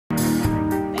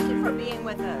for being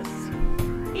with us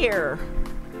here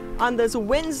on this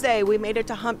Wednesday. We made it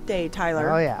to Hump Day, Tyler.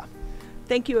 Oh, yeah.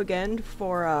 Thank you again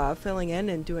for filling in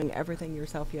and doing everything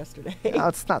yourself yesterday. No,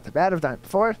 it's not too bad. I've done it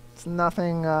before. It's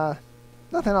nothing all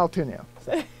too new.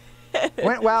 So.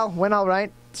 Went well, went all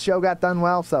right. Show got done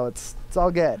well, so it's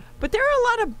all good. But there are a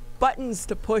lot of buttons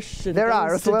to push. And there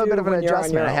are. It's a little bit of an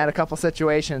adjustment. I had a own. couple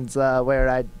situations where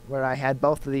I had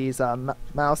both of these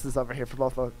mouses over here for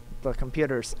both of the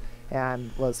computers,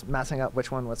 and was messing up which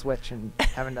one was which, and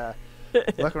having to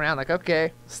look around like,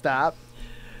 okay, stop,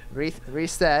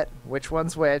 reset, which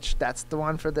one's which. That's the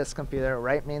one for this computer.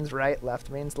 Right means right,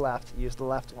 left means left. Use the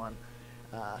left one.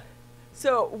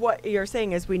 So what you're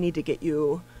saying is we need to get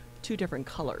you two different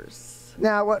colors.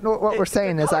 Now, what we're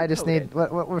saying is I just color-coded.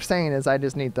 need what we're saying is I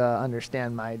just need to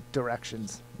understand my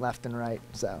directions, left and right.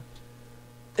 So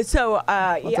So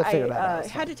I yeah, figure that out, I so.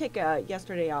 had to take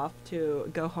yesterday off to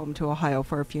go home to Ohio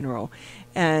for a funeral,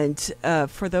 and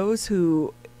for those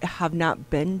who have not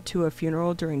been to a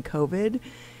funeral during COVID,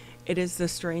 it is the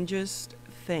strangest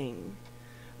thing,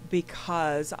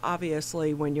 because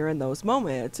obviously when you're in those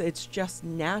moments, it's just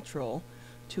natural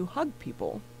to hug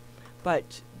people.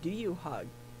 But do you hug?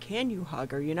 Can you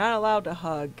hug? Are you not allowed to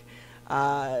hug?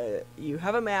 You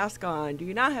have a mask on. Do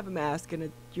you not have a mask?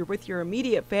 And you're with your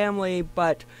immediate family.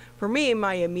 But for me,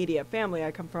 my immediate family,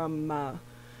 I come from, a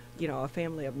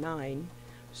family of 9.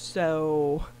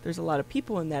 So there's a lot of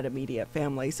people in that immediate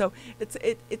family. So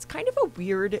it's kind of a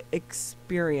weird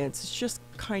experience. It's just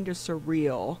kind of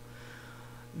surreal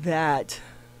that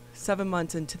 7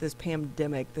 months into this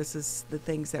pandemic, this is the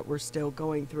things that we're still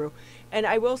going through. And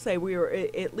I will say we were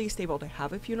at least able to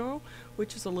have a funeral,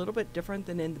 which is a little bit different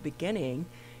than in the beginning.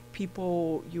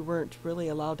 You weren't really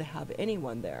allowed to have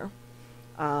anyone there.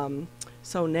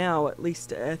 So now at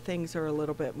least things are a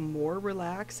little bit more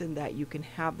relaxed in that you can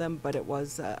have them, but it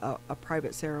was a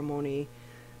private ceremony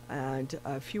and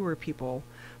fewer people,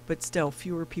 but still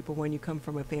fewer people when you come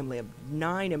from a family of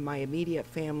 9. In my immediate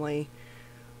family,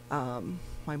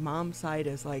 my mom's side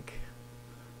is like,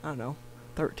 I don't know,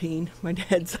 13. My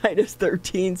dad's side is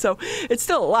 13. So it's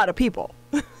still a lot of people.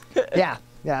 yeah,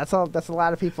 that's a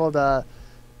lot of people to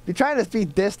be trying to be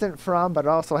distant from, but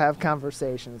also have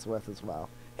conversations with as well.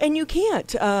 And you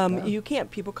can't. You can't.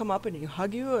 People come up and you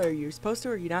hug you, or you're supposed to,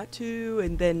 or you're not to.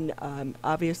 And then,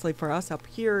 obviously, for us up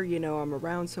here, I'm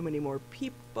around so many more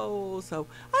people. So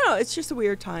I don't know. It's just a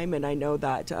weird time, and I know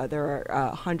that there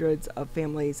are hundreds of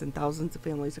families and thousands of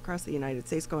families across the United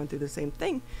States going through the same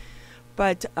thing.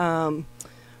 But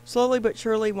slowly but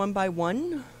surely, one by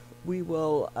one, we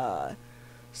will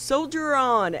soldier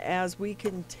on as we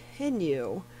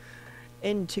continue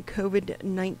into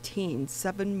COVID-19,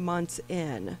 7 months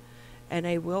in. And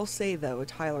I will say, though,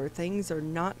 Tyler, things are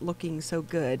not looking so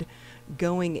good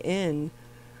going in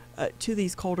to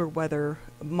these colder weather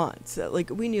months. Like,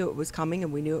 we knew it was coming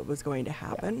and we knew it was going to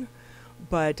happen. Yeah.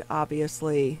 But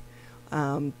obviously,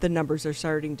 the numbers are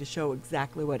starting to show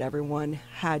exactly what everyone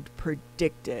had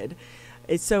predicted.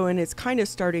 And it's kind of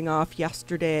starting off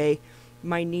yesterday.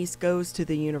 My niece goes to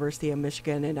the University of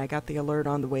Michigan, and I got the alert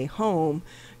on the way home.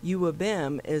 U of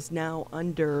M is now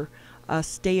under a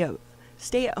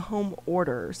stay-at-home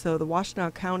order. So the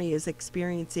Washtenaw County is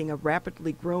experiencing a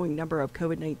rapidly growing number of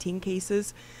COVID-19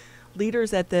 cases.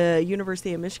 Leaders at the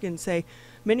University of Michigan say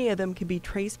many of them can be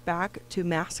traced back to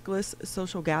maskless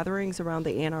social gatherings around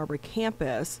the Ann Arbor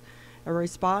campus. In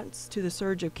response to the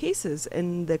surge of cases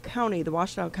in the county, the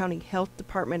Washtenaw County Health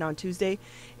Department on Tuesday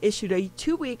issued a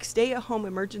 2-week stay-at-home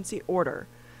emergency order.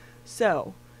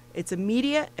 So it's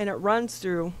immediate, and it runs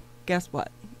through, guess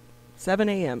what, 7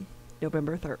 a.m.,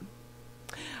 November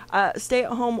 3rd.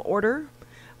 Stay-at-home order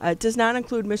does not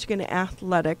include Michigan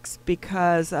athletics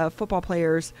because football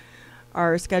players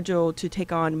are scheduled to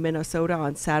take on Minnesota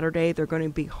on Saturday. They're going to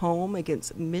be home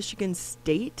against Michigan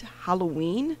State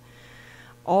Halloween.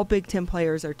 All Big Ten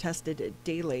players are tested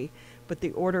daily, but the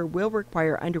order will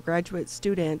require undergraduate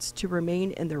students to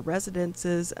remain in their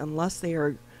residences unless they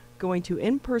are going to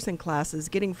in-person classes,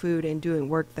 getting food, and doing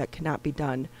work that cannot be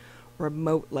done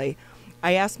remotely.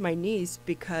 I asked my niece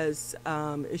because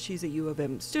she's a U of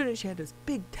M student. She had this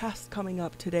big test coming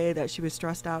up today that she was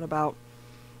stressed out about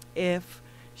if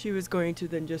she was going to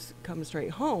then just come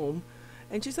straight home.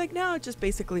 And she's like, no, it just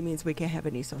basically means we can't have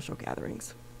any social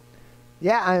gatherings.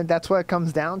 Yeah, and that's what it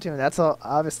comes down to, and that's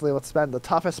obviously what's been the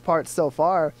toughest part so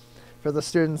far for the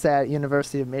students at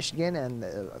University of Michigan and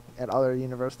at other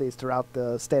universities throughout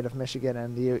the state of Michigan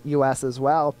and the U.S. as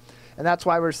well. And that's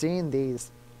why we're seeing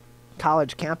these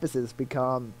college campuses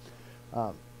become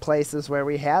places where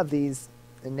we have these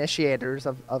initiators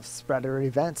of spreader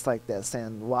events like this,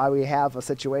 and why we have a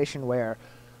situation where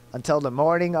until the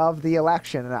morning of the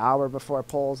election, an hour before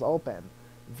polls open,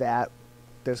 that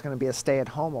there's going to be a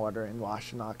stay-at-home order in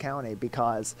Washtenaw County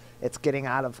because it's getting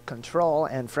out of control,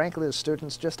 and frankly, the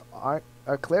students just are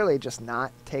clearly just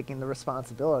not taking the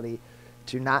responsibility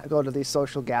to not go to these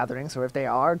social gatherings, or if they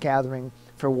are gathering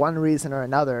for one reason or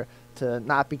another, to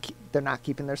not be they're not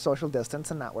keeping their social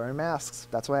distance and not wearing masks.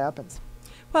 That's what happens.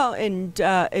 Well, and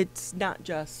it's not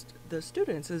just the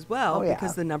students as well,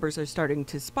 because the numbers are starting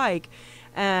to spike.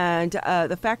 And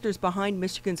the factors behind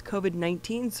Michigan's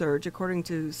COVID-19 surge, according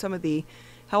to some of the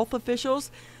health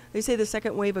officials, they say the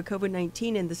second wave of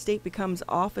COVID-19 in the state becomes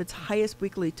off its highest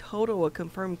weekly total of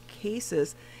confirmed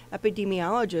cases.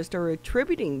 Epidemiologists are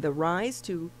attributing the rise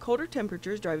to colder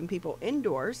temperatures driving people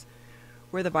indoors,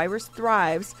 where the virus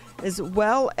thrives, as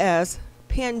well as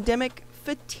pandemic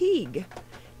fatigue.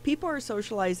 People are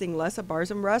socializing less at bars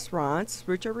and restaurants,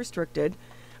 which are restricted,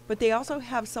 but they also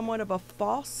have somewhat of a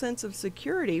false sense of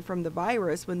security from the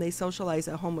virus when they socialize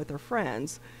at home with their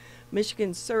friends.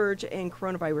 Michigan's surge in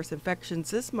coronavirus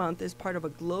infections this month is part of a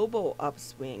global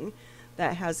upswing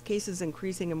that has cases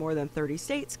increasing in more than 30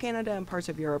 states, Canada, and parts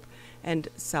of Europe and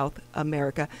South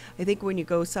America. I think when you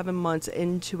go 7 months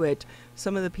into it,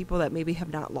 some of the people that maybe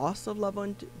have not lost a loved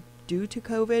one due to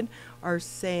COVID are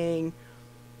saying,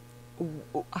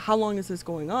 how long is this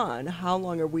going on? How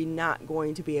long are we not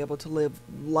going to be able to live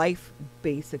life,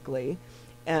 basically?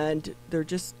 And they're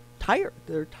just tired.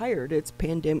 They're tired. It's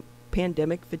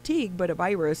pandemic fatigue, but a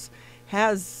virus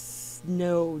has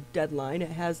no deadline.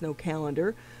 It has no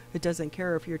calendar. It doesn't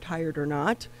care if you're tired or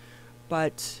not,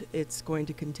 but it's going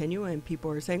to continue. And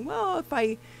people are saying, well, if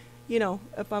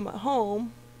I'm at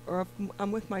home or if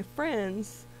I'm with my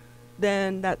friends,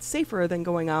 then that's safer than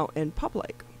going out in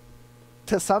public.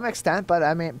 To some extent, but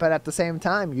at the same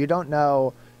time, you don't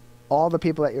know all the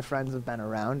people that your friends have been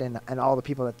around and all the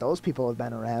people that those people have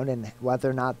been around, and whether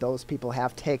or not those people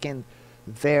have taken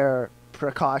their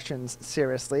precautions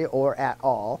seriously or at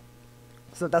all.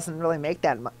 So it doesn't really make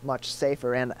that much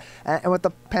safer. And with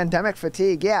the pandemic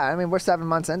fatigue, we're 7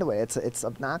 months into it. It's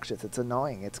obnoxious. It's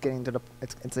annoying. It's getting to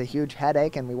it's a huge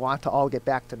headache, and we want to all get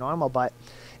back to normal. But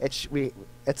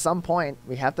at some point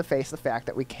we have to face the fact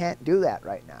that we can't do that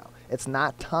right now. It's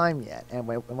not time yet, and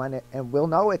we'll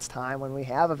know it's time when we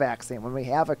have a vaccine, when we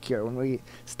have a cure, when we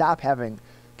stop having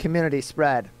community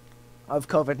spread of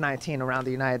COVID-19 around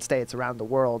the United States, around the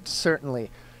world, certainly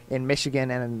in Michigan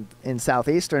and in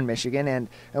southeastern Michigan. And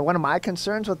one of my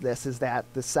concerns with this is that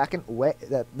this second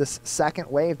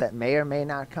wave that may or may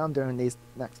not come during these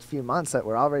next few months, that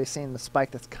we're already seeing the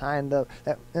spike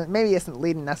that maybe isn't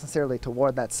leading necessarily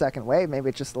toward that second wave. Maybe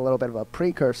it's just a little bit of a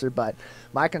precursor. But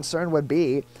my concern would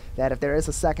be that if there is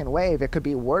a second wave, it could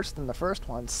be worse than the first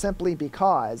one, simply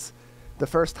because the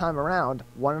first time around,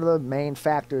 one of the main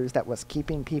factors that was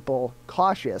keeping people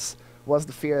cautious was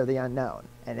the fear of the unknown.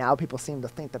 And now people seem to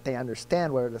think that they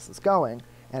understand where this is going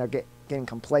and are getting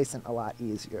complacent a lot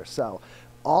easier. So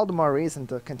all the more reason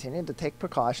to continue to take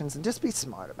precautions and just be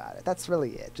smart about it. That's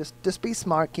really it. Just be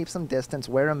smart, keep some distance,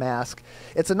 wear a mask.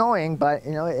 It's annoying, but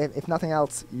if nothing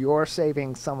else, you're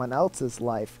saving someone else's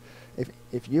life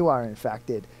if you are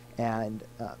infected, and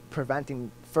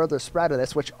preventing further spread of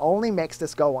this, which only makes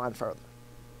this go on further.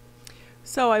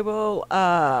 So I will,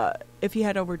 if you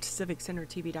head over to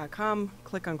civiccentertv.com,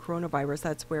 click on coronavirus.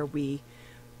 That's where we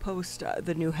post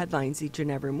the new headlines each and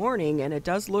every morning. And it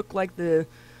does look like the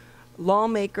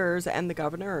lawmakers and the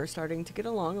governor are starting to get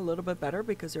along a little bit better,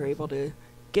 because they're able to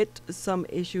get some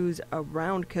issues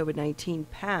around COVID-19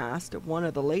 passed. One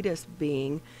of the latest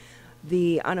being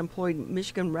the unemployed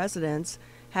Michigan residents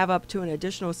have up to an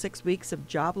additional 6 weeks of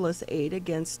jobless aid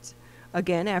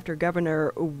again, after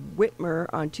Governor Whitmer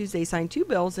on Tuesday signed 2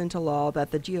 bills into law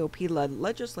that the GOP-led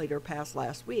legislature passed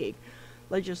last week.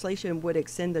 Legislation would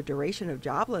extend the duration of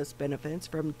jobless benefits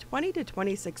from 20 to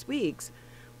 26 weeks,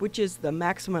 which is the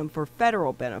maximum for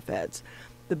federal benefits.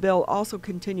 The bill also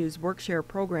continues work-share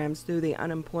programs through the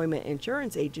Unemployment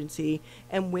Insurance Agency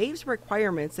and waives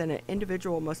requirements that an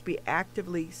individual must be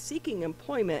actively seeking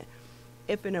employment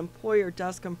if an employer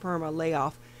does confirm a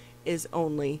layoff is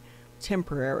only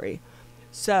temporary.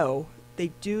 So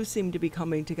they do seem to be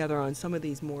coming together on some of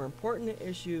these more important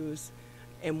issues,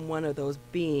 and one of those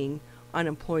being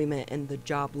unemployment and the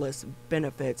jobless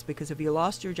benefits, because if you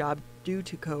lost your job due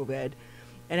to COVID,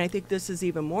 and I think this is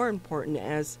even more important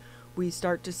as we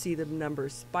start to see the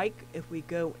numbers spike if we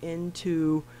go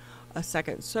into a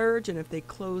second surge, and if they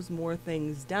close more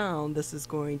things down, this is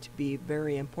going to be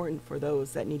very important for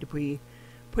those that need to be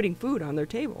putting food on their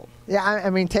table. Yeah, I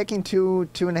mean, taking two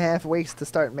and a half weeks to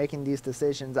start making these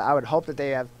decisions, I would hope that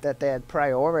they had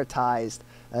prioritized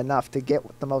enough to get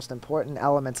the most important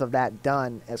elements of that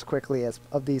done as quickly as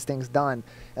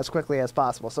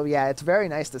possible. So yeah, it's very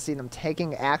nice to see them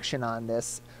taking action on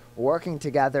this, working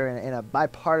together in a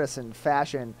bipartisan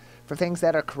fashion for things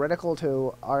that are critical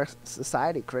to our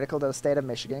society, critical to the state of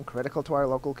Michigan, critical to our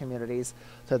local communities,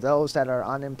 to those that are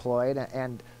unemployed,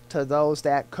 and to those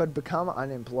that could become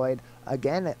unemployed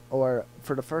again or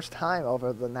for the first time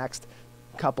over the next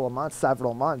couple of months,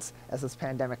 several months, as this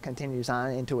pandemic continues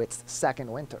on into its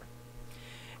second winter.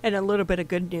 And a little bit of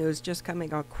good news just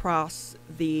coming across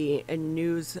the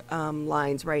news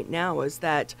lines right now is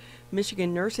that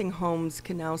Michigan nursing homes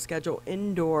can now schedule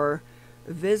indoor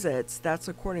visits. That's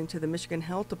according to the Michigan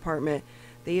Health Department.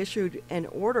 They issued an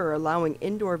order allowing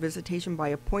indoor visitation by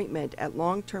appointment at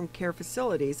long-term care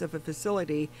facilities if a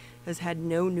facility has had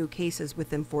no new cases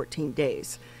within 14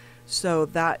 days. So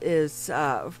that is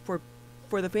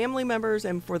for the family members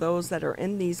and for those that are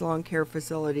in these long care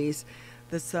facilities.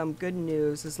 There's some good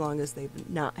news as long as they've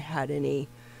not had any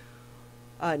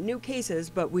new cases,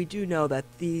 but we do know that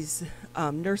these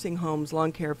nursing homes,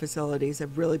 long care facilities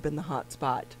have really been the hot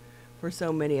spot for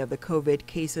so many of the COVID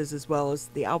cases, as well as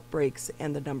the outbreaks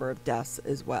and the number of deaths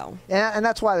as well. Yeah, and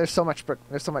that's why there's so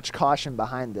much caution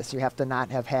behind this. You have to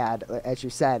not have had, as you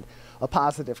said, a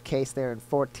positive case there in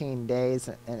 14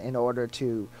 days in order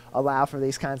to allow for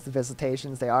these kinds of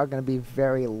visitations. They are going to be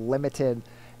very limited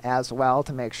as well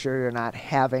to make sure you're not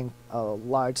having a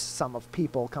large sum of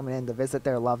people coming in to visit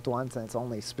their loved ones, and it's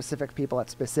only specific people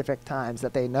at specific times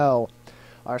that they know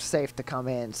are safe to come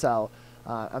in. So,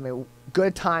 I mean,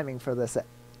 good timing for this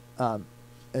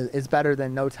is better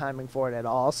than no timing for it at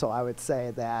all. So I would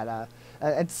say that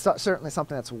it's certainly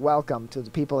something that's welcome to the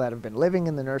people that have been living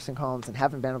in the nursing homes and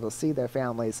haven't been able to see their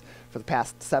families for the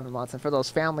past 7 months, and for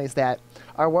those families that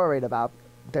are worried about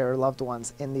their loved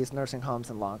ones in these nursing homes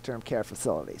and long-term care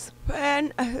facilities.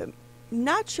 And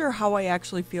not sure how I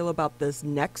actually feel about this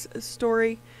next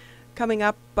story coming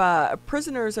up.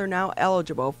 Prisoners are now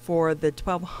eligible for the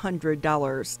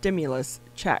 $1,200 stimulus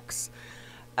checks.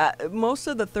 Most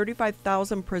of the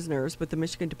 35,000 prisoners with the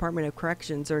Michigan Department of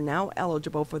Corrections are now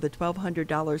eligible for the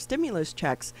 $1,200 stimulus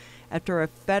checks after a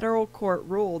federal court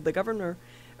ruled the government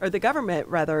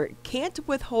can't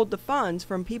withhold the funds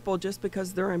from people just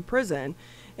because they're in prison.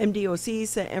 MDOC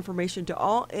sent information to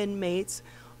all inmates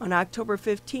on October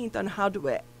 15th on how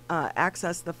to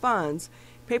access the funds.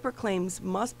 Paper claims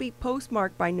must be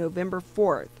postmarked by November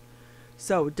 4th.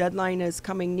 So deadline is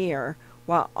coming near,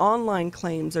 while online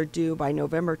claims are due by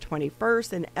November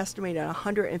 21st. An estimated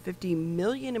 150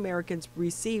 million Americans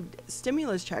received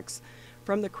stimulus checks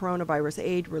from the Coronavirus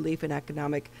Aid, Relief, and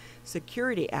Economic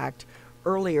Security Act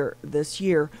earlier this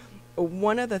year.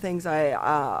 One of the things I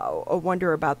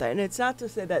wonder about that, and it's not to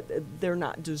say that they're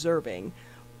not deserving,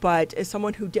 but as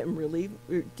someone who did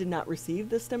not receive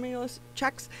the stimulus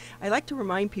checks, I like to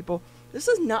remind people this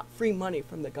is not free money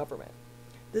from the government.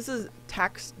 This is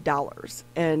tax dollars,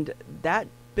 and that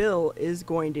bill is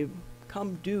going to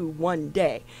come due one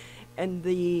day. And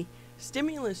the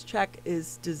stimulus check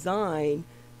is designed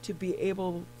to be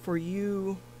able for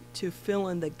you to fill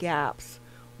in the gaps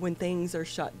when things are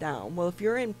shut down. Well, if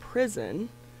you're in prison,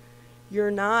 you're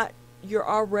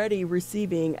already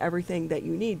receiving everything that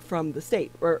you need from the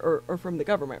state or from the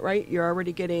government, right? You're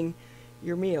already getting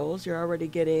your meals, you're already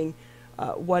getting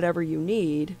whatever you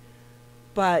need.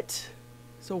 But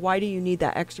so why do you need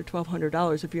that extra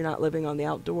 $1,200 if you're not living on the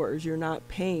outdoors? You're not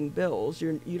paying bills.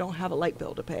 You don't have a light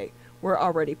bill to pay. We're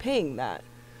already paying that.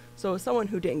 So as someone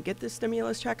who didn't get this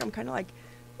stimulus check, I'm kind of like,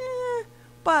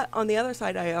 But on the other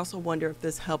side, I also wonder if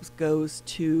this helps goes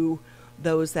to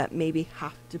those that maybe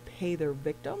have to pay their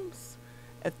victims,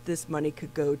 if this money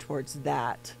could go towards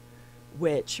that,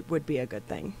 which would be a good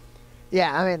thing.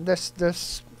 Yeah, I mean,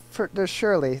 there's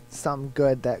surely some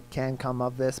good that can come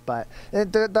of this, but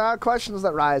there are questions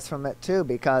that rise from it too,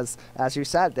 because as you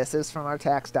said, this is from our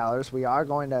tax dollars. We are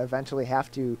going to eventually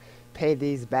have to pay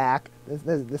these back,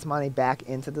 this money back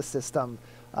into the system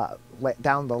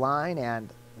down the line, and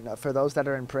for those that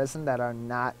are in prison that are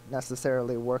not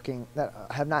necessarily working, that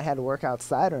have not had to work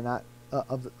outside or not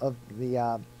of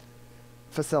the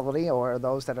facility, or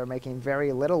those that are making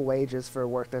very little wages for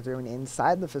work they're doing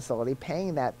inside the facility,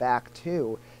 paying that back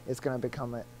too is going to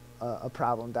become a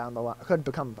problem down the line, could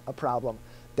become a problem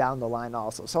down the line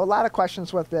also. So a lot of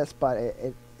questions with this, but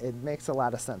it makes a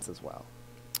lot of sense as well.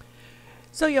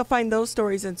 So you'll find those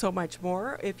stories and so much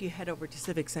more if you head over to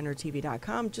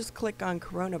civiccentertv.com. Just click on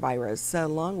coronavirus.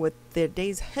 Along with the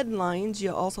day's headlines,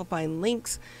 you'll also find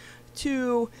links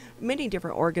to many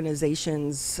different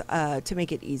organizations to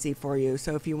make it easy for you.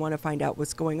 So if you want to find out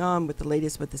what's going on with the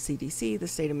latest with the CDC, the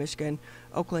state of Michigan,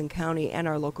 Oakland County, and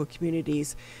our local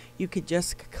communities, you could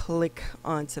just click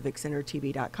on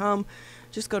civiccentertv.com.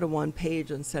 Just go to one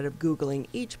page instead of Googling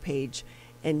each page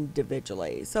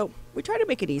individually. So we try to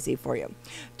make it easy for you.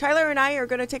 Tyler and I are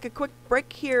going to take a quick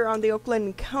break here on the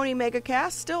Oakland County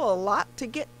Megacast. Still a lot to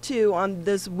get to on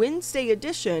this Wednesday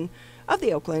edition of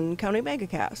the Oakland County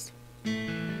Megacast.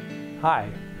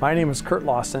 Hi, my name is Kurt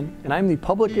Lawson, and I'm the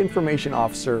Public Information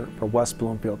Officer for West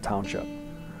Bloomfield Township.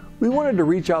 We wanted to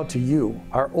reach out to you,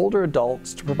 our older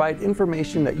adults, to provide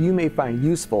information that you may find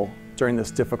useful during this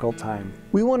difficult time.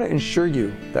 We want to ensure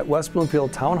you that West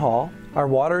Bloomfield Town Hall, our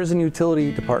Waters and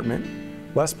Utility Department,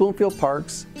 West Bloomfield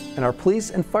Parks, and our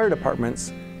police and fire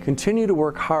departments continue to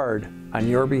work hard on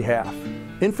your behalf.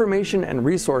 Information and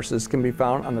resources can be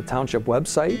found on the Township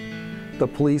website, the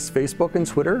police Facebook and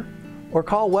Twitter, or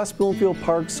call West Bloomfield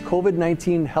Park's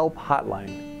COVID-19 help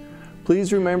hotline.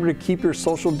 Please remember to keep your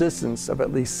social distance of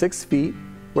at least 6 feet,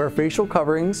 wear facial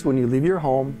coverings when you leave your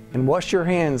home, and wash your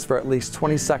hands for at least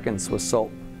 20 seconds with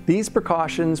soap. These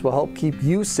precautions will help keep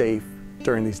you safe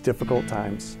during these difficult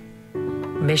times.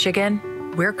 Michigan,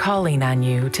 we're calling on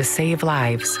you to save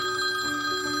lives.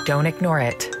 Don't ignore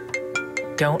it.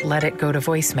 Don't let it go to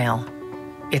voicemail.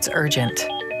 It's urgent.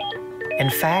 In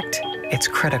fact, it's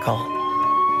critical.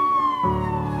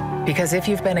 Because if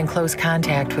you've been in close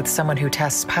contact with someone who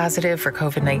tests positive for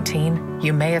COVID-19,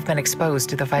 you may have been exposed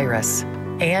to the virus.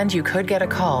 And you could get a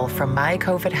call from My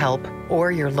COVID Help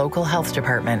or your local health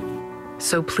department.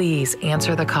 So please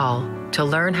answer the call to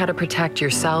learn how to protect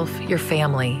yourself, your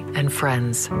family, and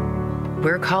friends.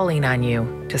 We're calling on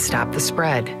you to stop the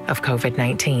spread of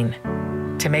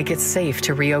COVID-19, to make it safe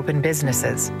to reopen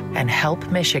businesses and help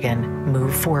Michigan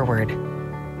move forward.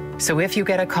 So if you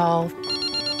get a call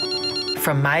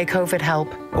from My COVID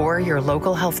Help or your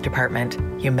local health department,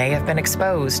 you may have been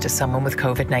exposed to someone with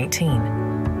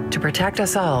COVID-19. To protect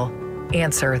us all,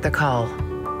 answer the call.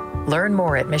 Learn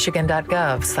more at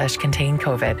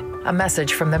michigan.gov/containcovid. A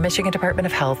message from the Michigan Department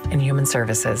of Health and Human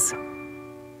Services.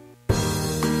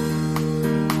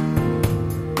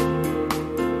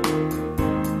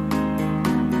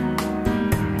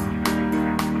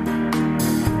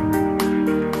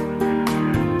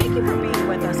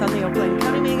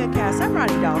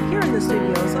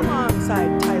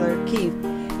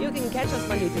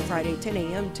 Friday, 10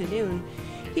 a.m. to noon,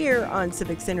 here on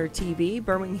Civic Center TV,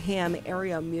 Birmingham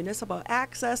Area Municipal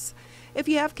Access. If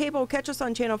you have cable, catch us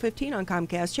on Channel 15 on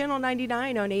Comcast, Channel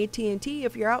 99 on AT&T.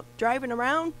 If you're out driving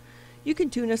around, you can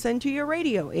tune us into your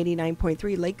radio,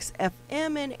 89.3 Lakes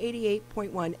FM and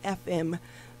 88.1 FM,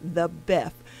 The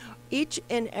Biff. Each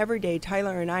and every day,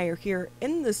 Tyler and I are here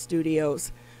in the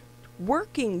studios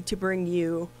working to bring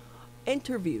you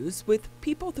interviews with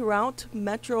people throughout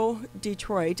Metro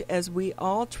Detroit as we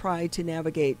all try to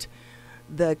navigate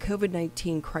the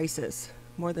COVID-19 crisis.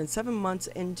 More than 7 months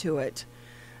into it,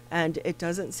 and it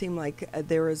doesn't seem like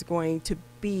there is going to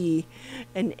be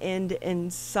an end in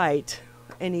sight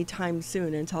anytime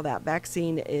soon until that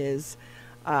vaccine is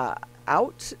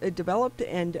developed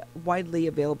and widely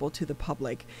available to the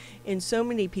public. And so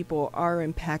many people are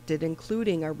impacted,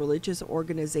 including our religious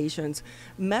organizations.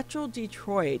 Metro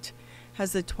Detroit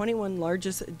has the 21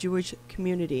 largest Jewish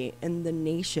community in the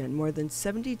nation. More than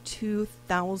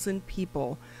 72,000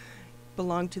 people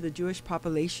belong to the Jewish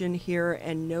population here,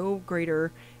 and no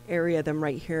greater area than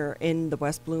right here in the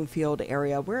West Bloomfield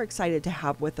area. We're excited to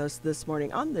have with us this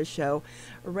morning on the show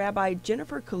Rabbi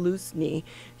Jennifer Kaluzny.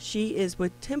 She is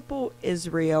with Temple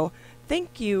Israel.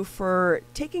 Thank you for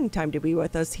taking time to be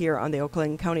with us here on the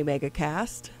Oakland County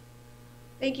Megacast.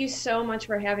 Thank you so much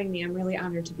for having me. I'm really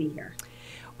honored to be here.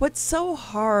 What's so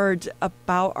hard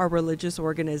about our religious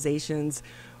organizations,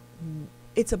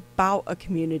 it's about a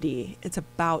community, it's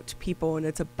about people, and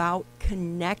it's about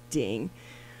connecting.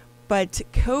 But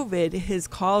COVID has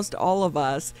caused all of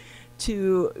us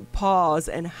to pause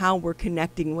and how we're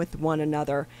connecting with one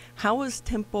another. How is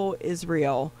Temple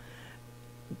Israel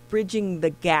bridging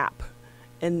the gap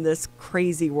in this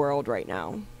crazy world right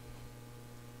now?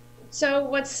 So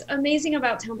what's amazing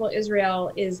about Temple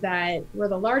Israel is that we're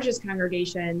the largest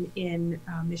congregation in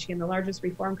Michigan, the largest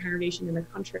Reformed congregation in the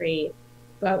country,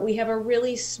 but we have a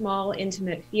really small,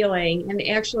 intimate feeling. And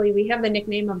actually, we have the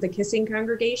nickname of the kissing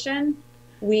congregation.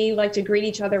 We like to greet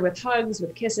each other with hugs,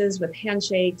 with kisses, with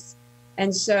handshakes.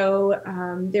 And so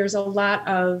there's a lot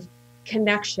of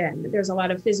connection. There's a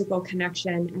lot of physical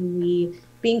connection. And we,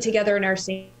 being together in our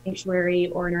sanctuary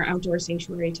or in our outdoor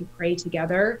sanctuary to pray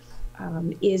together,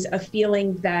 is a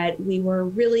feeling that we were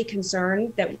really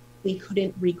concerned that we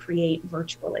couldn't recreate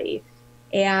virtually.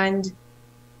 And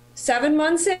 7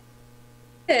 months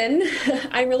in,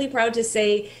 I'm really proud to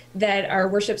say that our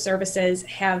worship services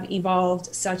have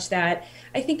evolved such that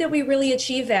I think that we really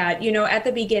achieve that. You know, at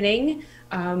the beginning,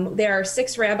 there are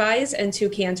 6 rabbis and 2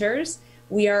 cantors.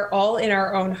 We are all in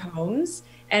our own homes,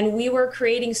 and we were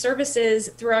creating services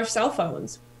through our cell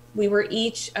phones. We were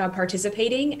each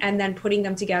participating and then putting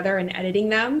them together and editing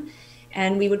them.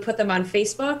 And we would put them on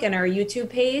Facebook and our YouTube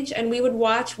page, and we would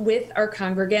watch with our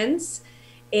congregants,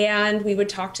 and we would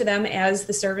talk to them as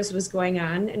the service was going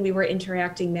on, and we were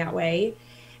interacting that way.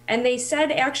 And they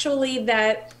said actually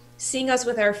that seeing us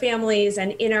with our families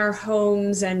and in our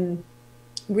homes and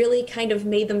really kind of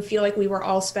made them feel like we were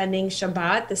all spending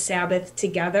Shabbat, the Sabbath,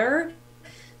 together.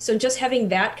 So just having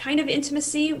that kind of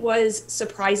intimacy was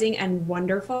surprising and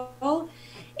wonderful.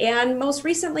 And most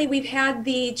recently, we've had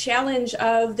the challenge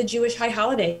of the Jewish high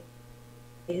holidays,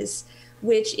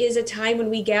 which is a time when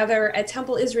we gather at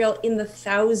Temple Israel in the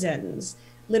thousands.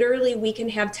 Literally, we can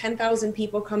have 10,000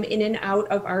 people come in and out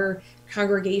of our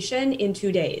congregation in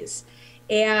 2 days.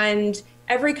 And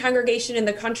every congregation in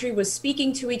the country was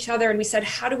speaking to each other, and we said,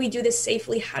 how do we do this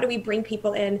safely? How do we bring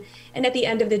people in? And at the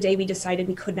end of the day, we decided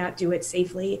we could not do it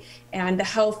safely. And the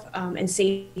health and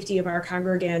safety of our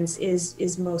congregants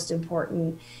is most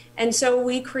important. And so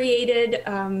we created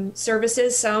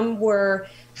services. Some were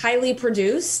highly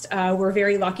produced. We're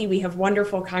very lucky. We have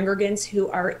wonderful congregants who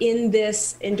are in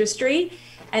this industry,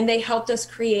 and they helped us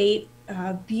create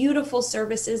beautiful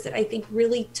services that I think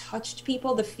really touched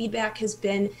people. The feedback has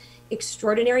been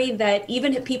extraordinary, that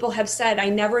even people have said, I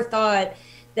never thought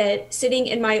that sitting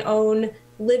in my own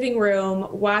living room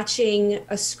watching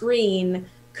a screen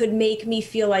could make me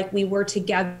feel like we were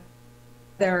together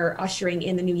ushering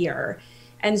in the new year.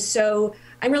 And so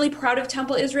I'm really proud of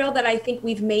Temple Israel that I think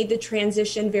we've made the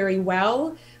transition very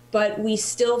well, but we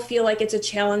still feel like it's a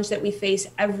challenge that we face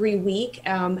every week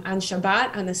on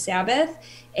Shabbat, on the Sabbath.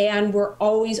 And we're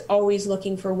always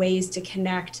looking for ways to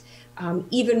connect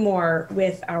even more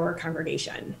with our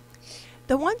congregation.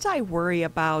 The ones I worry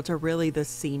about are really the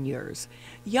seniors.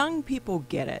 Young people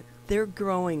get it. They're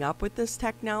growing up with this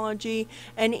technology.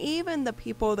 And even the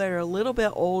people that are a little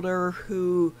bit older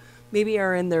who maybe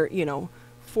are in their, 40s,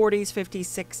 50s,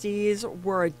 60s,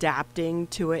 were adapting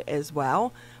to it as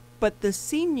well. But the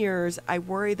seniors, I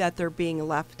worry that they're being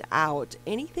left out.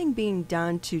 Anything being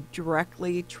done to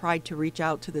directly try to reach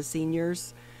out to the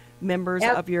seniors, members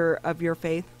of your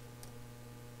faith?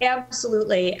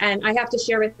 Absolutely. And I have to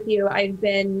share with you, I've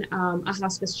been a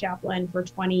hospice chaplain for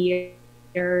 20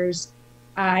 years.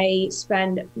 I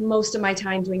spend most of my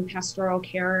time doing pastoral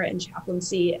care and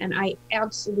chaplaincy, and I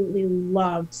absolutely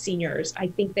love seniors. I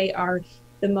think they are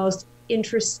the most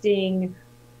interesting,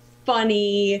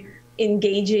 funny,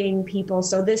 engaging people.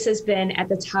 So this has been at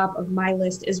the top of my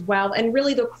list as well. And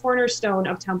really the cornerstone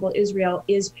of Temple Israel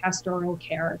is pastoral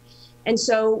care. And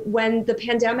so when the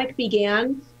pandemic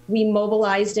began, we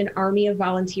mobilized an army of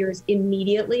volunteers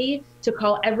immediately to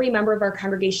call every member of our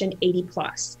congregation 80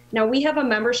 plus. Now we have a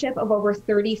membership of over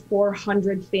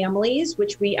 3,400 families,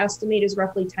 which we estimate is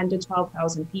roughly 10 to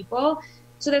 12,000 people.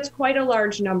 So that's quite a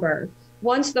large number.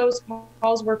 Once those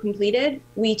calls were completed,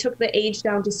 we took the age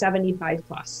down to 75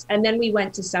 plus, and then we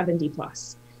went to 70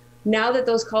 plus. Now that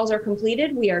those calls are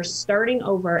completed, we are starting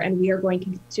over, and we are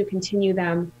going to continue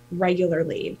them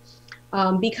regularly.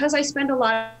 Because I spend a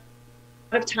lot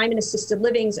of time in assisted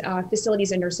living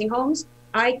facilities and nursing homes,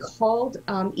 I called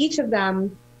each of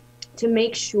them to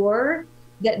make sure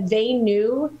that they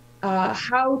knew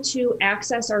how to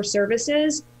access our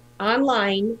services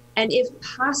online, and if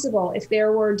possible, if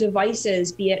there were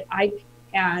devices, be it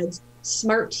iPads,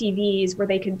 smart TVs, where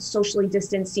they could socially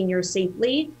distance seniors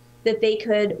safely, that they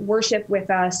could worship with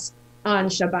us on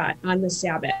Shabbat, on the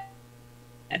Sabbath.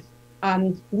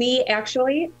 We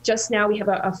actually, just now, we have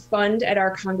a fund at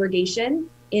our congregation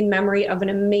in memory of an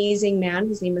amazing man.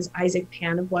 His name is Isaac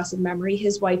Pan of blessed memory.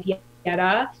 His wife,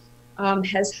 Yetta,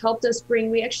 has helped us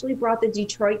we actually brought the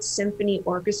Detroit Symphony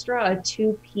Orchestra, a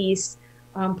 2-piece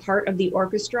part of the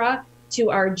orchestra, to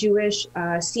our Jewish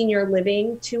senior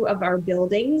living, 2 of our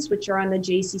buildings, which are on the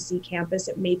JCC campus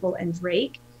at Maple and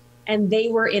Drake. And they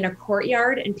were in a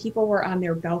courtyard, and people were on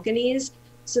their balconies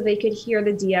so they could hear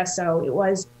the DSO. It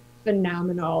was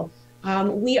phenomenal.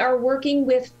 We are working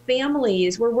with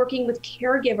families. We're working with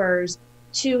caregivers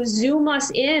to Zoom us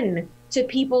in to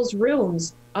people's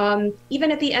rooms.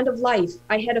 Even at the end of life,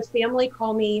 I had a family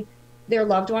call me. Their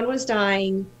loved one was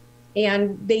dying,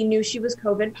 and they knew she was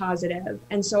COVID positive.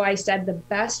 And so I said, the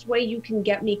best way you can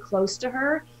get me close to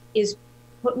her is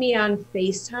put me on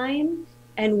FaceTime,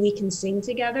 and we can sing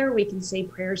together. We can say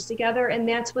prayers together. And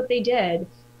that's what they did.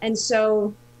 And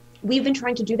so we've been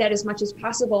trying to do that as much as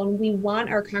possible. And we want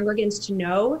our congregants to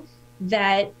know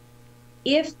that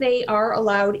if they are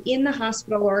allowed in the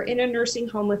hospital or in a nursing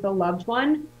home with a loved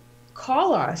one,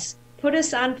 call us, put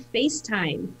us on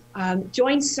FaceTime,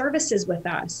 join services with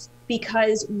us,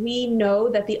 because we know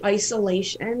that the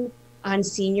isolation on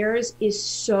seniors is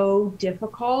so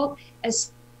difficult.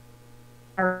 As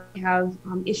have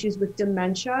issues with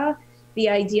dementia, the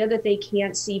idea that they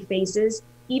can't see faces,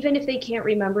 even if they can't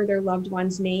remember their loved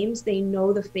ones' names, they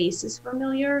know the face is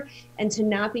familiar, and to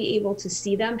not be able to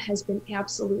see them has been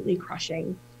absolutely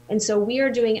crushing. And so we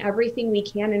are doing everything we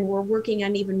can, and we're working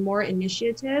on even more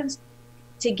initiatives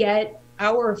to get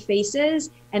our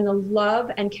faces and the love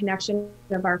and connection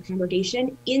of our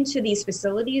congregation into these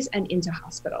facilities and into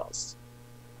hospitals.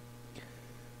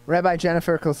 Rabbi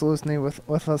Jennifer Kaluzny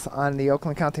with us on the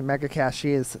Oakland County Megacast.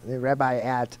 She is the rabbi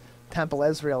at Temple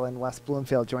Israel in West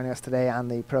Bloomfield, joining us today on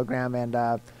the program.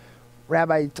 And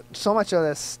Rabbi, so much of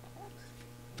this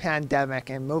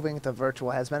pandemic and moving to virtual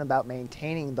has been about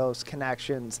maintaining those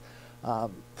connections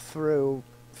through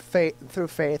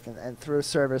faith and through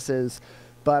services.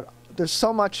 But there's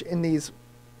so much in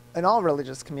all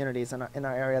religious communities in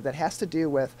our area that has to do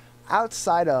with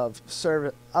outside of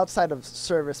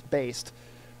service-based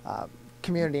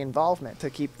community involvement to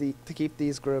keep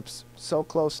these groups so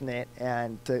close knit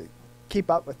and to keep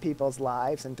up with people's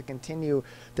lives and to continue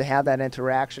to have that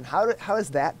interaction. How has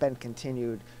that been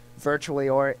continued virtually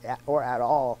or at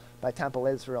all by Temple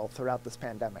Israel throughout this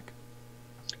pandemic?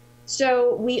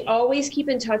 So we always keep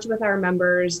in touch with our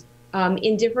members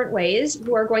in different ways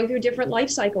who are going through different life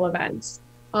cycle events.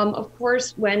 Of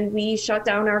course, when we shut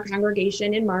down our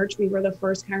congregation in March, we were the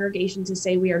first congregation to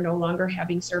say we are no longer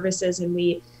having services, and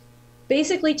we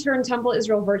basically turned Temple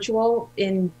Israel virtual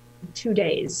in 2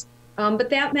 days. But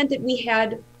that meant that we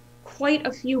had quite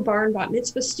a few bar and bat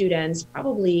mitzvah students,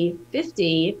 probably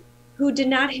 50, who did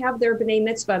not have their b'nai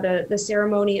mitzvah, the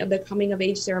ceremony of the coming of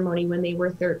age ceremony, when they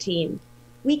were 13.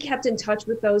 We kept in touch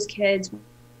with those kids.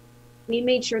 We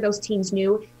made sure those teens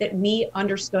knew that we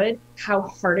understood how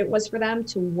hard it was for them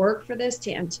to work for this,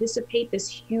 to anticipate this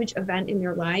huge event in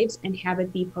their lives and have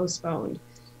it be postponed.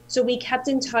 So we kept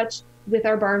in touch with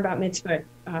our bar and bat mitzvah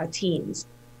teens.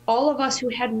 All of us who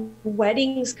had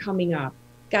weddings coming up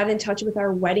got in touch with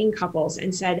our wedding couples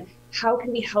and said, how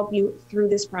can we help you through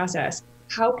this process?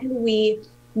 How can we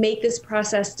make this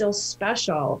process still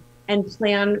special and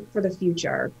plan for the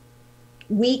future?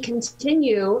 We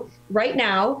continue, right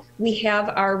now, we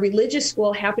have our religious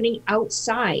school happening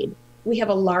outside. We have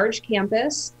a large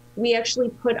campus. We actually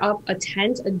put up a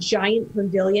tent, a giant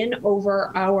pavilion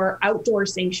over our outdoor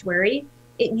sanctuary.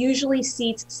 It usually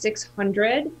seats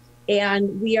 600,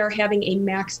 and we are having a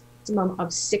maximum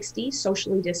of 60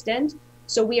 socially distant.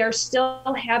 So we are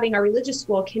still having our religious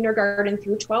school, kindergarten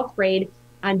through 12th grade,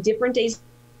 on different days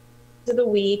of the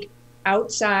week,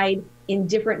 outside in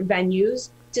different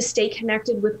venues, to stay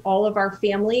connected with all of our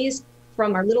families,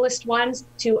 from our littlest ones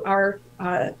to our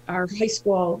high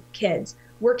school kids.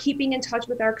 We're keeping in touch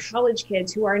with our college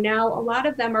kids who are now, a lot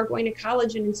of them are going to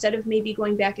college, and instead of maybe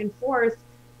going back and forth,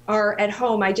 are at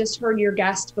home. I just heard your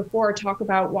guest before talk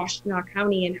about Washtenaw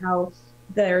County and how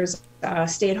there's a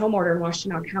stay-at-home order in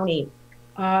Washtenaw County.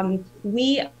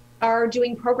 We are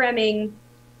doing programming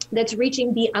that's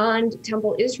reaching beyond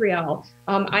Temple Israel.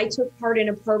 I took part in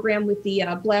a program with the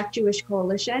Black Jewish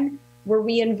Coalition where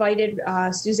we invited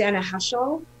Susanna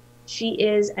Heschel. She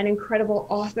is an incredible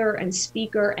author and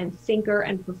speaker and thinker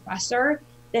and professor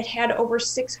that had over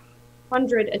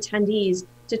 600 attendees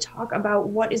to talk about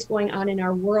what is going on in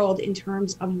our world in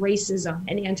terms of racism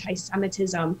and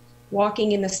anti-Semitism,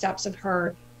 walking in the steps of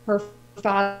her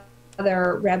father,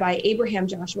 Rabbi Abraham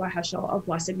Joshua Heschel of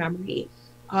blessed memory.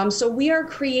 So we are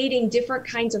creating different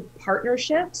kinds of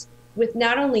partnerships with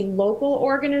not only local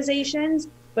organizations,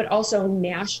 but also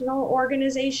national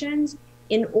organizations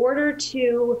in order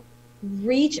to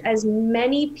reach as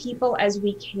many people as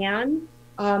we can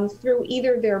through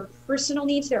either their personal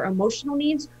needs, their emotional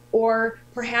needs, or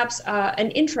perhaps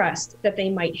an interest that they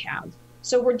might have.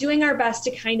 So we're doing our best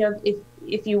to kind of,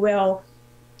 if you will,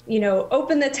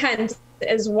 open the tent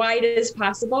as wide as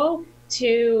possible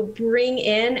to bring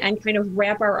in and kind of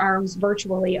wrap our arms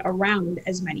virtually around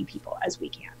as many people as we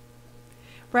can.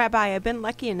 Rabbi, I've been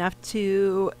lucky enough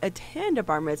to attend a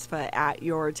bar mitzvah at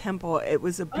your temple. It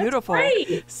was a beautiful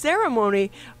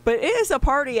ceremony, but it is a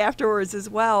party afterwards as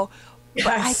well. Yes.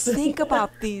 But I think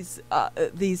about these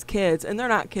kids, and they're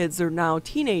not kids, they're now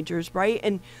teenagers, right?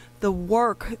 And the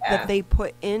work that they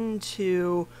put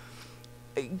into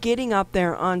getting up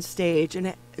there on stage,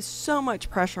 and so much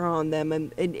pressure on them,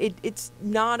 and it's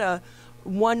not a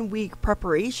 1 week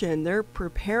preparation. They're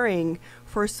preparing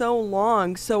for so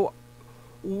long. So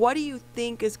what do you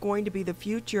think is going to be the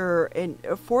future and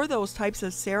for those types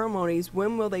of ceremonies?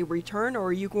 When will they return, or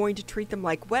are you going to treat them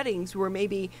like weddings where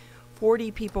maybe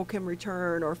 40 people can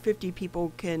return or 50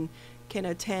 people can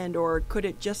attend, or could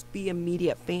it just be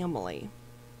immediate family?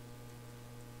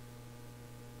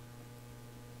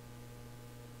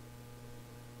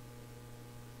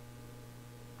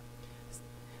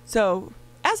 So,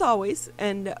 as always,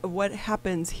 and what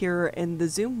happens here in the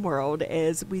Zoom world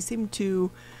is we seem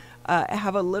to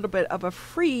have a little bit of a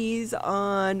freeze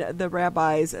on the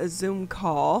rabbi's Zoom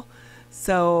call.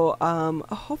 So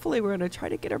hopefully we're going to try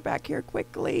to get her back here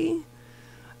quickly.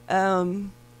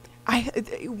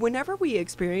 Whenever we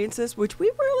experience this, which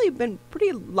we've really been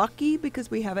pretty lucky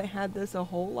because we haven't had this a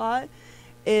whole lot,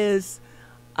 is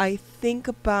I think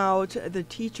about the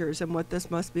teachers and what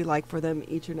this must be like for them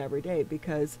each and every day,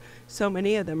 because so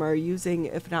many of them are using,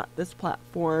 if not this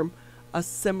platform, a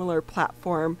similar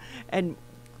platform. And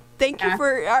thank you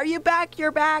for, are you back?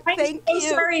 You're back. Thank you.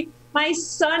 Sorry. My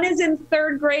son is in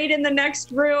 3rd grade in the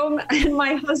next room, and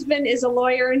my husband is a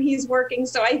lawyer and he's working.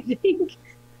 So I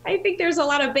think there's a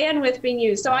lot of bandwidth being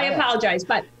used. So I apologize,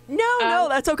 but no,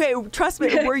 that's okay. Trust me,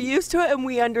 we're used to it and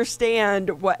we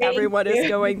understand what everyone is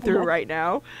going through right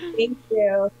now. Thank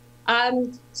you.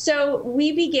 So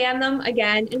we began them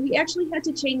again, and we actually had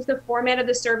to change the format of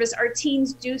the service. Our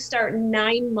teens do start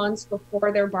 9 months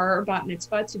before their bar or bat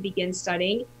mitzvah to begin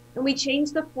studying. And we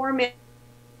changed the format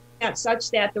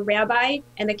such that the rabbi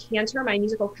and the cantor, my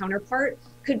musical counterpart,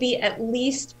 could be at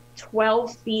least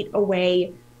 12 feet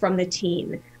away from the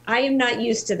teen. I am not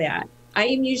used to that. I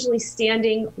am usually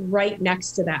standing right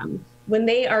next to them. When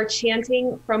they are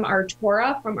chanting from our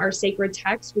Torah, from our sacred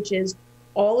text, which is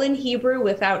all in Hebrew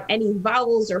without any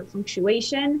vowels or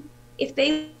punctuation, if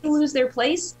they lose their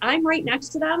place, I'm right next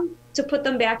to them to put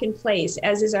them back in place,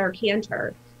 as is our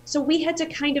cantor. So we had to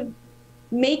kind of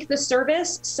make the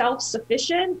service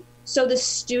self-sufficient so the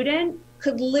student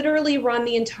could literally run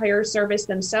the entire service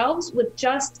themselves with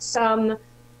just some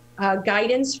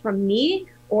guidance from me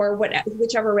or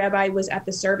whichever rabbi was at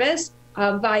the service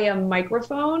via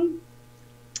microphone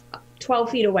 12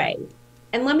 feet away.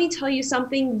 And let me tell you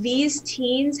something, these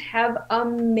teens have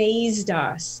amazed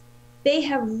us. They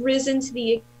have risen to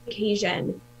the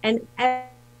occasion, and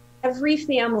every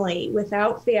family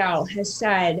without fail has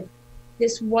said,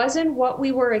 this wasn't what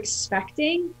we were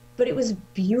expecting, but it was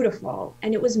beautiful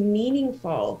and it was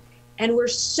meaningful. And we're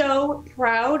so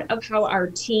proud of how our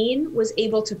teen was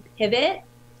able to pivot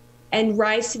and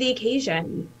rise to the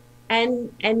occasion.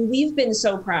 And we've been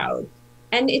so proud.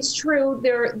 And it's true,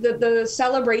 the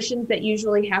celebrations that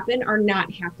usually happen are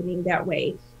not happening that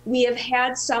way. We have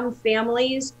had some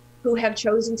families who have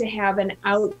chosen to have an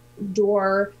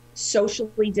outdoor,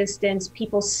 socially distanced,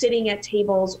 people sitting at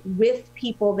tables with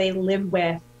people they live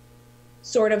with,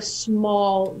 sort of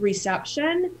small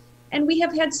reception. And we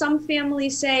have had some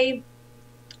families say,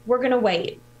 we're going to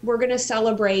wait. We're going to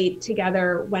celebrate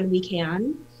together when we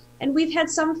can. And we've had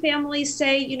some families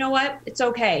say, you know what, it's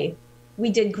okay. We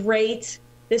did great.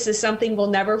 This is something we'll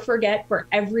never forget for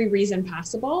every reason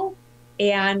possible.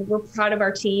 And we're proud of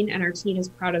our teen, and our teen is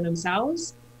proud of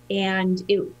themselves. And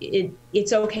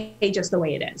it's okay just the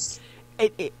way it is.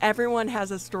 Everyone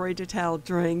has a story to tell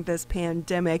during this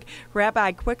pandemic.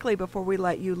 Rabbi, quickly before we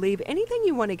let you leave, anything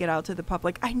you want to get out to the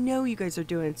public? I know you guys are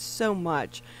doing so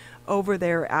much over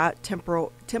there at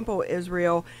Temple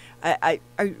Israel.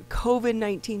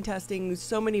 COVID-19 testing,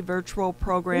 so many virtual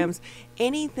programs.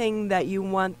 Anything that you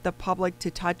want the public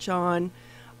to touch on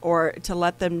or to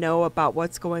let them know about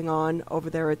what's going on over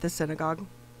there at the synagogue?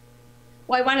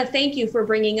 Well, I want to thank you for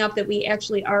bringing up that we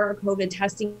actually are a COVID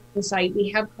testing site. We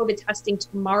have COVID testing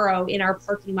tomorrow in our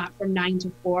parking lot from 9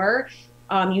 to 4.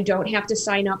 You don't have to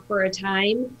sign up for a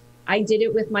time. I did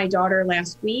it with my daughter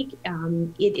last week.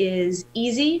 It is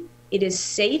easy, it is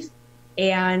safe,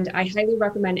 and I highly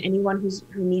recommend anyone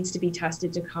who needs to be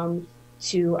tested to come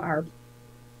to our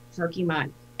parking lot.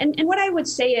 And what I would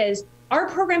say is, our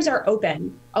programs are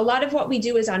open. A lot of what we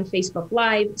do is on Facebook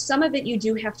Live. Some of it you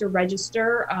do have to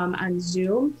register on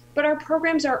Zoom, but our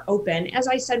programs are open. As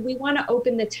I said, we want to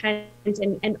open the tent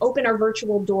and open our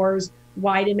virtual doors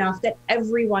wide enough that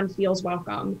everyone feels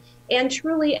welcome. And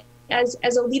truly, as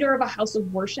a leader of a house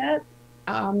of worship,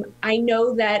 I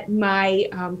know that my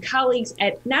colleagues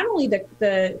at not only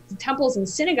the temples and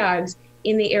synagogues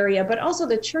in the area, but also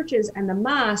the churches and the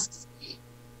mosques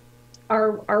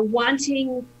are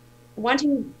wanting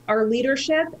our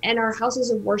leadership and our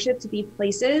houses of worship to be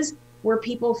places where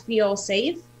people feel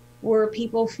safe, where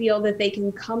people feel that they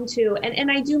can come to,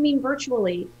 and I do mean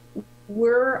virtually,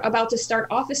 we're about to start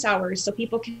office hours so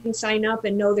people can sign up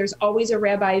and know there's always a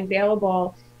rabbi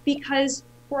available, because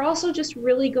we're also just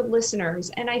really good listeners.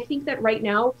 And I think that right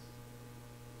now,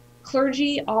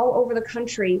 clergy all over the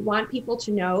country want people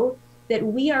to know that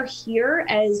we are here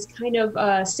as kind of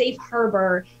a safe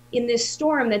harbor in this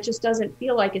storm that just doesn't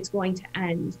feel like it's going to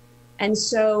end. And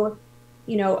so,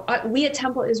 you know, we at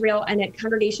Temple Israel and at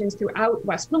congregations throughout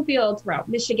West Bloomfield, throughout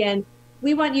Michigan,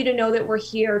 we want you to know that we're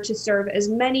here to serve as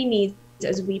many needs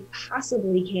as we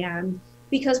possibly can,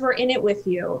 because we're in it with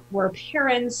you. We're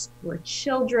parents, we're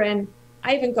children.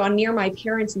 I haven't gone near my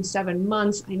parents in 7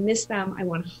 months. I miss them. I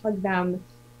want to hug them.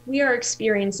 We are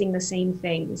experiencing the same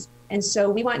things. And so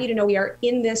we want you to know we are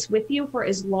in this with you for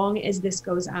as long as this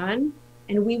goes on.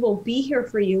 And we will be here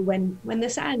for you when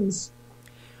this ends.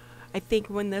 I think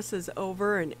when this is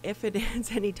over, and if it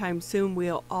ends anytime soon,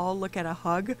 we'll all look at a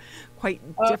hug quite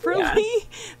differently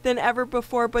than ever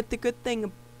before. But the good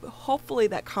thing, hopefully,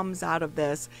 that comes out of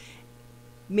this,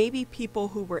 maybe people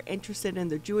who were interested in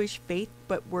the Jewish faith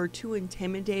but were too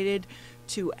intimidated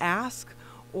to ask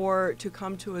or to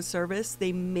come to a service,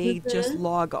 they may just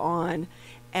log on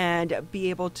and be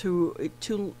able to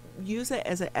use it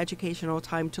as an educational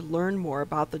time to learn more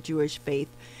about the Jewish faith.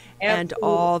 Absolutely. And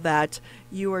all that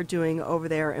you are doing over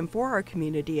there and for our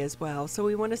community as well. So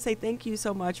we want to say thank you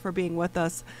so much for being with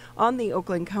us on the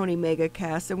Oakland County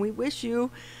Megacast, and we wish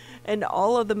you and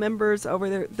all of the members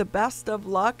over there the best of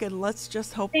luck, and let's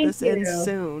just hope this ends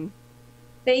soon.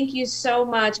 Thank you so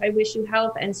much. I wish you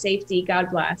health and safety. God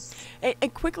bless.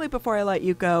 And quickly before I let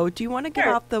you go, do you want to give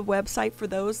out the website for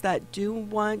those that do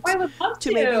want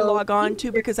to maybe log on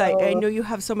to? Because I know you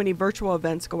have so many virtual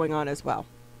events going on as well.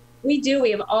 We do. We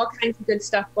have all kinds of good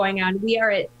stuff going on. We are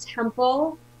at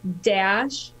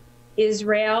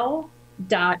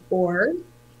temple-israel.org.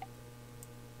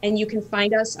 And you can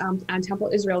find us on Temple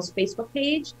Israel's Facebook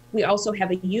page. We also have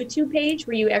a YouTube page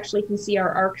where you actually can see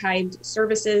our archived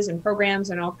services and programs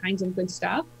and all kinds of good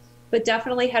stuff. But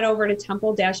definitely head over to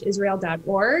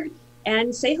temple-israel.org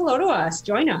and say hello to us.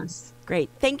 Join us.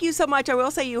 Great. Thank you so much. I will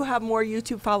say you have more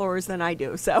YouTube followers than I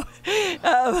do. So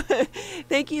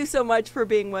thank you so much for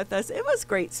being with us. It was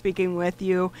great speaking with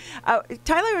you.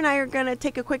 Tyler and I are going to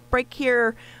take a quick break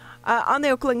here on the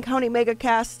Oakland County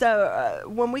Megacast.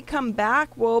 When we come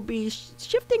back, we'll be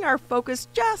shifting our focus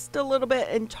just a little bit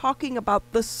and talking about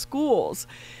the schools.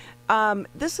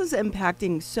 This is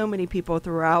impacting so many people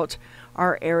throughout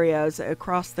our areas,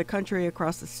 across the country,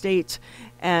 across the state,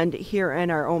 and here in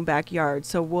our own backyard.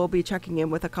 So we'll be checking in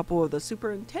with a couple of the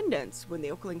superintendents when the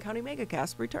Oakland County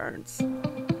Megacast returns.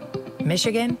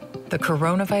 Michigan, the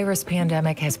coronavirus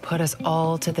pandemic has put us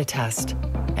all to the test.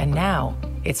 And now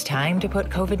it's time to put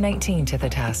COVID-19 to the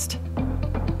test.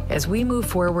 As we move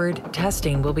forward,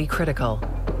 testing will be critical.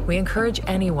 We encourage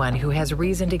anyone who has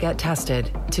reason to get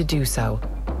tested to do so,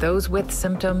 those with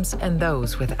symptoms and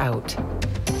those without.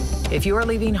 If you are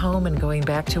leaving home and going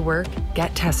back to work,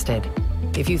 get tested.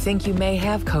 If you think you may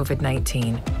have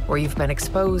COVID-19 or you've been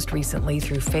exposed recently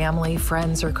through family,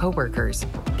 friends, or coworkers,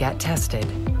 get tested.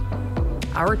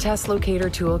 Our test locator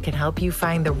tool can help you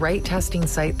find the right testing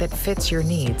site that fits your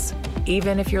needs.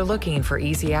 Even if you're looking for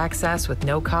easy access with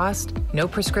no cost, no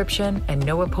prescription, and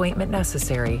no appointment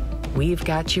necessary, we've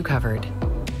got you covered.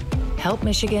 Help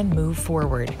Michigan move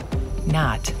forward,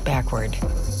 not backward.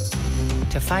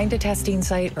 To find a testing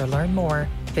site or learn more,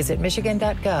 visit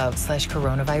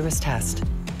michigan.gov/coronavirus test.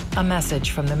 A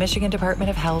message from the Michigan Department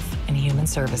of Health and Human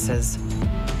Services.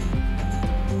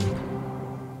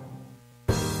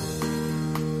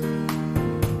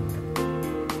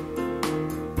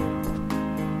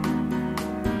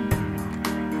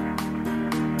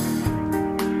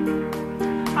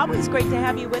 Always great to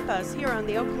have you with us here on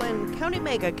the Oakland County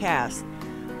Megacast.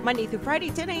 Monday through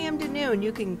Friday, 10 a.m. to noon.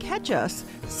 You can catch us,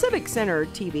 Civic Center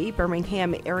TV,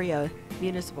 Birmingham Area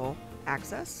Municipal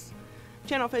Access,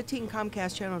 Channel 15,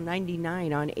 Comcast Channel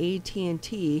 99 on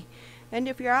AT&T. And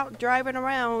if you're out driving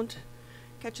around,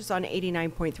 catch us on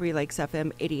 89.3 Lakes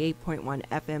FM, 88.1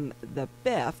 FM The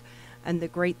Biff. And the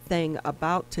great thing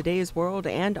about today's world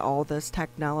and all this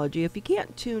technology, if you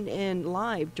can't tune in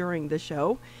live during the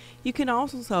show, you can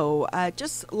also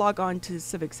just log on to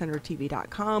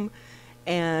civiccentertv.com,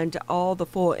 and all the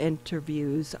full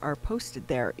interviews are posted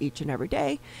there each and every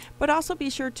day. But also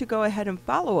be sure to go ahead and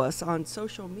follow us on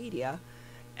social media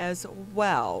as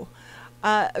well.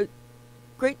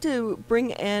 Great to bring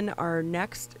in our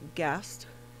next guest.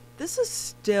 This is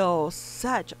still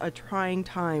such a trying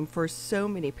time for so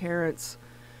many parents,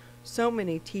 so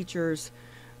many teachers,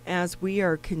 as we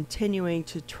are continuing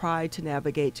to try to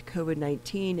navigate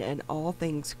COVID-19 and all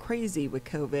things crazy with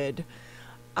COVID.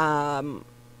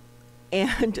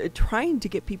 and trying to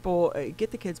get people,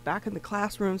 get the kids back in the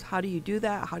classrooms. How do you do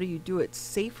that? How do you do it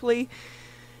safely?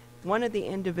 One of the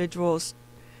individuals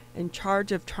in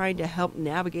charge of trying to help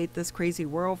navigate this crazy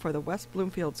world for the West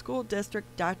Bloomfield School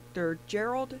District, Dr.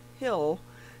 Gerald Hill.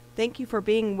 Thank you for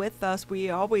being with us. We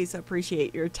always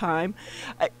appreciate your time.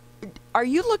 Are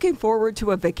you looking forward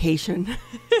to a vacation?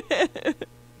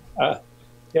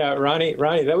 Yeah, Ronnie,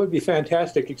 that would be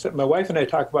fantastic. Except my wife and I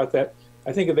talk about that.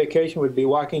 I think a vacation would be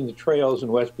walking the trails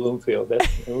in West Bloomfield.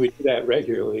 And we do that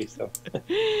regularly. So.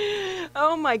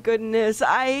 Oh my goodness!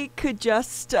 I could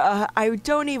just, I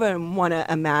don't even want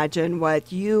to imagine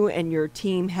what you and your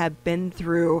team have been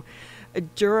through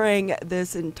during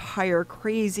this entire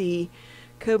crazy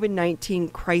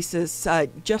COVID-19 crisis,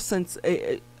 just since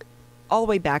all the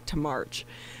way back to March.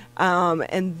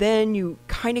 And then you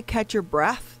kind of catch your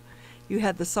breath. You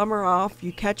had the summer off,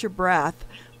 you catch your breath,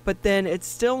 but then it's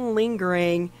still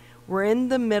lingering. We're in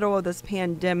the middle of this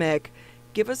pandemic.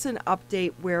 Give us an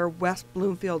update where West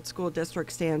Bloomfield School District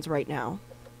stands right now.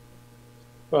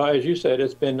 Well, as you said,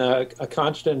 it's been a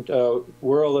constant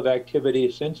whirl of activity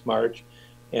since March,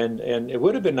 and it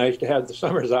would have been nice to have the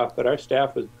summers off, but our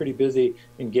staff was pretty busy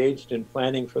engaged in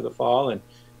planning for the fall, and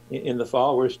in the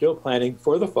fall we're still planning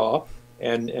for the fall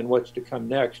and what's to come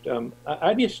next.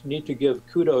 I just need to give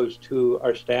kudos to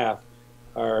our staff,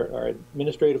 our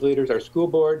administrative leaders, our school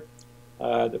board,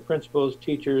 the principals,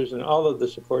 teachers, and all of the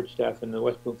support staff in the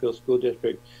West Bloomfield School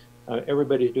District.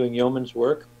 Everybody's doing yeoman's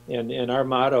work, and our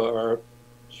motto, our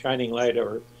shining light,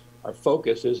 our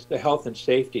focus is the health and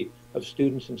safety of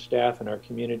students and staff in our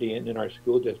community and in our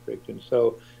school district. And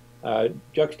so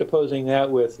juxtaposing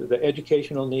that with the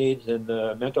educational needs and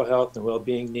the mental health and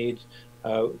well-being needs,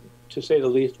 to say the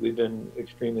least, we've been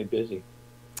extremely busy.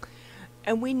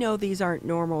 And we know these aren't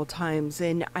normal times,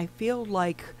 and I feel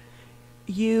like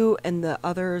you and the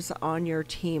others on your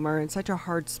team are in such a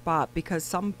hard spot because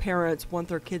some parents want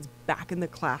their kids back in the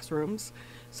classrooms.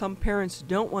 Some parents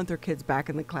don't want their kids back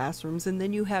in the classrooms. And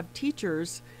then you have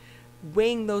teachers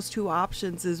weighing those two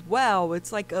options as well.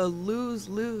 It's like a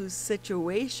lose-lose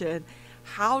situation.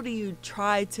 How do you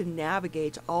try to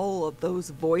navigate all of those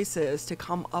voices to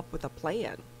come up with a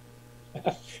plan?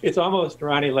 It's almost,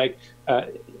 Ronnie, like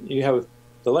you have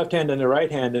the left hand and the right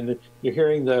hand, and you're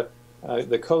hearing the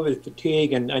COVID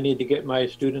fatigue, and I need to get my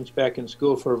students back in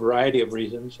school for a variety of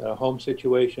reasons, home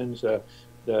situations,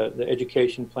 the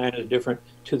education plan is different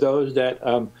to those that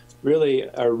really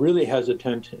are really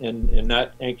hesitant and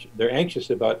not anxious. They're anxious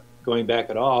about going back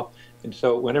at all. And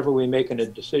so whenever we make a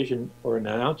decision or an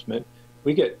announcement,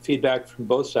 we get feedback from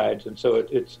both sides. And so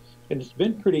it's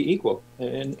been pretty equal.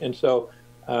 And so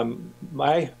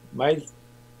my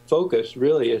focus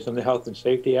really is on the health and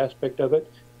safety aspect of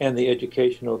it and the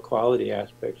educational quality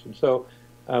aspects. And so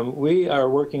we are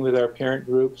working with our parent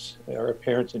groups, our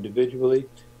parents individually,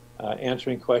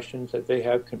 answering questions that they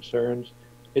have, concerns.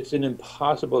 It's an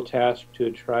impossible task to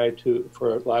try to,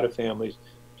 for a lot of families,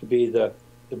 to be the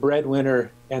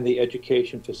breadwinner and the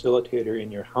education facilitator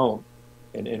in your home.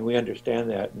 And we understand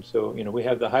that. And so, we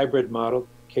have the hybrid model,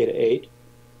 K-8,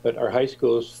 but our high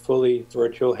school is fully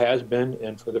virtual, has been,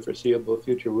 and for the foreseeable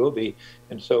future will be.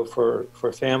 And so for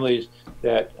families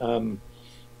that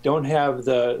don't have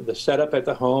the setup at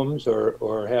the homes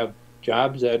or have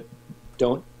jobs that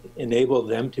don't enable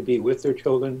them to be with their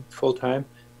children full-time,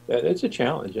 it's a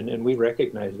challenge, and we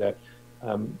recognize that.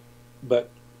 But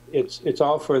it's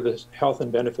all for the health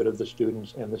and benefit of the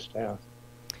students and the staff.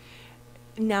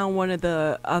 Now, one of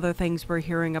the other things we're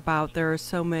hearing about, there are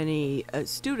so many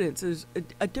students, is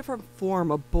a different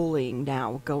form of bullying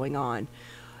now going on.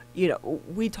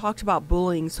 We talked about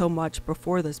bullying so much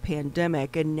before this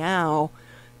pandemic, and now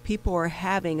people are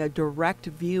having a direct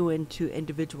view into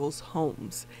individuals'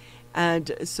 homes.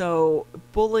 And so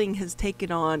bullying has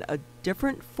taken on a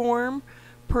different form,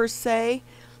 per se.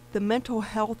 The mental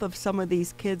health of some of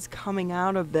these kids coming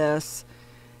out of this,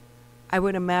 I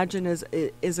would imagine,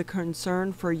 is a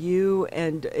concern for you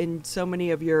and so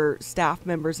many of your staff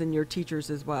members and your teachers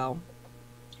as well.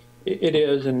 It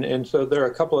is, and so there are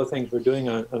a couple of things we're doing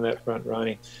on that front,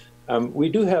 Ronnie. We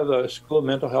do have a school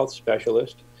mental health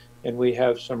specialist, and we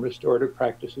have some restorative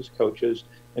practices coaches,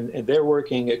 and they're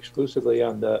working exclusively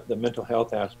on the mental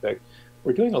health aspect.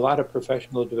 We're doing a lot of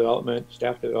professional development,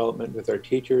 staff development with our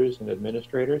teachers and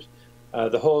administrators.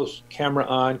 The whole camera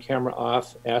on, camera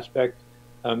off aspect,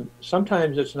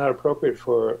 sometimes it's not appropriate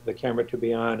for the camera to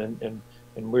be on, and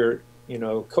we're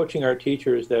coaching our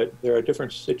teachers that there are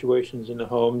different situations in the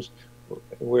homes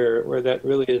where that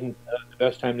really isn't the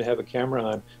best time to have a camera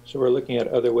on. So we're looking at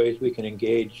other ways we can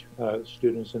engage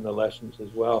students in the lessons as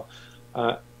well.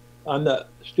 On the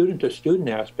student-to-student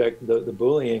aspect, the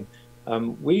bullying,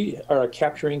 We are a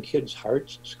Capturing Kids'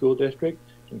 Hearts school district,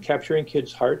 and Capturing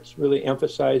Kids' Hearts really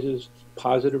emphasizes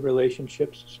positive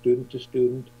relationships, student to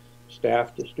student,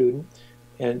 staff to student.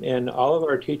 And all of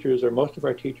our teachers, or most of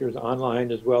our teachers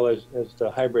online, as well as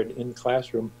the hybrid in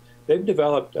classroom, they've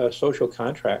developed social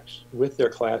contracts with their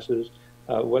classes,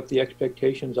 what the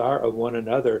expectations are of one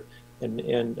another.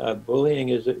 And bullying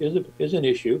is an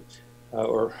issue,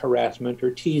 or harassment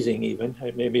or teasing even.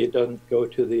 Maybe it doesn't go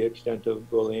to the extent of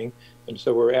bullying. And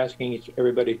so we're asking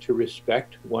everybody to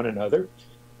respect one another.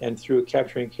 And through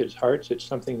Capturing Kids' Hearts, it's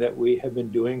something that we have been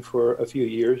doing for a few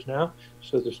years now.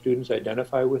 So the students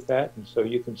identify with that. And so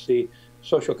you can see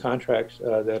social contracts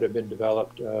that have been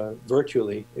developed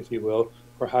virtually, if you will,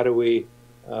 for how do we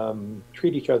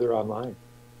treat each other online.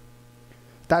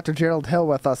 Dr. Gerald Hill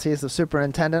with us. He's the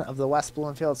superintendent of the West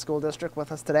Bloomfield School District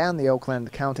with us today on the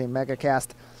Oakland County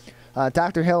Megacast.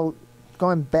 Dr. Hill,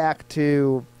 going back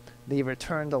to the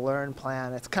Return to Learn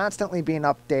plan, it's constantly being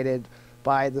updated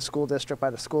by the school district,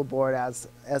 by the school board, as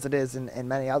it is in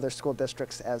many other school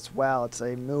districts as well. It's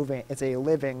a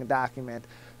living document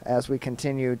as we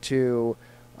continue to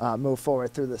move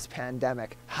forward through this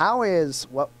pandemic. How is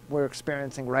what we're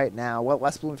experiencing right now, what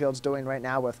West Bloomfield's doing right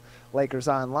now with Lakers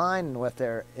Online and with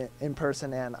their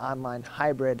in-person and online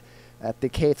hybrid at the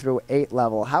K through 8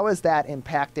 level, how is that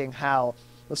impacting how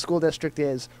the school district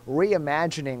is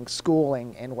reimagining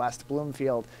schooling in West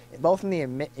Bloomfield, both in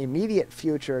the immediate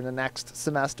future, the next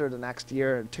semester, the next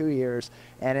year or 2 years,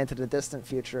 and into the distant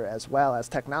future as well, as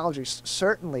technology is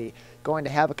certainly going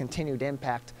to have a continued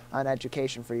impact on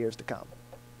education for years to come?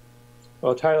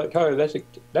 Well, Tyler,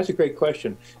 that's a great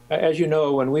question. As you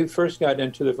know, when we first got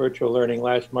into the virtual learning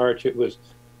last March, it was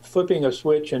flipping a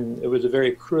switch, and it was a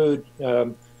very crude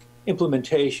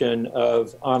implementation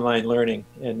of online learning.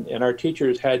 And our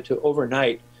teachers had to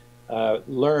overnight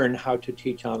learn how to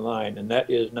teach online, and that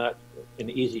is not an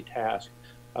easy task.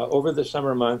 Over the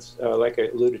summer months, like I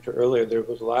alluded to earlier, there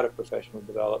was a lot of professional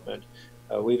development.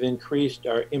 We've improved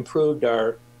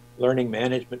our learning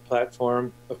management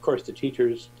platform. Of course, the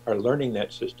teachers are learning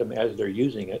that system as they're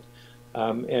using it.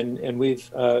 And we've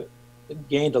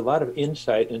gained a lot of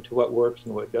insight into what works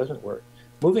and what doesn't work.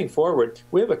 Moving forward,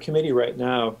 we have a committee right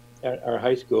now at our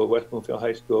high school, West Bloomfield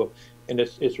High School, and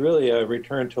it's really a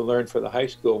return to learn for the high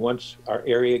school once our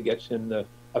area gets in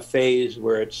a phase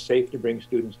where it's safe to bring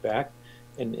students back.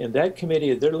 And that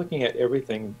committee, they're looking at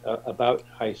everything about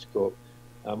high school.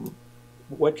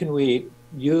 What can we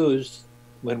use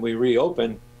when we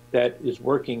reopen that is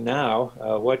working now?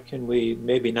 What can we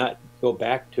maybe not go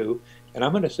back to? And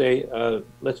I'm going to say,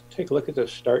 let's take a look at the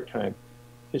start time.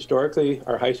 Historically,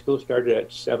 our high school started at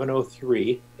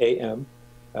 7:03 a.m.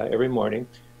 Every morning.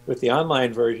 With the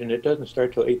online version, it doesn't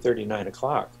start till 8:30, 9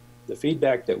 o'clock. The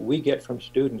feedback that we get from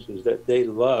students is that they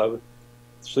love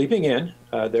sleeping in.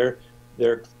 Their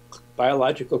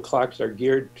biological clocks are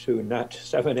geared to not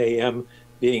 7 a.m.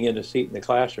 being in a seat in the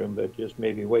classroom, but just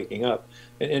maybe waking up.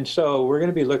 And so we're going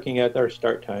to be looking at our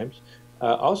start times.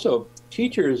 Also,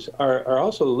 teachers are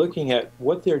also looking at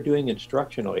what they're doing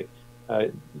instructionally.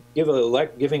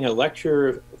 Giving a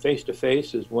lecture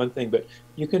face-to-face is one thing, but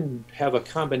you can have a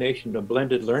combination of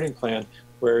blended learning plan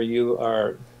where you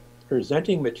are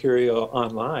presenting material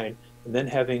online and then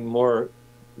having more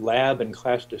lab and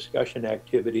class discussion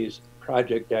activities,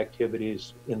 project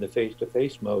activities in the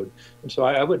face-to-face mode. And so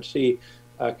I would see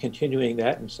continuing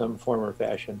that in some form or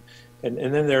fashion. And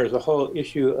then there's a whole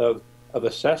issue of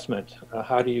assessment,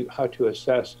 how to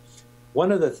assess.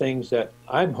 One of the things that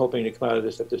I'm hoping to come out of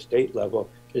this at the state level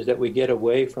is that we get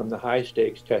away from the high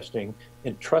stakes testing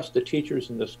and trust the teachers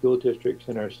in the school districts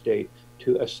in our state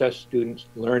to assess students'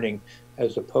 learning,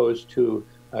 as opposed to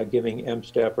giving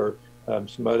MSTEP or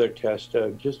some other test.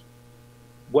 Just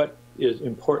what is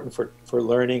important for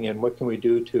learning and what can we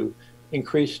do to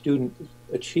increase student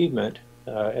achievement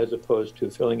as opposed to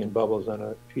filling in bubbles on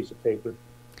a piece of paper.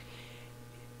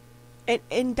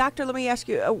 And Doctor, let me ask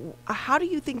you, how do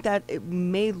you think that it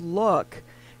may look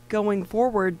going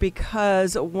forward?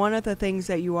 Because one of the things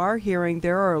that you are hearing,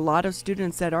 there are a lot of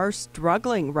students that are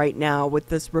struggling right now with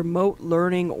this remote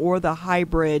learning or the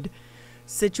hybrid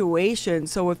situation.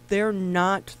 So if they're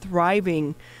not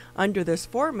thriving under this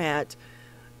format,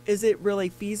 is it really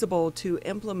feasible to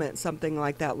implement something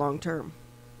like that long term?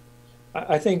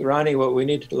 I think, Ronnie, what we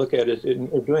need to look at is, and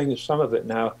we're doing some of it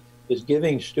now, is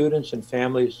giving students and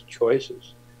families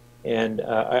choices. And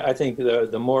I think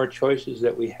the more choices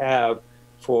that we have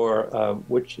for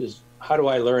which is, how do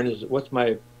I learn, is what's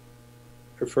my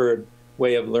preferred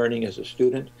way of learning as a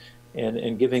student,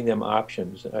 and giving them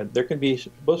options. There can be,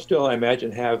 we'll still, I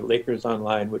imagine, have Lakers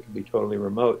Online, which would be totally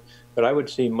remote, but I would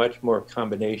see much more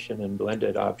combination and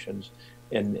blended options.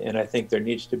 And I think there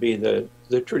needs to be the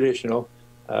traditional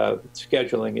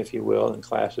scheduling, if you will, in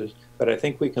classes. But I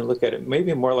think we can look at it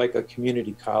maybe more like a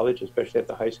community college, especially at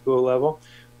the high school level,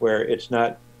 where it's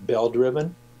not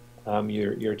bell-driven.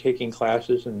 You're taking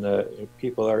classes and the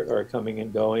people are coming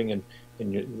and going, and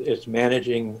it's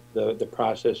managing the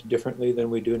process differently than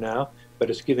we do now, but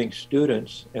it's giving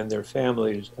students and their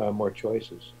families more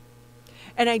choices.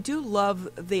 And I do love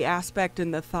the aspect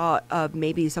and the thought of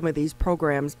maybe some of these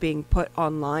programs being put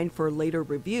online for later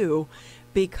review,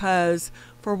 because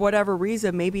for whatever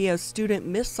reason, maybe a student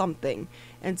missed something.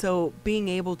 And so being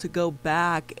able to go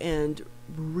back and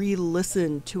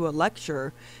re-listen to a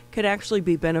lecture could actually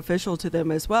be beneficial to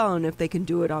them as well, and if they can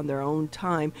do it on their own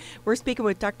time. We're speaking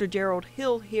with Dr. Gerald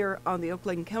Hill here on the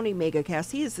Oakland County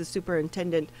Megacast. He is the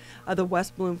superintendent of the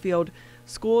West Bloomfield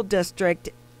School District.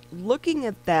 Looking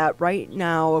at that right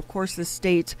now, of course, the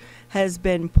state has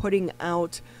been putting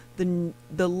out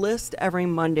the list every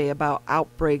Monday about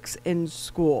outbreaks in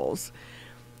schools.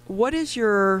 What is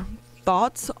your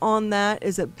thoughts on that?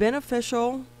 Is it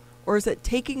beneficial, or is it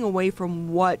taking away from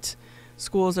what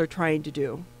schools are trying to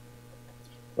do?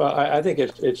 Well, I think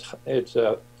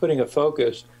it's putting a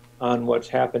focus on what's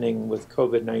happening with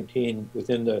COVID-19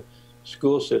 within the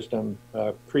school system,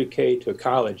 pre-K to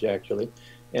college, actually.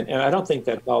 And I don't think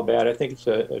that's all bad. I think it's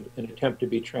an attempt to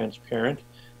be transparent.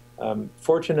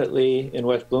 Fortunately, in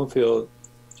West Bloomfield,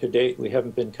 to date, we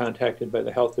haven't been contacted by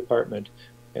the health department,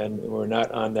 and we're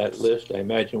not on that list. I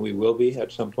imagine we will be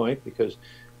at some point, because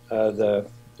the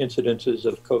incidences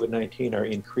of COVID-19 are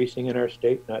increasing in our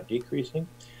state, not decreasing.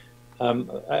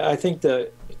 I think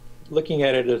that looking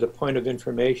at it as a point of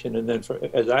information, and then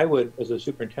as I would, as a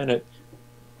superintendent,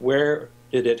 where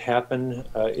did it happen?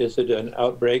 Is it an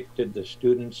outbreak? Did the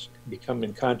students become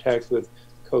in contact with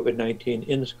COVID-19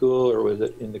 in school, or was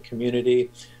it in the community?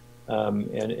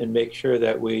 And make sure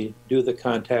that we do the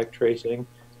contact tracing,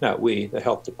 not we, the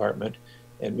health department,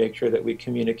 and make sure that we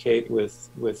communicate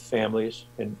with families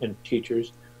and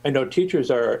teachers. I know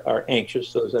teachers are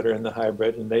anxious, those that are in the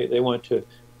hybrid, and they want to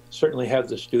certainly have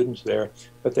the students there,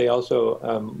 but they also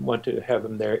want to have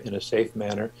them there in a safe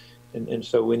manner. And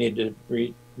so we need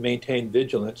to maintain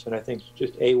vigilance, and I think it's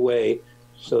just a way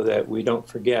so that we don't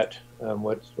forget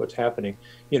what's happening.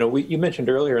 You know, you mentioned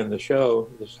earlier in the show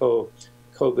this whole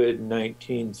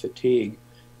COVID-19 fatigue,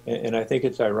 and I think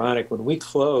it's ironic. When we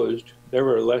closed, there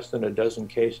were less than a dozen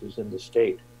cases in the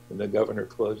state, when the governor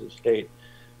closed the state.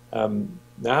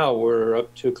 Now we're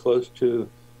up to close to,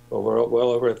 well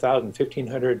over 1,000,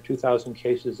 1,500, 2,000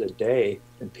 cases a day,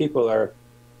 and people are,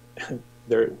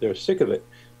 they're sick of it.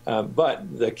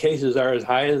 But the cases are as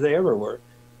high as they ever were.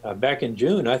 Back in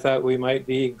June, I thought we might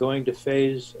be going to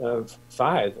phase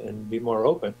 5 and be more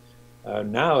open.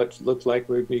 Now it looks like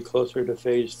we'd be closer to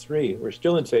phase 3. We're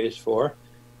still in phase 4,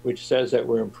 which says that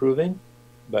we're improving,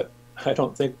 but I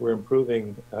don't think we're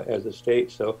improving as a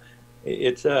state. So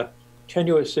it's a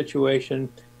tenuous situation,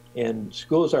 and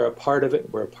schools are a part of it.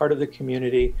 We're a part of the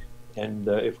community, and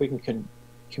if we can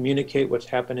communicate what's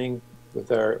happening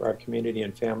with our community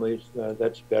and families,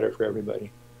 that's better for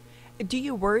everybody. Do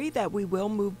you worry that we will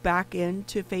move back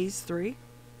into phase 3?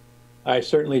 I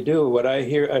certainly do. What I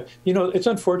hear, you know, it's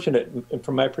unfortunate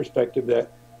from my perspective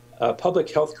that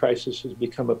public health crisis has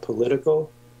become a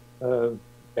political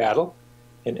battle,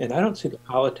 and I don't see the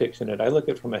politics in it. I look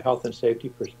at it from a health and safety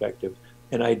perspective,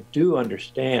 and I do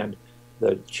understand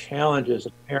the challenges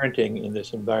of parenting in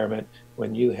this environment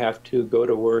when you have to go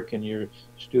to work and your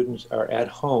students are at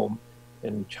home,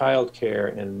 and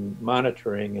childcare and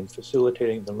monitoring and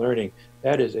facilitating the learning.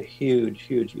 That is a huge,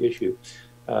 huge issue.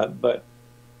 But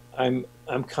I'm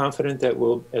confident that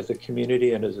we'll, as a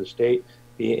community and as a state,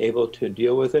 be able to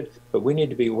deal with it. But we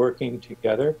need to be working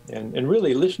together and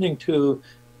really listening to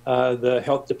the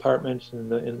health departments and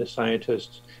the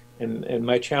scientists. And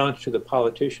my challenge to the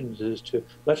politicians is to,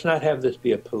 let's not have this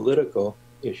be a political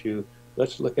issue.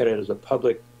 Let's look at it as a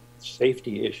public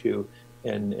safety issue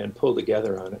and pull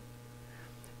together on it.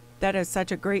 That is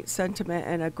such a great sentiment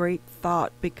and a great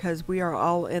thought, because we are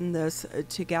all in this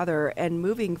together. And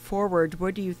moving forward,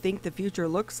 what do you think the future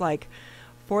looks like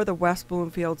for the West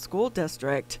Bloomfield School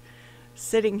District,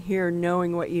 sitting here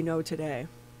knowing what you know today?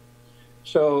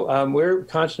 So we're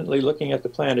constantly looking at the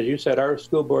plan. As you said, our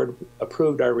school board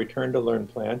approved our Return to Learn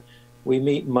plan. We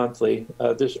meet monthly.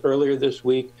 Earlier this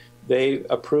week, they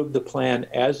approved the plan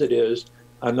as it is.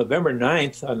 On November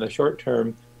 9th, on the short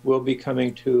term, we'll be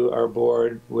coming to our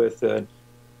board with an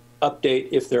update,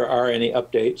 if there are any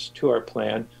updates to our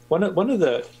plan. One of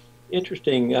the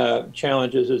interesting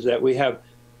challenges is that we have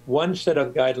one set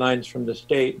of guidelines from the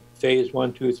state, phase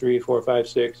 1, 2, 3, 4, 5,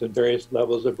 6, and various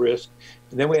levels of risk.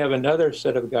 And then we have another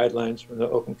set of guidelines from the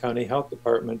Oakland County Health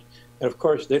Department. And of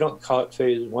course, they don't call it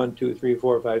phase 1, 2, 3,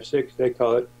 4, 5, 6. They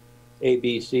call it A,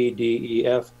 B, C, D, E,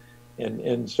 F.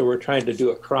 And so we're trying to do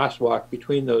a crosswalk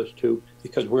between those two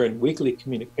because we're in weekly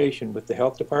communication with the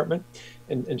health department.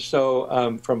 And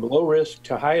so from low risk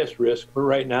to highest risk, we're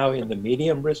right now in the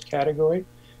medium risk category.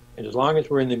 And as long as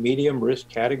we're in the medium risk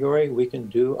category, we can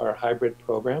do our hybrid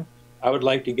program. I would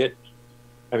like to get,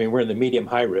 I mean, we're in the medium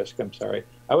high risk, I'm sorry.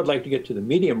 I would like to get to the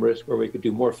medium risk where we could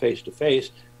do more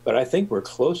face-to-face, but I think we're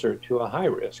closer to a high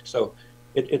risk. So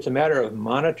it's a matter of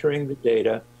monitoring the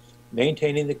data,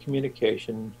 maintaining the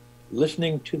communication,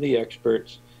 listening to the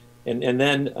experts, and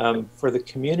then for the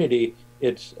community,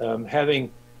 it's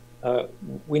having,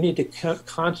 we need to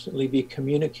constantly be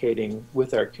communicating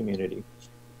with our community.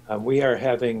 We are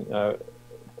having,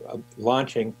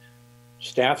 launching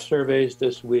staff surveys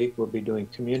this week. We'll be doing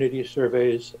community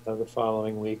surveys the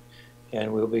following week,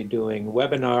 and we'll be doing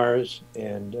webinars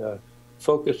and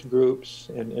focus groups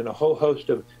and a whole host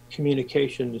of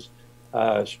communications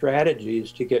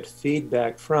strategies to get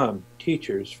feedback from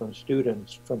teachers, from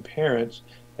students, from parents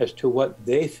as to what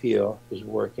they feel is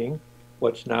working,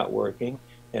 what's not working,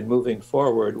 and moving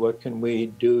forward, what can we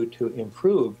do to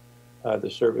improve the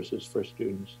services for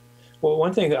students. Well,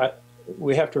 one thing that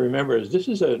we have to remember is this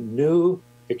is a new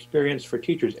experience for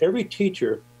teachers. Every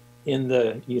teacher in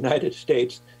the United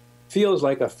States feels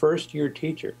like a first-year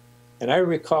teacher. And I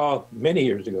recall many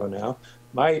years ago now,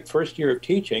 my first year of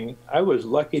teaching, I was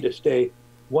lucky to stay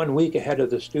 1 week ahead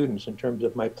of the students in terms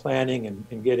of my planning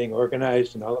and getting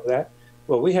organized and all of that.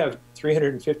 Well, we have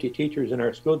 350 teachers in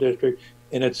our school district,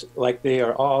 and it's like they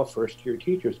are all first-year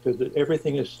teachers because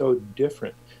everything is so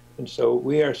different. And so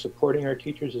we are supporting our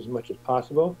teachers as much as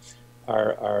possible.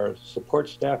 Our support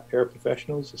staff,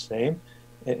 paraprofessionals, the same.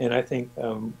 And I think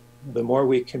the more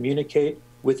we communicate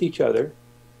with each other,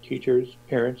 teachers,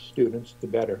 parents, students, the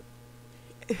better.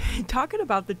 Talking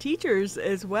about the teachers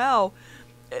as well,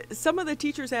 some of the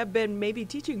teachers have been maybe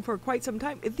teaching for quite some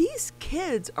time. These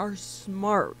kids are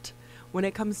smart when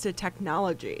it comes to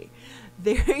technology.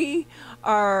 They're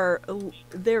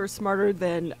smarter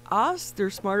than us. They're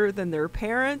smarter than their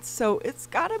parents. So it's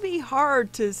got to be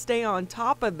hard to stay on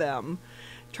top of them,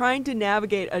 trying to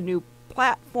navigate a new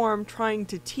platform, trying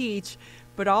to teach,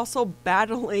 but also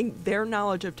battling their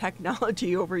knowledge of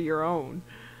technology over your own.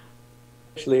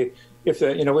 Actually, if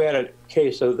we had a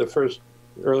case of the first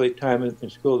early time in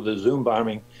school, the Zoom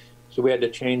bombing, so we had to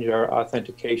change our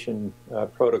authentication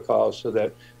protocols so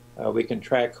that we can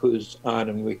track who's on,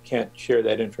 and we can't share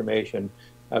that information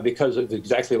because of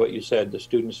exactly what you said. The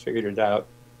students figured it out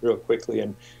real quickly,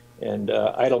 and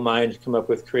idle minds come up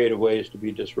with creative ways to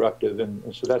be disruptive,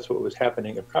 and so that's what was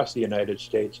happening across the United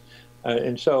States.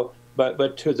 And so,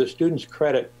 but to the students'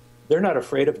 credit, they're not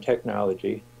afraid of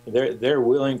technology. They're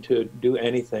willing to do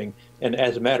anything, and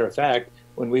as a matter of fact,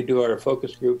 when we do our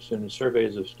focus groups and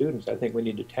surveys of students, I think we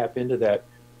need to tap into that.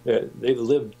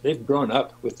 They've grown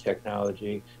up with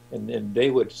technology, and they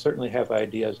would certainly have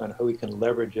ideas on how we can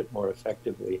leverage it more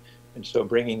effectively. And so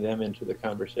bringing them into the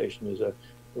conversation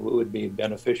would be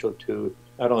beneficial to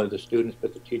not only the students,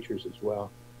 but the teachers as well.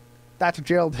 Dr.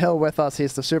 Gerald Hill with us.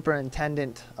 He's the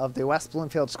superintendent of the West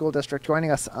Bloomfield School District,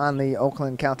 joining us on the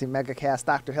Oakland County Megacast.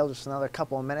 Dr. Hill, just another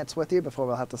couple of minutes with you before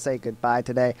we'll have to say goodbye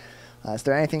today. Is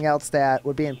there anything else that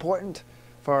would be important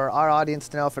for our audience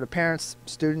to know, for the parents,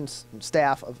 students, and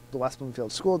staff of the West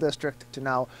Bloomfield School District to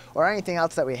know, or anything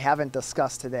else that we haven't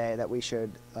discussed today that we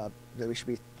should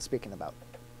be speaking about?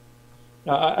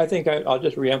 I think I'll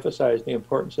just reemphasize the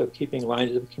importance of keeping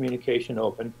lines of communication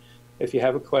open. If you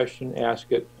have a question,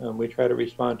 ask it. We try to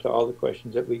respond to all the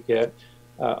questions that we get.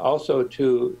 Also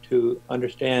to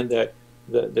understand that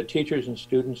the teachers and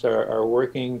students are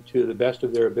working to the best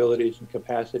of their abilities and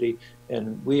capacity,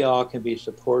 and we all can be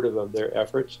supportive of their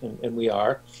efforts, and we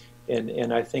are.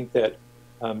 And I think that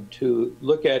to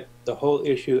look at the whole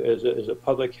issue as a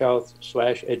public health /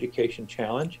 education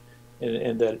challenge,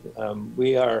 and that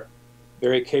we are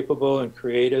very capable and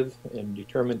creative and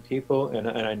determined people, and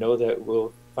I know that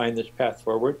we'll find this path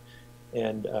forward.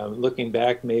 And looking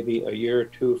back maybe a year or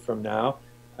two from now,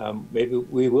 maybe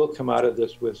we will come out of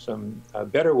this with some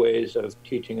better ways of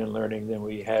teaching and learning than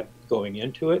we had going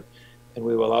into it. And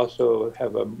we will also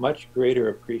have a much greater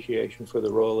appreciation for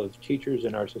the role of teachers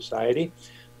in our society.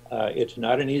 It's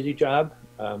not an easy job.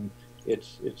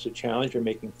 It's a challenge. You're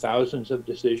making thousands of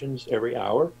decisions every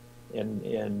hour,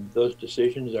 and those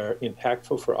decisions are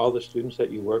impactful for all the students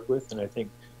that you work with. And I think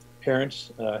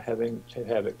parents having to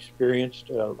have experienced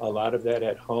a lot of that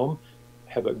at home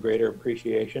have a greater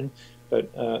appreciation. But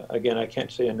again, I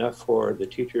can't say enough for the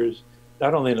teachers,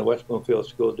 not only in the West Bloomfield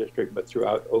School District, but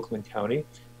throughout Oakland County,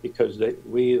 because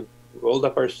we rolled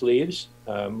up our sleeves.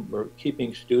 We're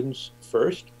keeping students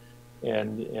first,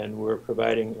 and we're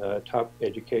providing top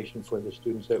education for the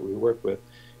students that we work with.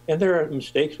 And there are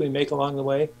mistakes we make along the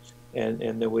way, and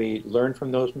then we learn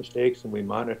from those mistakes and we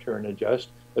monitor and adjust.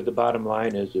 But the bottom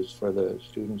line is for the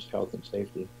students' health and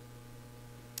safety.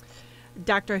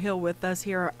 Dr. Hill with us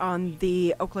here on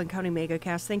the Oakland County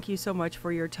Megacast. Thank you so much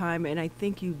for your time, and I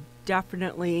think you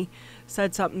definitely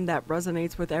said something that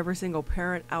resonates with every single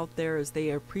parent out there as they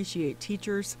appreciate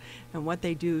teachers and what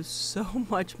they do so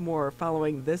much more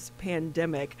following this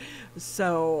pandemic.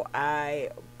 So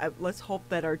let's hope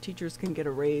that our teachers can get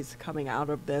a raise coming out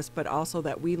of this, but also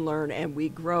that we learn and we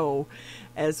grow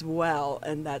as well,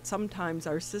 and that sometimes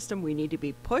our system, we need to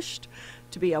be pushed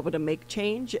to be able to make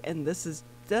change, and this is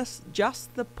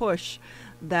just the push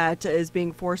that is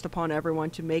being forced upon everyone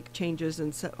to make changes,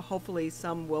 and so hopefully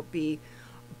some will be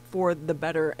for the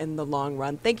better in the long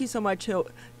run. Thank you so much,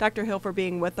 Dr. Hill, for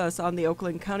being with us on the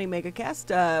Oakland County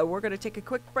Megacast. We're going to take a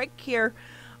quick break here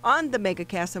on the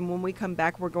Megacast, and when we come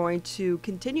back, we're going to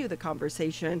continue the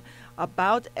conversation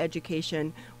about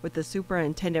education with the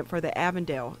superintendent for the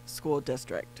Avondale School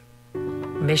District.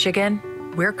 Michigan,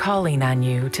 we're calling on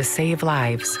you to save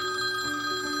lives.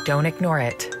 Don't ignore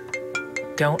it.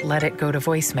 Don't let it go to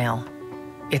voicemail.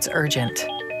 It's urgent.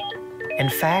 In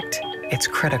fact, it's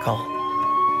critical.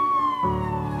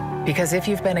 Because if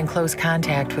you've been in close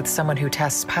contact with someone who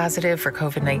tests positive for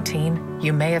COVID-19,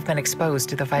 you may have been exposed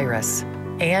to the virus.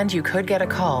 And you could get a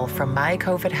call from My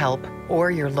COVID Help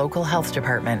or your local health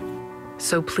department.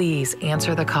 So please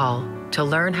answer the call to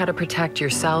learn how to protect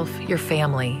yourself, your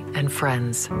family, and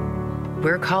friends.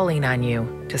 We're calling on you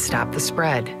to stop the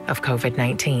spread of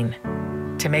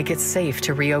COVID-19, to make it safe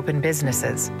to reopen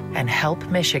businesses and help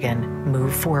Michigan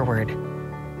move forward.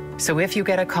 So if you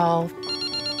get a call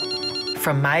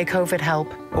from My COVID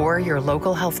Help or your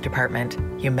local health department,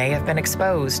 you may have been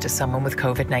exposed to someone with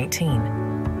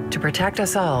COVID-19. To protect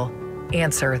us all,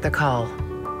 answer the call.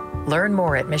 Learn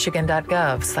more at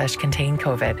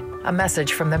michigan.gov/containcovid. A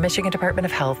message from the Michigan Department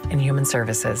of Health and Human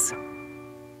Services.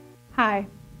 Hi,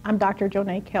 I'm Dr.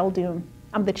 Jonae Khaldun.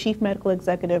 I'm the Chief Medical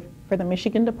Executive for the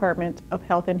Michigan Department of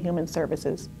Health and Human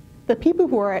Services. The people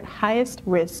who are at highest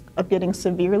risk of getting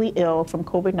severely ill from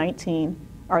COVID-19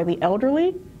 are the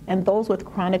elderly and those with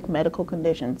chronic medical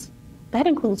conditions. That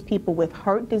includes people with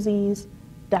heart disease,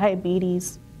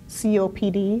 diabetes,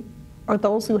 COPD, or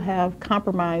those who have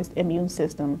compromised immune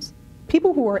systems.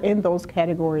 People who are in those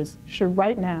categories should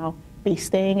right now be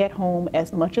staying at home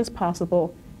as much as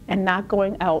possible and not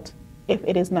going out if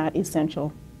it is not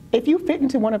essential. If you fit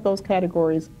into one of those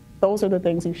categories, those are the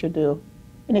things you should do.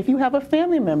 And if you have a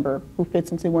family member who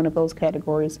fits into one of those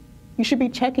categories, you should be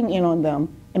checking in on them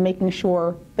and making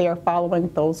sure they are following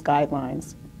those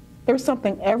guidelines. There's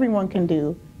something everyone can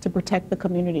do to protect the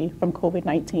community from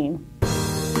COVID-19.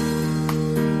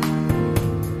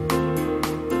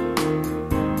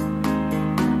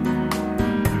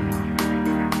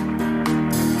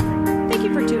 Thank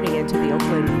you for tuning in to the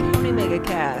Oakland County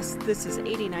Megacast. This is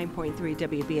 89.3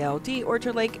 WBLD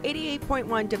Orchard Lake,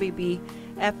 88.1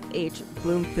 WBFH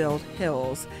Bloomfield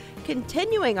Hills.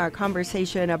 Continuing our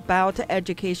conversation about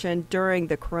education during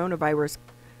the coronavirus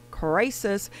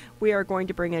crisis, we are going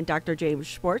to bring in Dr. James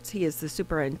Schwarz. He is the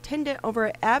superintendent over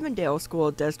at Avondale School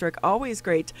District. Always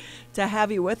great to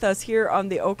have you with us here on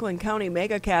the Oakland County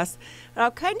Megacast. And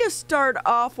I'll kind of start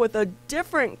off with a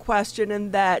different question in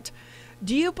that,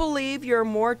 do you believe you're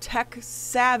more tech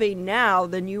savvy now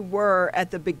than you were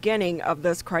at the beginning of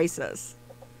this crisis?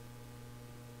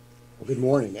 Well, good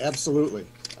morning. Absolutely.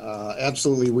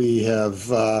 Absolutely. We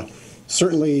have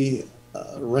certainly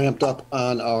ramped up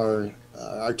on our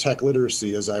tech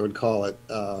literacy, as I would call it,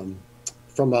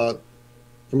 from an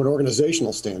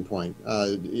organizational standpoint.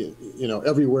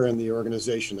 Everywhere in the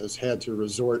organization has had to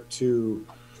resort to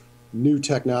new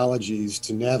technologies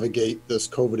to navigate this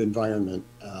COVID environment.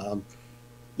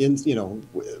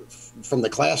 From the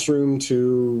classroom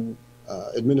to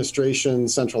administration,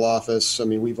 central office. I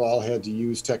mean, we've all had to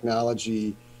use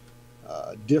technology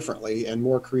differently and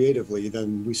more creatively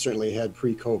than we certainly had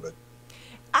pre-COVID.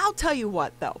 I'll tell you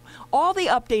what, though, all the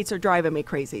updates are driving me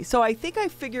crazy. So I think I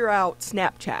figure out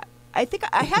Snapchat. I think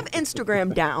I have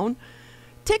Instagram down.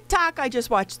 TikTok, I just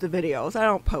watch the videos. I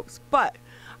don't post. But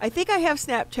I think I have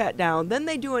Snapchat down. Then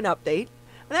they do an update.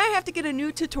 And then I have to get a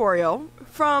new tutorial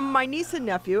from my niece and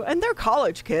nephew. And they're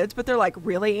college kids, but they're like,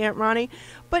 really, Aunt Ronnie?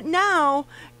 But now,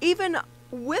 even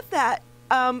with that,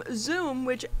 Zoom,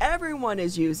 which everyone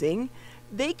is using,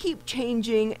 they keep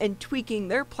changing and tweaking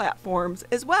their platforms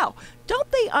as well.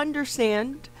 Don't they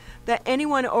understand that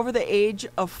anyone over the age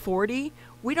of 40,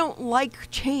 we don't like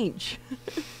change?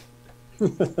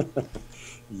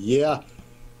 Yeah,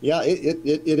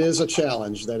 it is a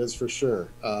challenge, that is for sure.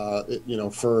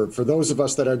 For those of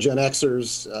us that are Gen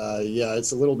Xers,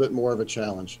 it's a little bit more of a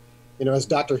challenge. As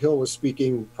Dr. Hill was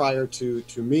speaking prior to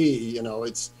me,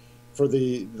 it's for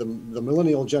the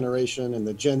millennial generation and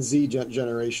the Gen Z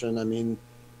generation. I mean,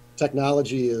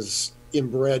 technology is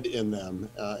inbred in them,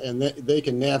 and they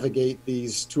can navigate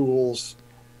these tools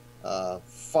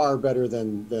far better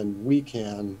than we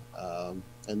can.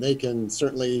 And they can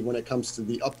certainly, when it comes to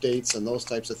the updates and those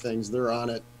types of things, they're on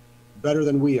it better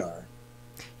than we are.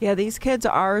 Yeah, these kids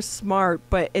are smart,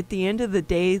 but at the end of the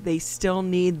day, they still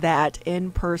need that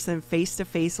in-person,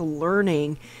 face-to-face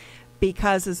learning,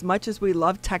 because as much as we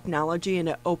love technology and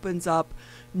it opens up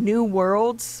new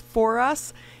worlds for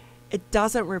us, it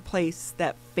doesn't replace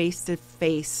that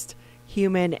face-to-face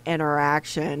human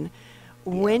interaction.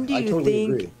 When do you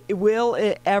think, will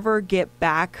it ever get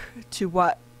back to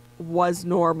what was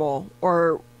normal,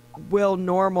 or will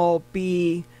normal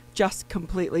be just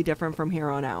completely different from here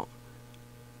on out?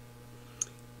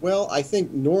 Well, I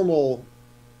think normal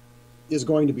is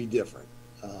going to be different.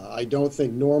 I don't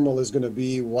think normal is going to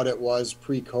be what it was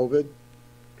pre-COVID,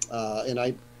 and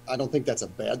I don't think that's a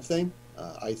bad thing.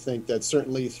 I think that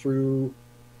certainly through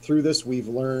this we've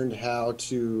learned how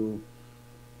to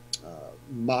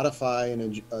modify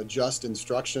and adjust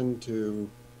instruction to,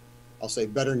 I'll say,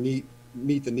 better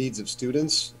meet the needs of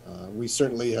students. We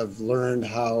certainly have learned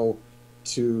how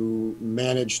to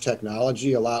manage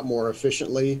technology a lot more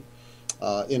efficiently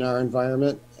in our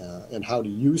environment, and how to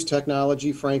use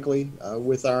technology, frankly,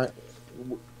 with our,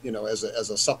 as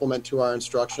a supplement to our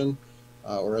instruction,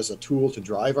 or as a tool to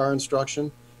drive our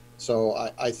instruction. So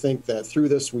I think that through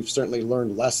this, we've certainly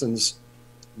learned lessons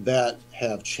that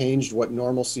have changed what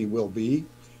normalcy will be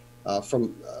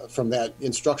from that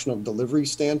instructional delivery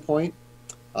standpoint.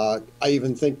 I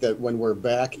even think that when we're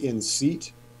back in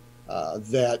seat,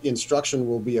 that instruction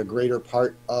will be a greater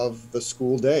part of the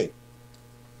school day.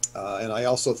 And I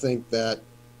also think that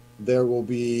there will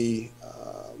be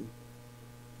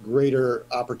greater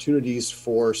opportunities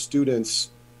for students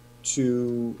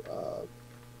to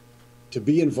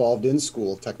be involved in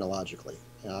school technologically.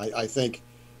 I think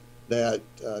that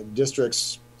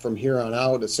districts from here on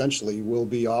out essentially will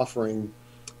be offering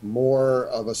more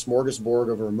of a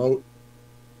smorgasbord of remote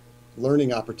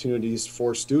learning opportunities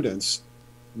for students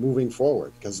moving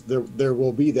forward, because there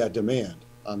will be that demand.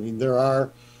 I mean, there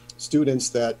are students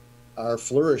that are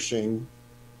flourishing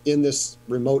in this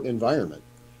remote environment.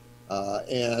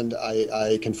 And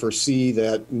I can foresee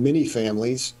that many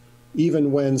families,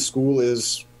 even when school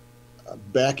is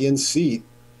back in seat,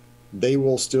 they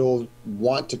will still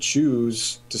want to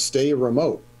choose to stay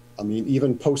remote. I mean,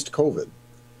 even post-COVID.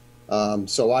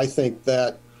 So I think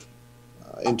that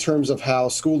in terms of how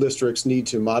school districts need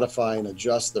to modify and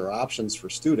adjust their options for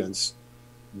students,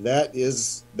 that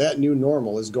new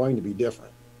normal is going to be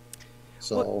different.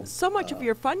 So, so much of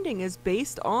your funding is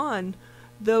based on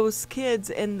those kids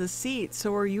in the seats.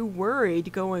 So are you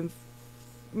worried going,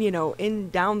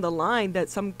 down the line that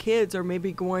some kids are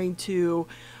maybe going to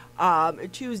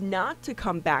choose not to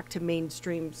come back to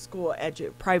mainstream school,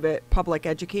 private public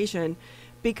education,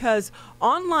 because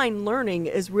online learning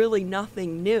is really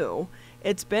nothing new.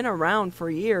 It's been around for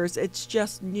years. It's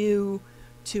just new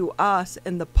to us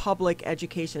in the public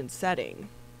education setting.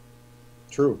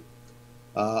 True.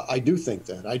 I do think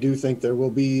that. I do think there will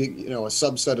be, a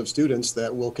subset of students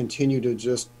that will continue to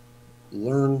just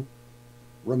learn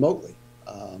remotely.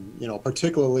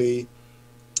 Particularly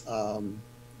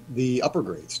the upper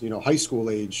grades, high school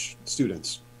age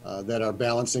students that are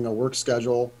balancing a work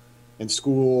schedule and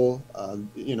school.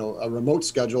 A remote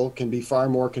schedule can be far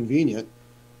more convenient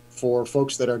for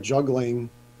folks that are juggling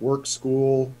work,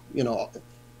 school,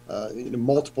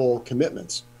 multiple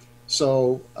commitments.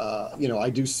 So, I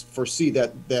do foresee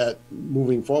that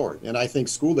moving forward. And I think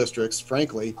school districts,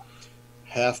 frankly,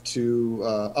 have to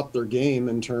up their game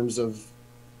in terms of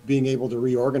being able to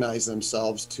reorganize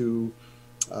themselves to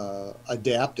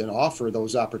adapt and offer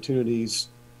those opportunities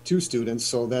to students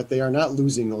so that they are not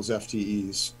losing those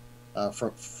FTEs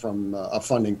from a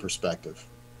funding perspective.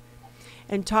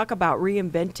 And talk about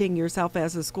reinventing yourself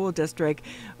as a school district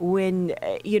when,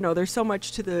 there's so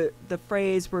much to the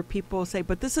phrase where people say,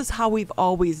 but this is how we've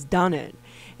always done it.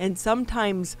 And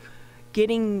sometimes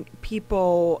getting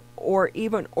people or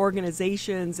even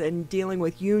organizations and dealing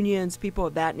with unions, people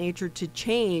of that nature, to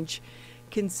change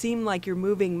can seem like you're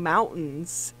moving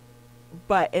mountains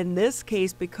But in this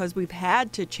case, because we've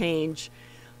had to change,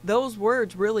 those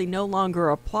words really no longer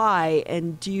apply.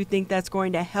 And do you think that's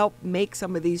going to help make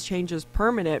some of these changes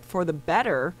permanent for the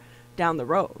better down the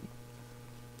road?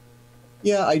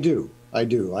 Yeah, I do. I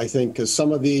think because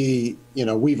some of the,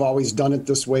 we've always done it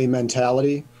this way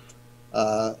mentality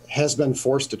has been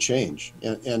forced to change.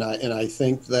 And I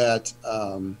think that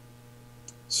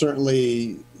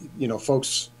certainly,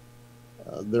 folks,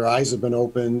 their eyes have been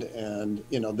opened, and,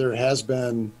 there has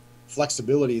been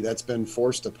flexibility that's been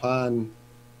forced upon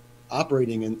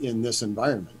operating in this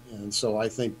environment. And so I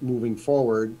think moving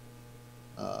forward,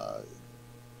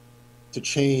 to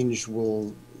change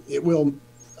will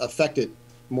affect it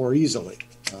more easily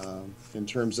in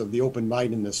terms of the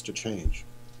open-mindedness to change.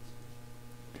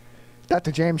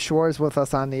 Dr. James Schwarz with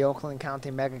us on the Oakland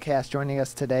County Megacast, joining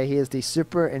us today. He is the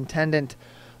Superintendent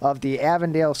of the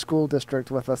Avondale School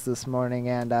District with us this morning.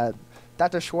 And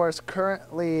Dr. Schwarz,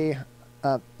 currently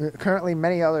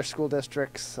many other school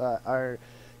districts are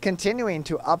continuing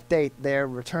to update their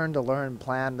return to learn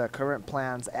plan, the current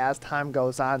plans, as time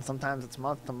goes on. Sometimes it's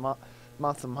month to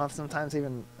month, sometimes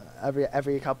even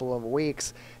every couple of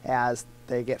weeks, as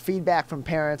they get feedback from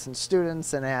parents and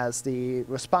students and as the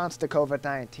response to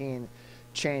COVID-19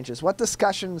 changes. What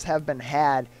discussions have been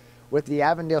had with the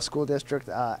Avondale School District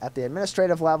at the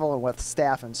administrative level and with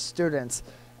staff and students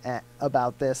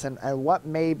about this, and what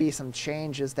may be some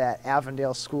changes that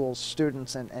Avondale Schools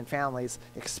students and families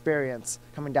experience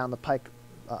coming down the pike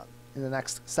in the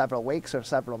next several weeks or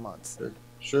several months?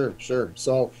 Sure.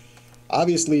 So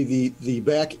obviously the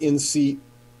back in seat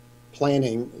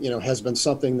planning, has been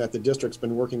something that the district's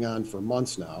been working on for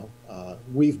months now.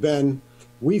 We've been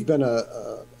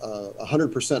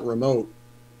 100% remote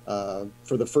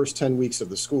for the first 10 weeks of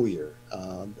the school year.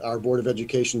 Our Board of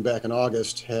Education back in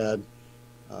August had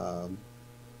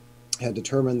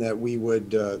determined that we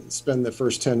would spend the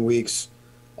first 10 weeks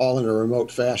all in a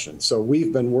remote fashion. So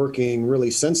we've been working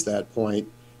really since that point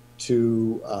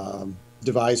to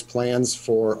devise plans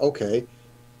for, okay,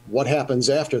 what happens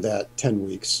after that 10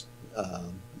 weeks?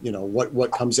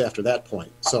 What comes after that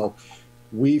point? So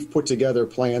we've put together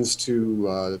plans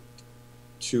to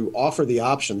offer the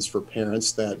options for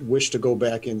parents that wish to go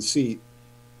back in seat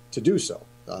to do so.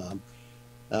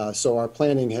 So our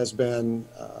planning has been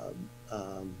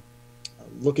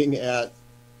looking at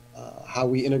how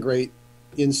we integrate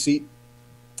in seat,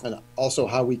 and also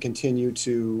how we continue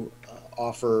to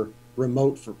offer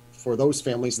remote for those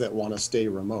families that want to stay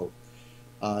remote.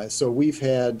 So we've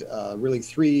had really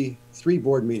three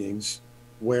board meetings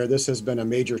where this has been a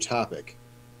major topic.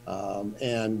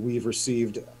 And we've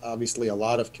received obviously a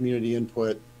lot of community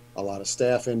input, a lot of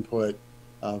staff input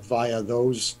via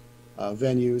those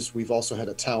venues. We've also had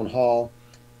a town hall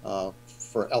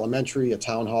for elementary, a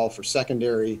town hall for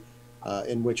secondary,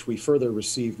 in which we further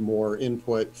received more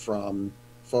input from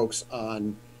folks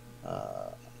on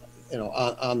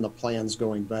the plans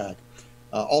going back.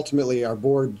 Ultimately, our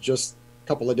board just a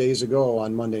couple of days ago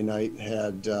on Monday night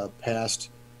had passed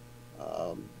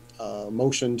a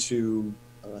motion to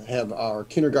have our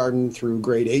kindergarten through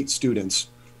grade 8 students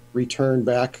return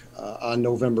back on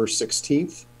November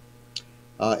 16th.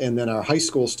 And then our high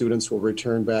school students will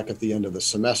return back at the end of the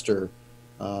semester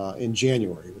in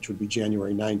January, which would be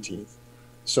January 19th.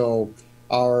 So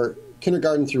our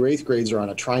kindergarten through 8th grades are on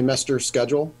a trimester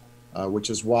schedule, which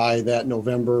is why that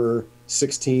November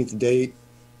 16th date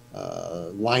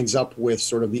lines up with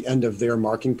sort of the end of their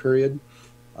marking period.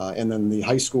 And then the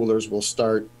high schoolers will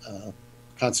start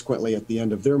consequently at the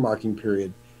end of their marking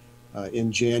period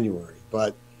in January.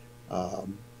 But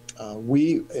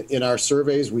we, in our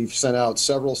surveys, we've sent out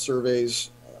several surveys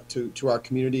to our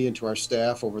community and to our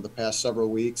staff over the past several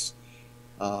weeks.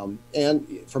 And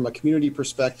from a community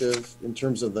perspective, in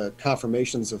terms of the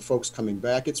confirmations of folks coming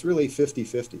back, it's really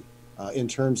 50-50 in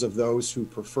terms of those who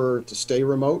prefer to stay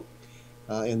remote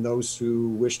and those who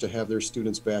wish to have their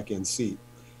students back in seat.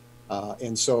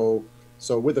 And so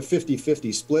with a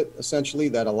 50-50 split, essentially,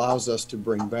 that allows us to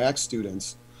bring back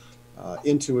students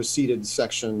into a seated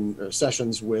section or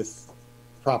sessions with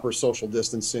proper social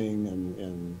distancing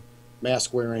and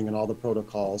mask wearing and all the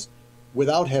protocols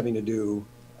without having to do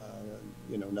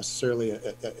necessarily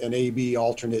an A-B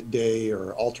alternate day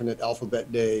or alternate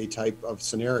alphabet day type of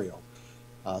scenario.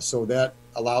 So that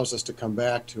allows us to come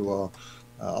back to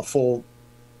a full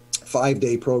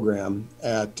 5-day program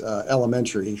at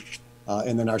elementary.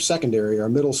 And then our secondary, our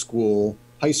middle school,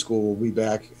 high school will be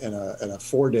back in a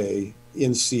 4-day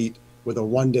in-seat with a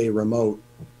 1-day remote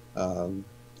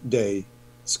day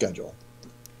schedule.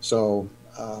 So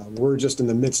we're just in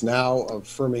the midst now of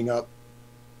firming up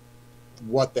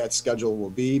what that schedule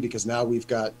will be, because now we've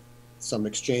got some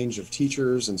exchange of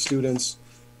teachers and students,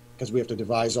 because we have to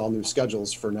devise all new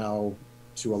schedules for now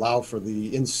to allow for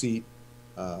the in-seat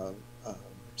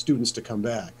students to come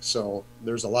back. So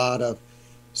there's a lot of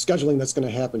scheduling that's going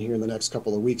to happen here in the next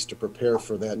couple of weeks to prepare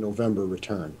for that November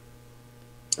return.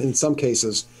 In some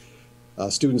cases,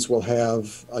 students will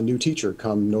have a new teacher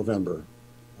come November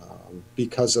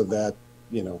because of that,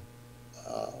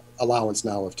 allowance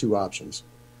now of 2 options.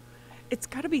 It's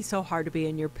got to be so hard to be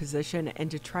in your position and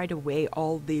to try to weigh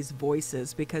all these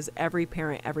voices, because every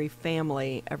parent, every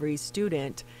family, every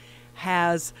student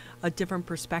has a different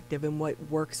perspective and what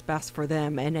works best for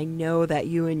them. And I know that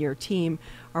you and your team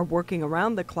are working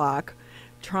around the clock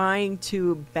trying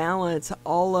to balance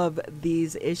all of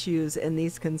these issues and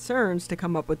these concerns to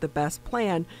come up with the best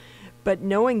plan. But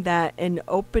knowing that and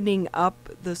opening up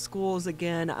the schools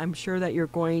again, I'm sure that you're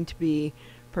going to be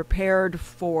prepared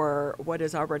for what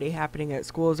is already happening at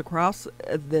schools across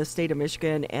the state of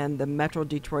Michigan and the Metro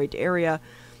Detroit area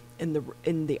in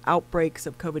the outbreaks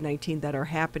of COVID-19 that are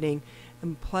happening,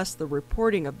 and plus the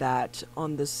reporting of that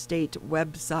on the state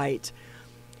website.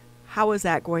 How is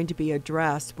that going to be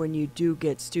addressed when you do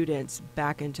get students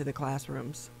back into the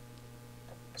classrooms?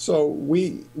 So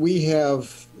we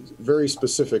have very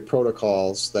specific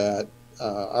protocols that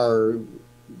are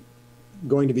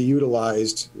going to be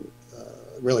utilized.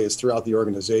 Really, it's throughout the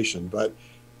organization, but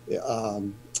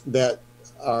that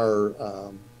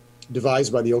are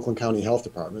devised by the Oakland County Health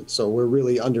Department. So we're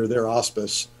really under their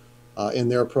auspice in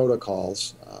their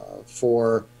protocols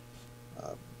for,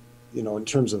 in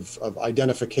terms of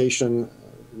identification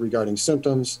regarding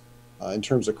symptoms, in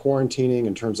terms of quarantining,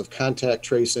 in terms of contact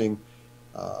tracing,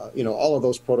 all of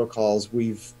those protocols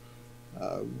we've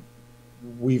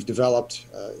developed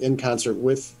in concert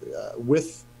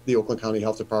with the Oakland County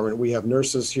Health Department. We have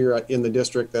nurses here in the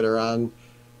district that are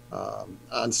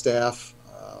on staff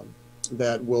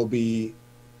that will be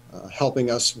helping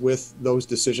us with those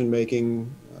decision-making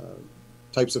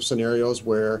types of scenarios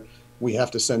where we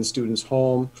have to send students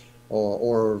home,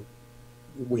 or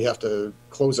we have to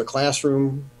close a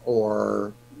classroom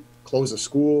or close a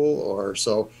school, or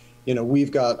so.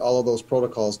 We've got all of those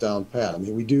protocols down pat. I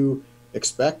mean, we do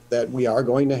expect that we are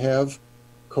going to have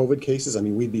COVID cases. I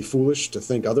mean, we'd be foolish to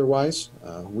think otherwise.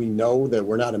 We know that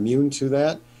we're not immune to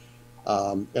that.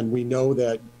 And we know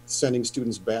that sending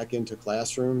students back into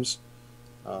classrooms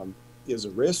is a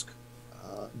risk,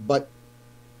 but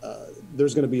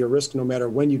there's going to be a risk no matter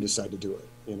when you decide to do it.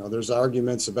 There's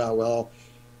arguments about,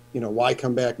 why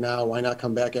come back now? Why not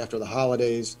come back after the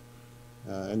holidays?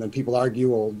 And then people argue,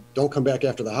 well, don't come back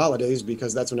after the holidays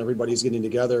because that's when everybody's getting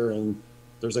together and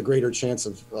there's a greater chance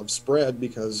of spread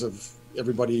because of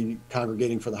everybody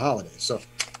congregating for the holidays. So,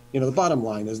 the bottom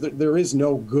line is that there is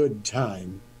no good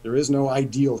time. There is no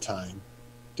ideal time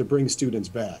to bring students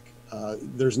back.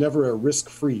 There's never a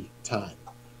risk-free time.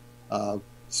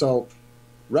 So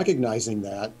recognizing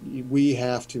that, we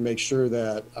have to make sure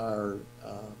that our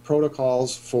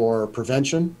protocols for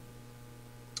prevention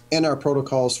and our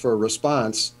protocols for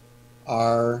response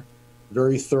are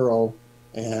very thorough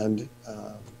and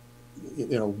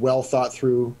well thought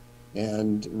through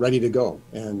and ready to go,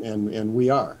 and we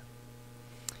are.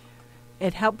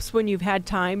 It helps when you've had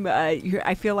time.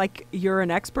 I feel like you're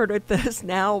an expert at this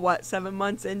now, 7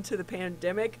 months into the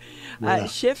pandemic. Yeah.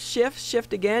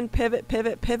 Shift again,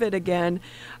 pivot again,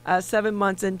 7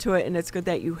 months into it, and it's good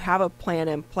that you have a plan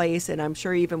in place, and I'm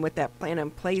sure even with that plan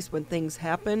in place, when things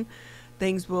happen,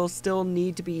 things will still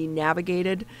need to be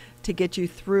navigated to get you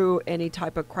through any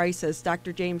type of crisis.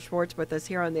 Dr. James Schwarz with us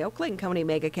here on the Oakland County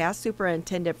Megacast,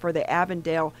 Superintendent for the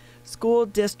Avondale School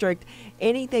District.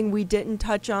 Anything we didn't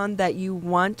touch on that you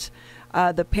want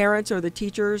the parents or the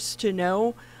teachers to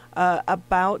know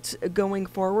about going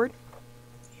forward?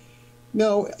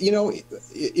 No,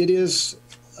 it is,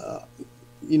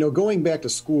 going back to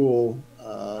school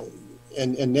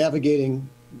and navigating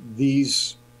the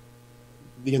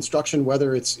instruction,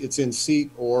 whether it's in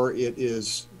seat or it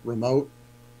is remote,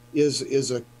 it's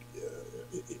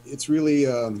really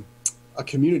a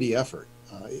community effort.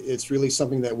 It's really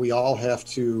something that we all have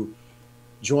to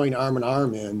join arm in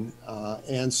arm in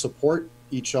and support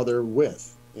each other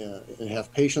with and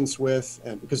have patience with.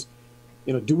 And because,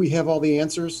 do we have all the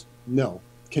answers? No.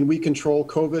 Can we control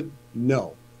COVID?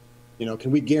 No.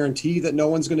 Can we guarantee that no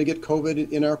one's going to get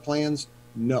COVID in our plans?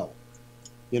 No.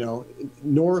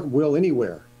 Nor will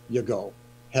anywhere you go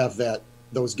have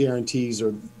those guarantees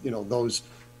or, those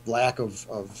lack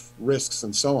of risks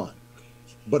and so on.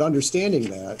 But understanding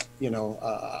that,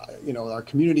 our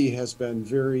community has been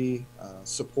very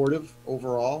supportive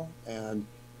overall and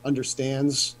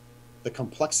understands the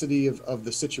complexity of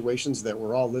the situations that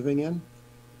we're all living in.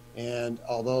 And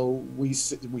although we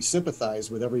sympathize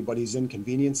with everybody's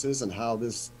inconveniences and how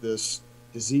this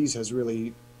disease has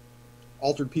really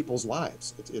altered people's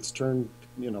lives, it's turned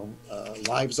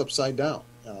lives upside down,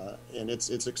 and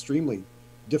it's extremely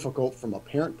difficult from a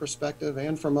parent perspective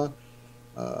and from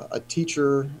a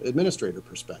teacher administrator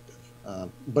perspective.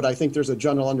 But I think there's a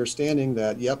general understanding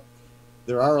that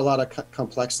there are a lot of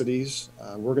complexities.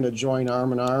 We're going to join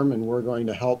arm in arm, and we're going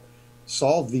to help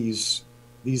solve these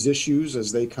issues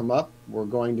as they come up. We're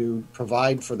going to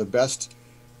provide for the best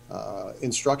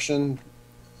instruction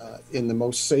in the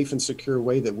most safe and secure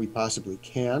way that we possibly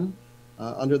can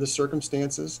under the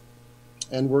circumstances.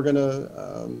 And we're going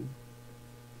to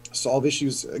solve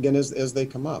issues again as they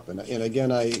come up. And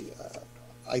again,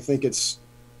 I think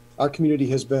our community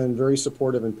has been very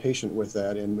supportive and patient with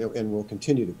that, and will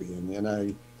continue to be.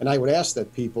 And I would ask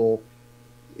that people,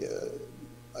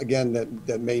 again,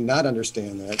 that may not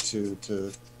understand that,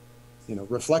 to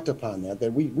reflect upon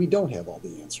that we don't have all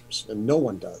the answers, and no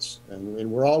one does,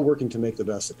 and we're all working to make the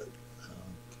best of it.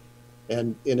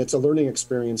 And it's a learning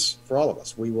experience for all of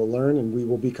us. We will learn and we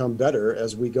will become better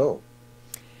as we go.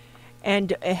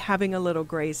 And having a little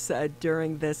grace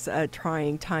during this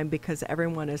trying time, because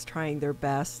everyone is trying their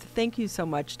best. Thank you so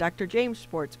much. Dr. James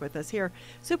Schwarz with us here,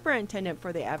 Superintendent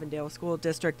for the Avondale School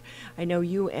District. I know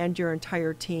you and your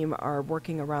entire team are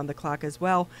working around the clock as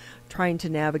well, trying to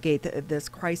navigate this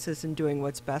crisis and doing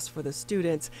what's best for the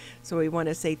students. So we want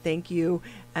to say thank you,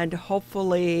 and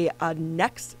hopefully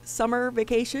next summer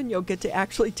vacation you'll get to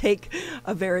actually take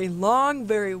a very long,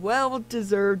 very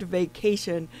well-deserved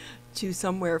vacation to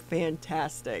somewhere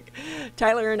fantastic.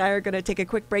 Tyler and I are going to take a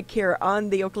quick break here on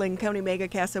the Oakland County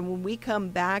Megacast, and when we come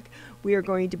back, we are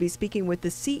going to be speaking with the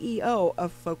CEO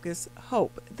of Focus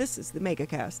Hope. This is the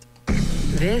Megacast.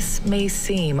 This may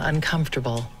seem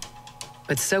uncomfortable,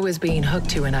 but so is being hooked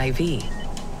to an IV,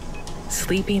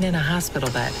 sleeping in a hospital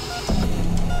bed,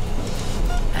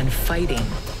 and fighting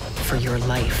for your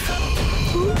life.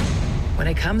 When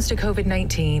it comes to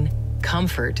COVID-19,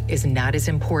 comfort is not as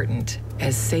important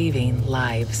as saving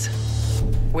lives.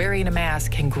 Wearing a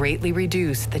mask can greatly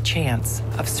reduce the chance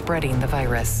of spreading the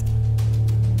virus.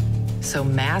 So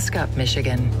mask up,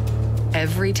 Michigan,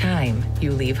 every time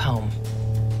you leave home.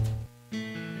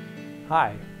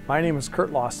 Hi, my name is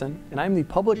Kurt Lawson, and I'm the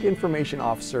Public Information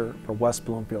Officer for West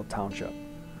Bloomfield Township.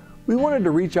 We wanted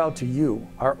to reach out to you,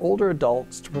 our older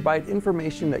adults, to provide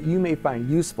information that you may find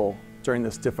useful during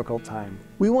this difficult time.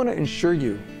 We want to ensure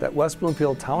you that West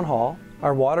Bloomfield Town Hall,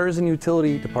 our Waters and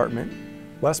Utility Department,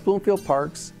 West Bloomfield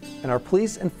Parks, and our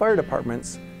police and fire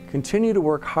departments continue to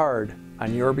work hard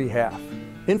on your behalf.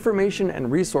 Information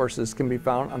and resources can be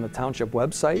found on the Township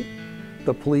website,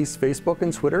 the police Facebook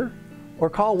and Twitter, or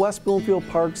call West Bloomfield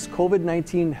Park's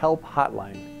COVID-19 Help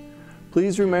Hotline.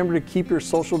 Please remember to keep your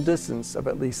social distance of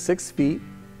at least 6 feet,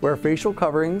 wear facial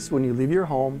coverings when you leave your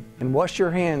home, and wash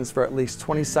your hands for at least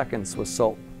 20 seconds with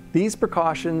soap. These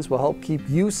precautions will help keep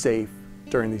you safe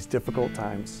during these difficult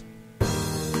times.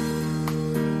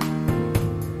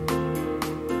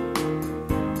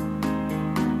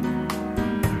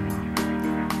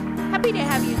 Happy to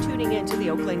have you tuning in to the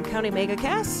Oakland County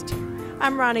Megacast.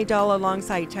 I'm Ronnie Dahl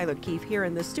alongside Tyler Keefe here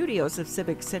in the studios of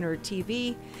Civic Center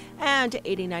TV and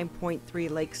 89.3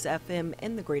 Lakes FM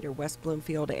in the greater West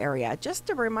Bloomfield area.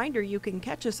 Just a reminder, you can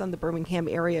catch us on the Birmingham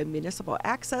Area Municipal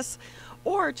Access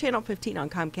or Channel 15 on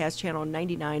Comcast, Channel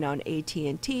 99 on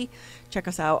AT&T. Check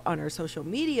us out on our social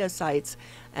media sites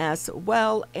as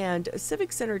well, and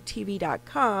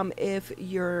civiccentertv.com if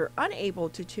you're unable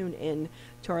to tune in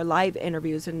to our live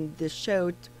interviews in this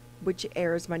show, which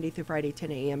airs Monday through Friday,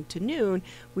 10 a.m. to noon.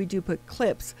 We do put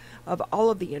clips of all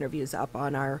of the interviews up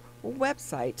on our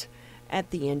website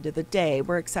at the end of the day.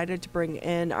 We're excited to bring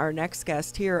in our next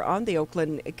guest here on the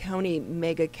Oakland County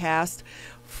Megacast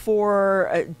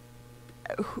for,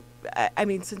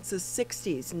 since the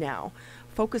 60s now.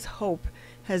 Focus Hope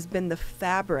has been the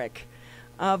fabric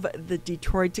of the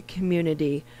Detroit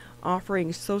community,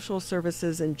 offering social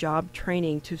services and job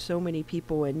training to so many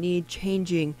people in need,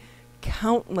 changing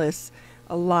countless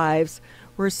lives.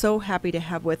 We're so happy to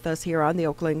have with us here on the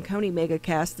Oakland County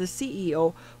Megacast the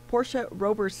CEO, Portia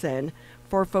Roberson,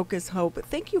 for Focus Hope.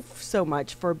 Thank you so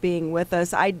much for being with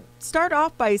us. I'd start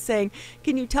off by saying,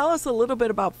 can you tell us a little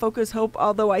bit about Focus Hope,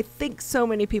 although I think so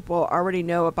many people already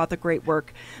know about the great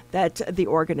work that the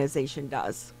organization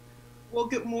does? Well,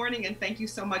 good morning, and thank you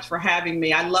so much for having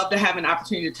me. I love to have an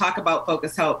opportunity to talk about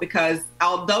Focus Hope because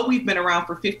although we've been around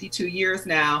for 52 years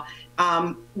now,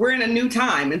 we're in a new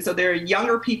time. And so there are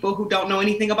younger people who don't know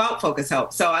anything about Focus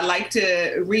Hope. So I like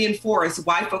to reinforce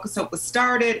why Focus Hope was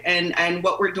started and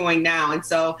what we're doing now. And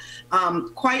so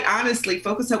quite honestly,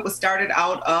 Focus Hope was started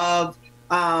out of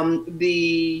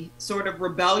the sort of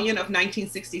rebellion of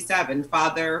 1967.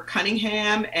 Father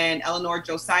Cunningham and Eleanor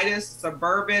Jositis,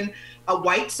 a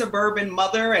white suburban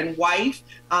mother and wife,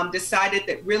 decided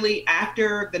that really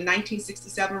after the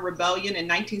 1967 rebellion in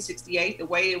 1968, the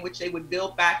way in which they would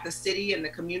build back the city and the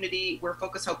community where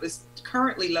Focus Hope is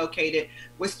currently located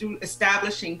was through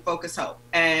establishing Focus Hope.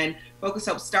 And Focus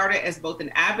Hope started as both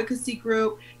an advocacy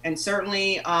group and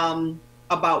certainly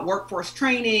about workforce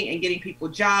training and getting people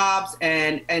jobs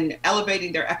and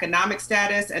elevating their economic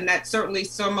status. And that's certainly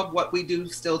some of what we do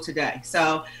still today.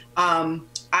 So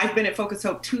I've been at Focus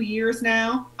Hope 2 years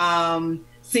now.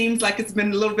 Seems like it's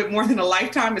been a little bit more than a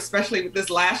lifetime, especially with this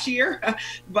last year.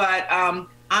 But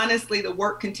honestly, the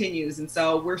work continues. And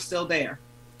so we're still there.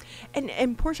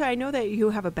 And Portia, I know that you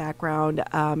have a background.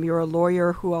 You're a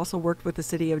lawyer who also worked with the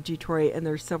city of Detroit and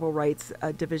their civil rights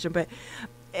division. But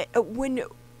when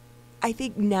I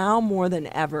think now more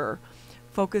than ever,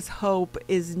 Focus Hope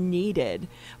is needed.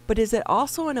 But is it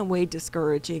also in a way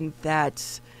discouraging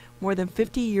that more than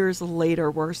 50 years later,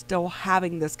 we're still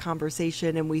having this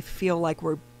conversation and we feel like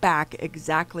we're back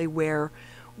exactly where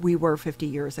we were 50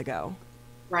 years ago?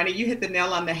 Ronnie, you hit the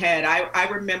nail on the head. I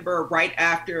remember right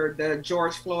after the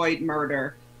George Floyd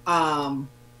murder,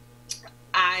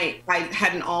 I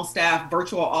had an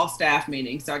virtual all-staff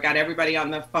meeting. So I got everybody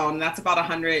on the phone. That's about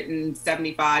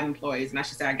 175 employees. And I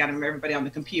should say I got everybody on the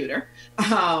computer.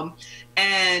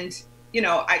 And, you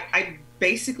know, I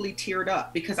basically teared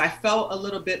up because I felt a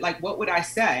little bit like, what would I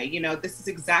say? You know, this is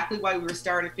exactly why we were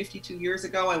started 52 years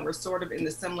ago. And we're sort of in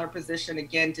the similar position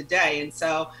again today. And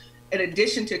so in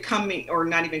addition to coming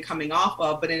off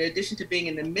of, but in addition to being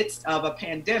in the midst of a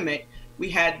pandemic, we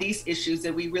had these issues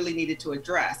that we really needed to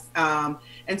address.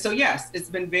 And so, yes, it's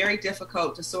been very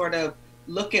difficult to sort of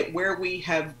look at where we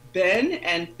have been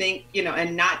and think, you know,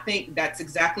 and not think that's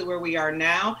exactly where we are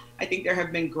now. I think there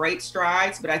have been great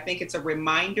strides, but I think it's a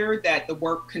reminder that the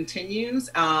work continues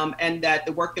and that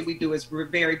the work that we do is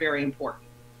very, very important.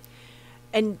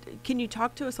 And can you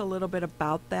talk to us a little bit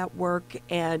about that work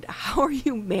and how are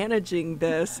you managing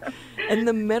this in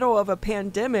the middle of a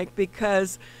pandemic?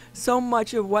 Because so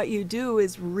much of what you do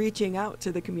is reaching out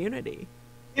to the community.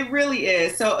 It really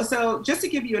is. So just to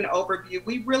give you an overview,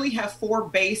 we really have 4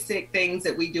 basic things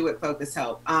that we do at Focus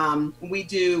Hope. We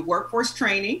do workforce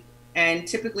training, and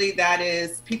typically that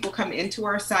is people come into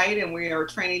our site and we are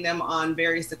training them on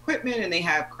various equipment and they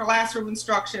have classroom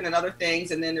instruction and other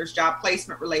things. And then there's job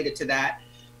placement related to that.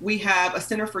 We have a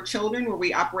Center for Children where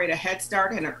we operate a Head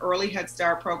Start and an early Head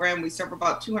Start program. We serve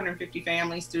about 250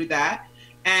 families through that.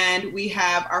 And we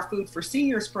have our Food for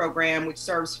Seniors program, which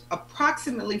serves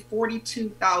approximately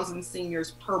 42,000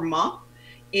 seniors per month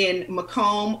in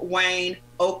Macomb, Wayne,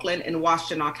 Oakland, and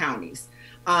Washtenaw counties.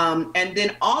 And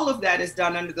then all of that is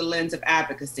done under the lens of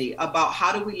advocacy about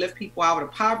how do we lift people out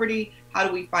of poverty, how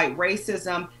do we fight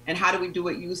racism, and how do we do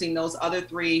it using those other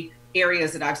 3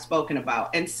 areas that I've spoken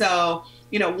about. And so,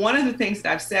 you know, one of the things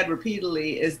that I've said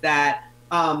repeatedly is that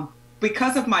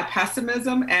because of my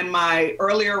pessimism and my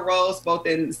earlier roles, both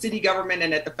in city government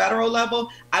and at the federal level,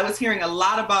 I was hearing a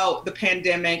lot about the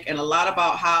pandemic and a lot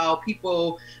about how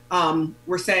people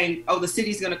were saying, oh, the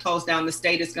city's going to close down, the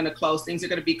state is going to close, things are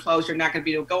going to be closed, you're not going to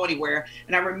be able to go anywhere.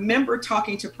 And I remember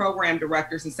talking to program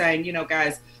directors and saying, you know,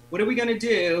 guys, what are we going to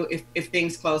do if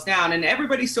things close down? And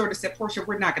everybody sort of said, Portia,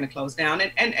 we're not going to close down.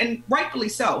 And rightfully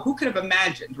so. Who could have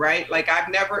imagined, right? Like I've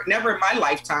never in my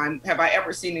lifetime have I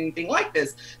ever seen anything like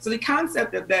this. So the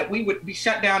concept of that we would be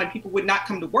shut down and people would not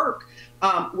come to work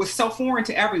was so foreign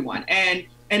to everyone. And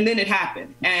then it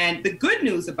happened. And the good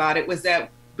news about it was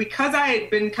that because I had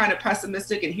been kind of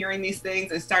pessimistic and hearing these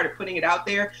things and started putting it out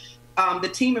there, the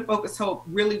team at Focus Hope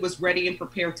really was ready and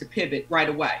prepared to pivot right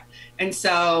away. And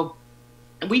so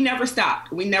we never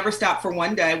stopped. We never stopped for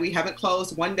one day. We haven't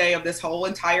closed one day of this whole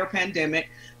entire pandemic.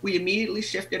 We immediately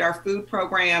shifted our food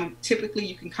program. Typically,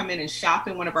 you can come in and shop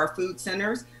in one of our food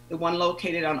centers, the one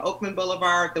located on Oakland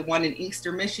Boulevard, the one in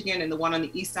Eastern Michigan, and the one on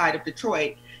the east side of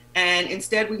Detroit. And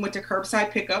instead, we went to curbside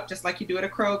pickup, just like you do at a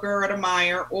Kroger or at a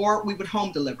Meijer, or we would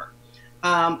home deliver.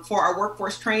 For our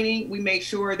workforce training, we made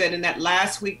sure that in that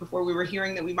last week before we were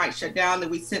hearing that we might shut down,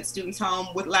 that we sent students home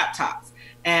with laptops.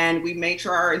 And we made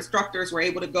sure our instructors were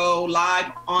able to go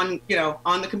live on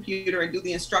the computer and do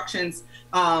the instructions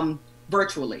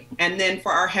virtually. And then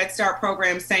for our Head Start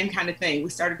program, same kind of thing. We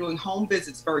started doing home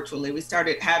visits virtually. We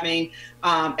started having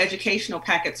educational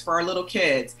packets for our little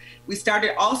kids. We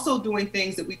started also doing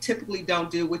things that we typically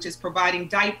don't do, which is providing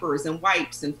diapers and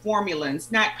wipes and formula and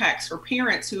snack packs for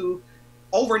parents who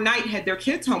overnight had their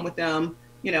kids home with them,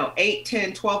 8,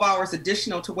 10, 12 hours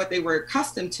additional to what they were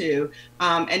accustomed to,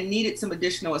 and needed some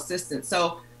additional assistance.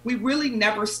 So we really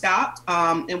never stopped,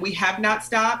 and we have not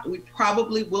stopped. We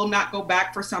probably will not go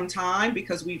back for some time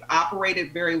because we've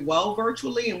operated very well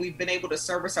virtually and we've been able to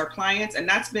service our clients. And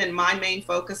that's been my main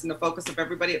focus and the focus of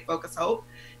everybody at Focus Hope,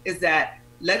 is that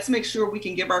let's make sure we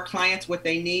can give our clients what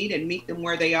they need and meet them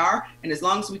where they are. And as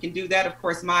long as we can do that, of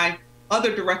course, my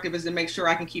other directive is to make sure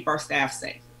I can keep our staff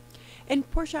safe. And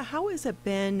Portia, how has it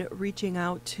been reaching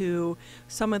out to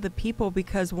some of the people?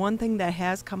 Because one thing that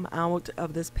has come out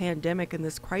of this pandemic and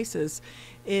this crisis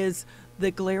is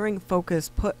the glaring focus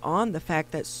put on the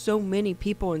fact that so many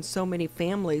people and so many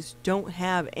families don't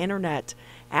have internet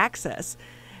access.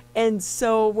 And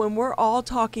so when we're all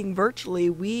talking virtually,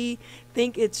 we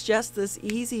think it's just this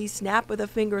easy snap of the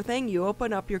finger thing. You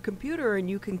open up your computer and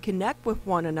you can connect with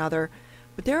one another.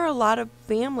 But there are a lot of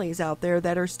families out there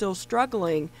that are still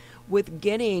struggling with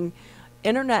getting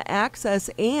internet access,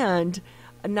 and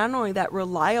not only that,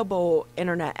 reliable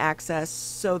internet access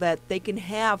so that they can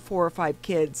have 4 or 5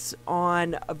 kids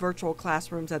on virtual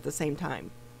classrooms at the same time.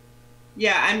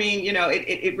 Yeah, I mean,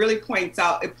 it really pointed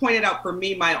out for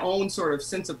me my own sort of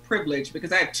sense of privilege,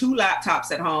 because I have 2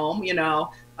 laptops at home,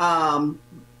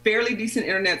 fairly decent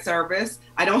internet service.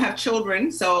 I don't have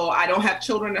children, so I don't have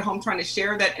children at home trying to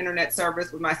share that internet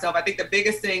service with myself. I think the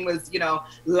biggest thing was,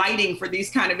 lighting for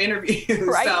these kind of interviews.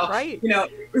 Right, so, right.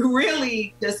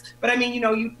 Really just, but I mean,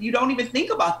 you don't even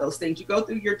think about those things. You go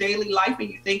through your daily life and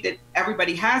you think that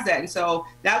everybody has that. And so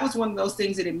that was one of those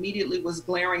things that immediately was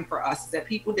glaring for us, that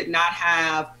people did not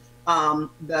have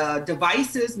the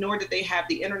devices, nor did they have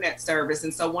the internet service.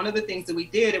 And so one of the things that we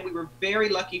did, and we were very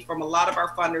lucky from a lot of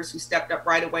our funders who stepped up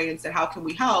right away and said, how can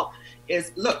we help,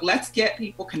 is look, let's get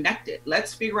people connected.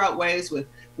 Let's figure out ways with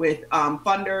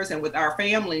funders and with our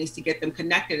families to get them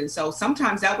connected. And so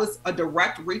sometimes that was a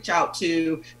direct reach out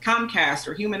to Comcast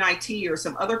or Human IT or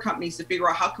some other companies to figure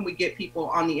out how can we get people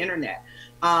on the internet,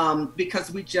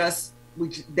 because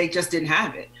they just didn't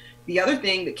have it. The other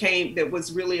thing that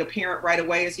was really apparent right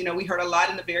away is, we heard a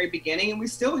lot in the very beginning, and we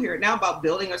still hear it now, about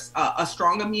building a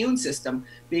strong immune system,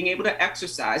 being able to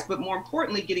exercise, but more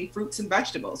importantly, getting fruits and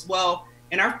vegetables. Well,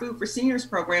 in our Food for Seniors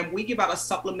program, we give out a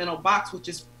supplemental box, which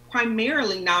is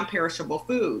primarily non-perishable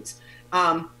foods.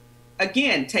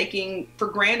 Again, taking for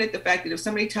granted the fact that if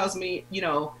somebody tells me,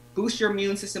 boost your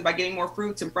immune system by getting more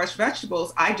fruits and fresh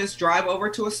vegetables, I just drive over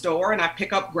to a store and I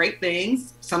pick up great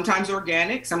things, sometimes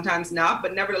organic, sometimes not,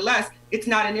 but nevertheless, it's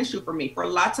not an issue for me. For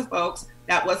lots of folks,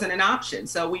 that wasn't an option.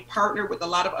 So we partnered with a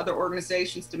lot of other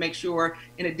organizations to make sure,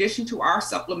 in addition to our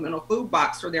supplemental food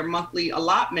box for their monthly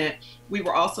allotment, we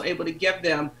were also able to give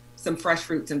them some fresh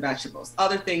fruits and vegetables,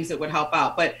 other things that would help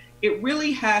out. But it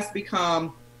really has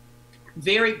become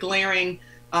very glaring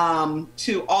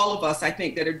to all of us, I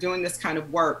think, that are doing this kind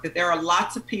of work, that there are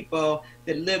lots of people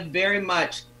that live very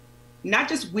much, not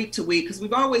just week to week, because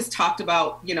we've always talked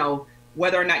about,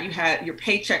 whether or not your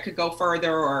paycheck could go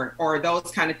further or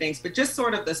those kind of things, but just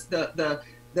sort of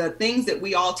the things that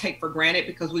we all take for granted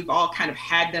because we've all kind of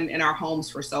had them in our homes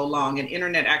for so long. And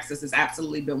internet access has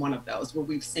absolutely been one of those where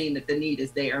we've seen that the need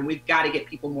is there and we've got to get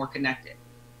people more connected.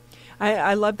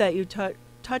 I love that you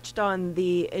touched on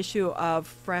the issue of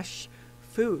fresh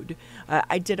food.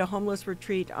 I did a homeless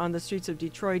retreat on the streets of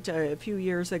Detroit a few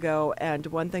years ago, and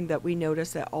one thing that we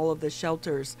noticed at all of the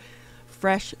shelters,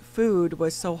 fresh food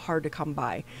was so hard to come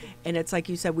by. And it's like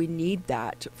you said, we need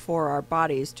that for our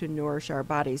bodies, to nourish our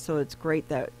bodies. So it's great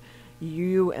that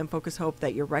you and Focus Hope,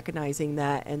 that you're recognizing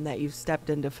that and that you've stepped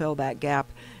in to fill that gap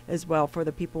as well for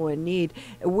the people in need.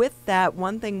 With that,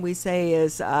 one thing we say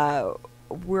is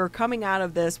we're coming out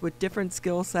of this with different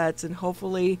skill sets, and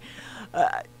hopefully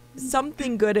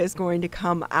something good is going to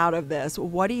come out of this.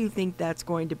 What do you think that's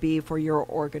going to be for your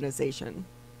organization?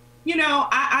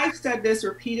 I've said this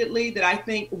repeatedly, that I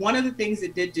think one of the things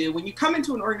it did do, when you come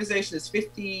into an organization that's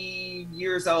 50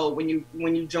 years old, when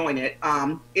you join it,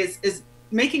 is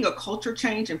making a culture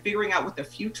change and figuring out what the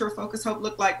future of Focus Hope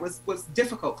looked like was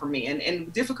difficult for me,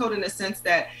 and difficult in the sense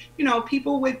that,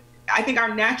 people with, I think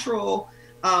our natural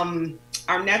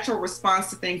response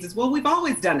to things is, well, we've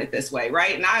always done it this way,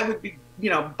 right? And I would be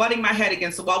butting my head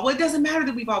against the wall. Well, it doesn't matter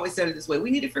that we've always done it this way.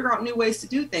 We need to figure out new ways to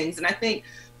do things. And I think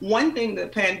one thing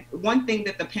that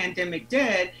the pandemic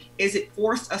did is it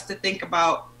forced us to think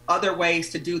about other ways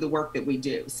to do the work that we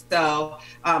do. So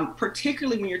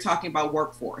particularly when you're talking about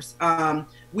workforce,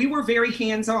 we were very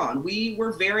hands-on. We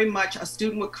were very much, a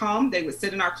student would come, they would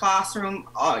sit in our classroom,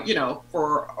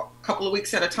 for a couple of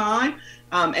weeks at a time.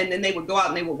 And then they would go out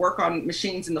and they would work on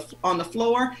machines on the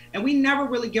floor. And we never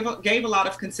really gave a lot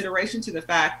of consideration to the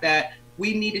fact that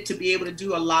we needed to be able to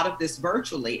do a lot of this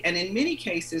virtually. And in many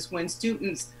cases, when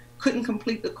students couldn't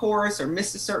complete the course or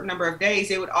missed a certain number of days,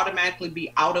 they would automatically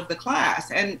be out of the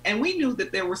class. And we knew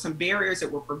that there were some barriers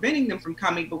that were preventing them from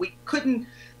coming, but we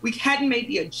hadn't made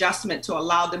the adjustment to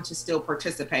allow them to still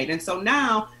participate. And so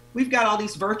now we've got all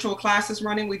these virtual classes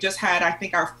running. We just had, I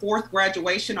think, our 4th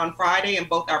graduation on Friday in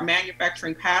both our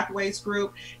manufacturing pathways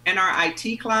group and our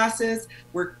IT classes.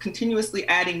 We're continuously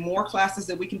adding more classes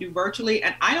that we can do virtually.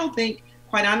 And I don't think,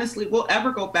 quite honestly, we'll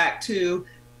ever go back to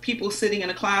people sitting in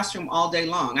a classroom all day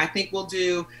long. I think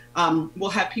we'll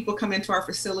have people come into our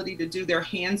facility to do their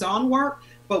hands-on work,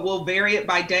 but we'll vary it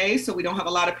by day so we don't have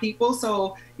a lot of people.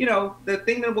 So, the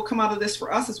thing that will come out of this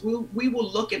for us is we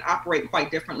will look and operate quite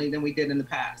differently than we did in the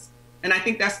past. And I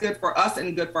think that's good for us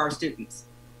and good for our students.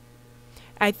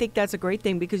 I think that's a great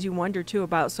thing, because you wonder too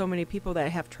about so many people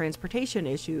that have transportation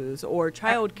issues or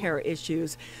childcare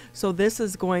issues. So this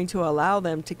is going to allow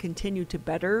them to continue to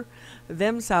better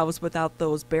themselves without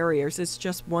those barriers. It's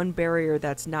just one barrier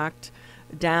that's knocked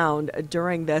down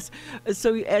during this.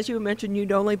 So as you mentioned,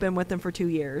 you'd only been with them for 2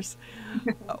 years.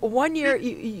 1 year,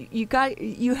 you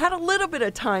had a little bit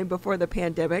of time before the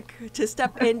pandemic to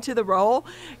step into the role,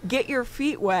 get your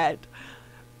feet wet.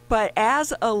 But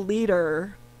as a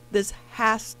leader, this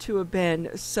has to have been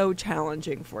so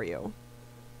challenging for you.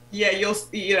 Yeah,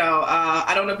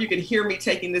 I don't know if you can hear me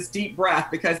taking this deep breath,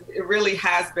 because it really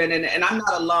has been, and I'm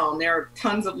not alone. There are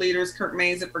tons of leaders, Kirk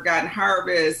Mays at Forgotten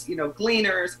Harvest,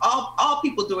 Gleaners, all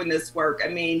people doing this work. I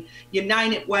mean,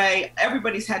 United Way,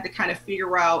 everybody's had to kind of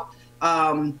figure out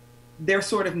their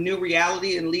sort of new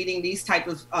reality in leading these type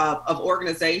of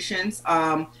organizations.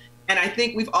 And I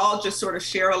think we've all just sort of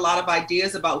shared a lot of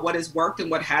ideas about what has worked and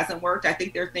what hasn't worked. I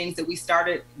think there are things that we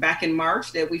started back in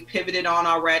March that we've pivoted on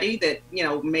already that,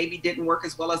 maybe didn't work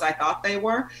as well as I thought they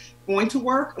were going to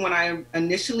work when I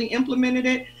initially implemented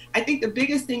it. I think the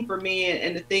biggest thing for me,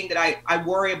 and the thing that I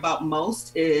worry about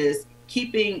most, is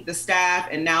keeping the staff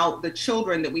and now the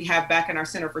children that we have back in our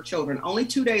Center for Children, only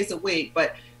 2 days a week,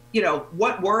 but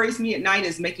what worries me at night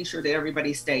is making sure that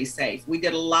everybody stays safe. We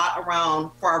did a lot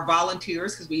around for our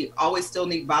volunteers, because we always still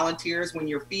need volunteers. When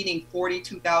you're feeding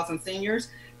 42,000 seniors,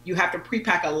 you have to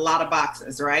pre-pack a lot of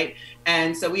boxes, right?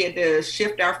 And so we had to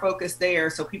shift our focus there.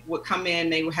 So people would come in,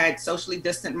 they had socially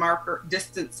distance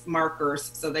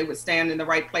markers, so they would stand in the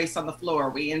right place on the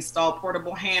floor. We installed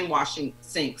portable hand washing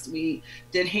sinks. We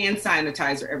did hand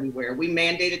sanitizer everywhere. We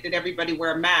mandated that everybody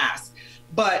wear a mask.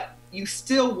 But you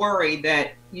still worry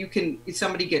that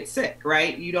somebody gets sick,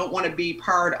 right? You don't want to be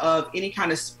part of any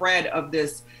kind of spread of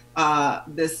this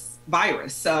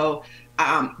virus. So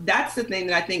that's the thing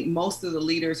that I think most of the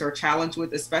leaders are challenged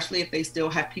with, especially if they still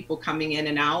have people coming in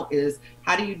and out, is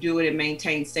how do you do it and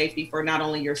maintain safety for not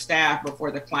only your staff, but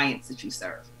for the clients that you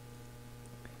serve.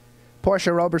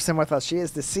 Portia Roberson with us. She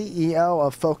is the CEO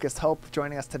of Focused Hope,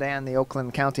 joining us today on the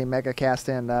Oakland County Megacast.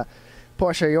 And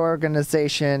Portia, your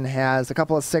organization has a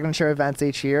couple of signature events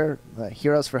each year,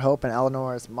 Heroes for Hope and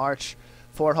Eleanor's March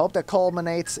for Hope, that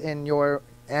culminates in your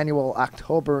annual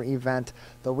October event,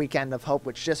 the Weekend of Hope,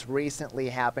 which just recently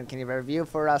happened. Can you review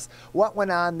for us what went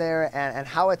on there and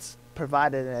how it's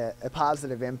provided a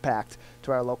positive impact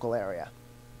to our local area?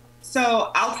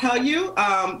 So I'll tell you,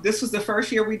 this was the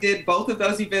first year we did both of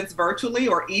those events virtually,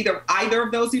 or either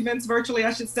of those events virtually,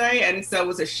 I should say. And so it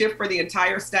was a shift for the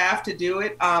entire staff to do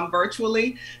it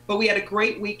virtually. But we had a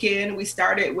great weekend. We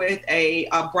started with a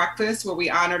breakfast where we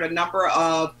honored a number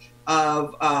of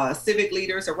civic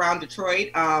leaders around Detroit.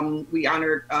 We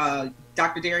honored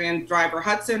Dr. Darian Driver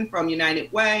Hudson from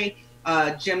United Way,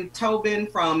 Jim Tobin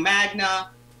from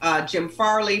Magna, Jim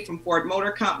Farley from Ford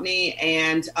Motor Company,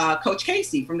 and Coach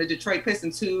Casey from the Detroit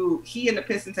Pistons, he and the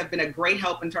Pistons have been a great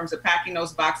help in terms of packing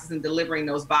those boxes and delivering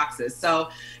those boxes. So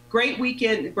great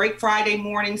weekend, great Friday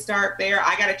morning start there.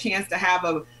 I got a chance to have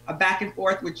a back and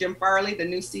forth with Jim Farley, the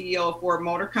new CEO of Ford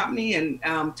Motor Company, and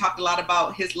talked a lot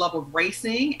about his love of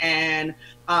racing and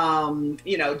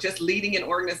just leading an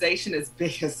organization as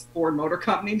big as Ford Motor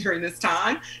Company during this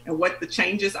time, and what the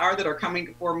changes are that are coming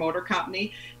to Ford Motor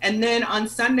Company. And then on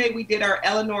Sunday, we did our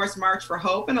Eleanor's March for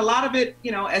Hope. And a lot of it,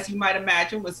 as you might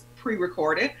imagine, was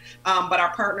pre-recorded, but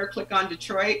our partner Click on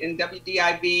Detroit and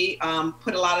WDIV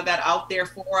put a lot of that out there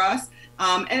for us.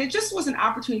 And it just was an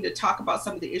opportunity to talk about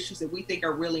some of the issues that we think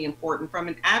are really important from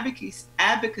an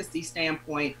advocacy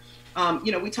standpoint.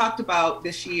 We talked about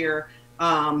this year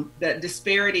the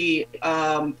disparity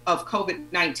of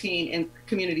COVID-19 in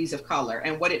communities of color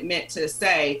and what it meant to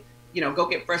say, go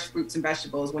get fresh fruits and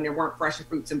vegetables when there weren't fresh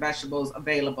fruits and vegetables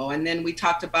available. And then we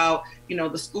talked about,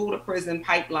 the school to prison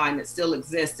pipeline that still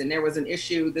exists. And there was an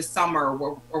issue this summer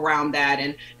around that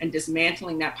and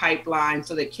dismantling that pipeline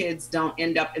so that kids don't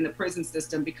end up in the prison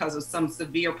system because of some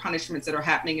severe punishments that are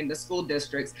happening in the school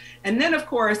districts. And then, of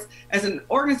course, as an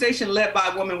organization led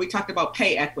by a woman, we talked about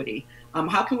pay equity.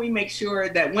 How can we make sure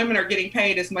that women are getting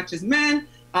paid as much as men?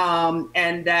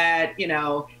 And that,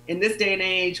 in this day and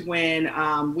age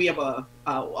when we have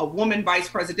a woman vice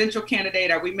presidential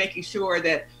candidate, are we making sure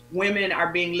that women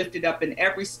are being lifted up in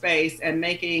every space and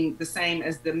making the same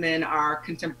as the men are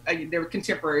their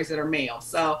contemporaries that are male?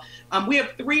 So we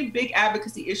have 3 big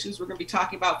advocacy issues we're going to be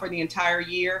talking about for the entire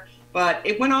year. But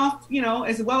it went off,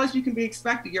 as well as you can be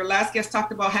expected. Your last guest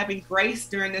talked about having grace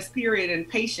during this period and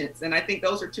patience. And I think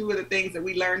those are 2 of the things that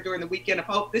we learned during the Weekend of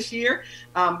Hope this year.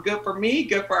 Good for me,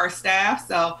 good for our staff.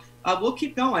 So we'll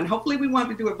keep going. Hopefully we want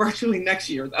to do it virtually next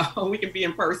year, though. We can be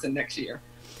in person next year.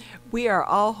 We are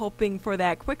all hoping for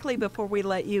that. Quickly, before we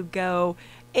let you go,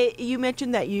 you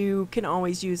mentioned that you can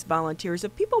always use volunteers.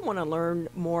 If people want to learn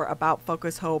more about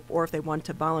Focus Hope, or if they want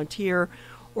to volunteer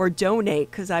or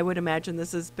donate, because I would imagine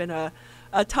this has been a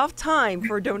tough time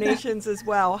for donations as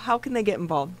well, how can they get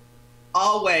involved?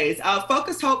 Always.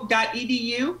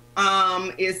 FocusHope.edu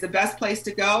is the best place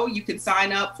to go. You can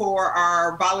sign up for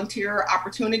our volunteer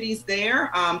opportunities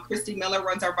there. Christy Miller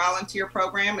runs our volunteer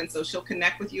program, and so she'll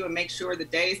connect with you and make sure the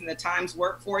days and the times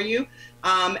work for you.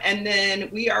 And then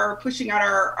we are pushing out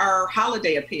our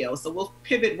holiday appeal. So we'll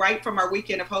pivot right from our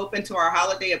Weekend of Hope into our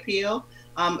holiday appeal.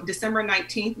 December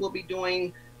 19th, we'll be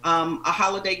doing a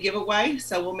holiday giveaway.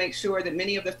 So we'll make sure that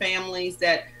many of the families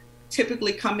that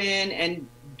typically come in and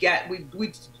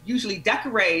we usually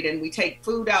decorate and we take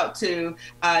food out to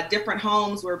different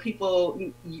homes where people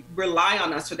rely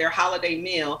on us for their holiday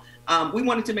meal. We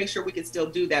wanted to make sure we could still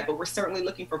do that, but we're certainly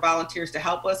looking for volunteers to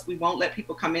help us. We won't let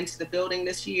people come into the building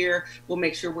this year. We'll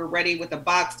make sure we're ready with a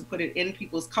box to put it in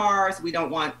people's cars. We don't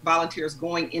want volunteers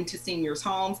going into seniors'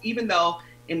 homes, even though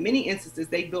in many instances,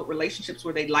 they built relationships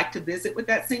where they'd like to visit with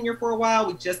that senior for a while.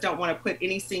 We just don't want to put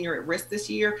any senior at risk this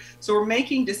year. So we're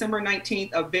making December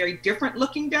 19th a very different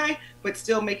looking day, but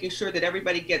still making sure that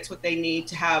everybody gets what they need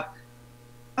to have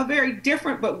a very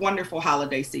different but wonderful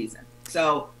holiday season.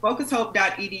 So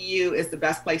FocusHope.edu is the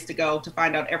best place to go to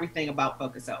find out everything about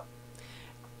Focus Hope.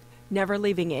 Never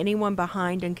leaving anyone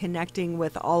behind and connecting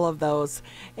with all of those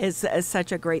is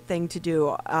such a great thing to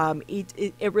do.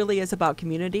 It really is about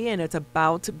community, and it's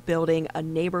about building a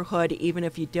neighborhood, even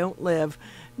if you don't live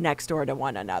next door to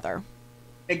one another.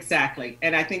 Exactly.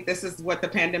 And I think this is what the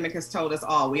pandemic has told us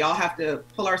all. We all have to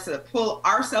pull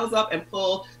ourselves up and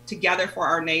pull together for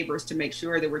our neighbors to make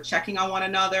sure that we're checking on one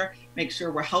another, make sure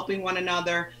we're helping one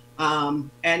another.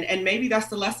 And maybe that's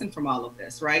the lesson from all of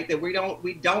this, right? That we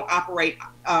don't operate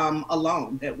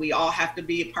alone, that we all have to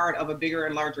be a part of a bigger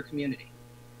and larger community.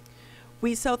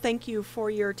 We so thank you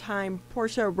for your time.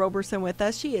 Portia Roberson with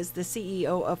us. She is the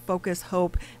CEO of Focus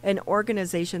Hope, an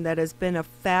organization that has been a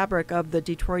fabric of the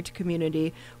Detroit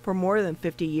community for more than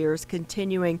 50 years,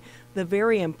 continuing the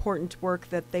very important work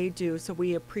that they do. So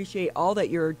we appreciate all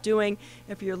that you're doing.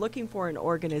 If you're looking for an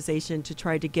organization to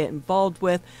try to get involved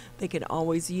with, they can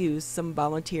always use some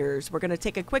volunteers. We're going to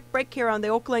take a quick break here on the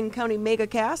Oakland County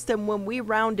Megacast, and when we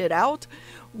round it out,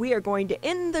 we are going to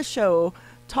end the show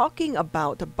talking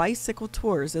about bicycle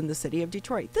tours in the city of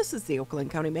Detroit. This is the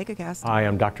Oakland County Megacast. Hi,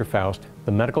 I'm Dr. Faust,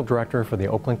 the medical director for the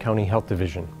Oakland County Health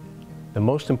Division. The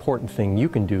most important thing you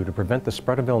can do to prevent the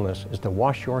spread of illness is to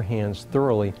wash your hands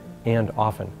thoroughly and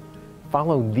often.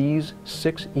 Follow these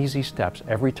 6 easy steps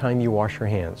every time you wash your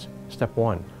hands. Step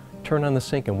 1, turn on the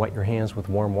sink and wet your hands with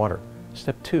warm water.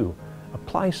 Step 2,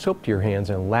 apply soap to your hands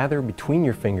and lather between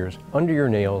your fingers, under your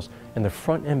nails, and the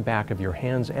front and back of your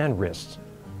hands and wrists.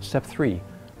 Step 3,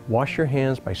 wash your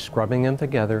hands by scrubbing them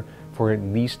together for at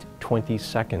least 20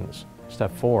 seconds.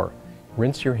 Step 4,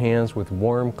 rinse your hands with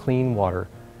warm, clean water.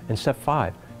 And step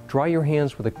 5, dry your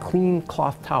hands with a clean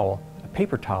cloth towel, a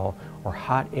paper towel, or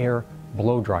hot air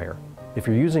blow dryer. If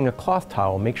you're using a cloth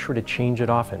towel, make sure to change it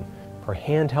often. For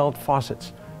handheld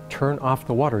faucets, turn off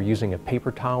the water using a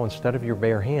paper towel instead of your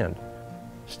bare hand.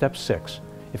 Step 6,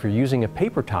 if you're using a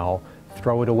paper towel,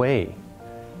 throw it away.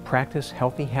 Practice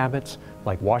healthy habits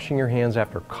like washing your hands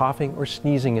after coughing or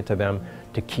sneezing into them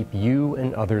to keep you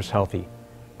and others healthy.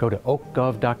 go to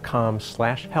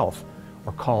oakgov.com/health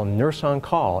or call Nurse on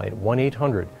Call at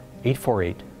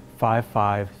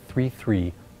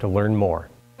 1-800-848-5533 to learn more.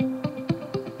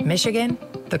 Michigan,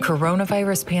 the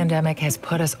coronavirus pandemic has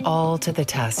put us all to the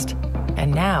test.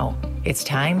 And now it's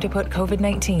time to put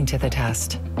COVID-19 to the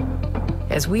test.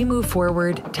 As we move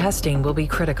forward, testing will be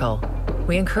critical.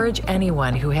 We encourage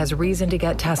anyone who has reason to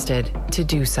get tested to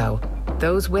do so,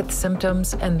 those with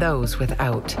symptoms and those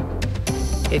without.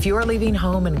 If you are leaving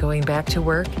home and going back to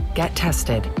work, get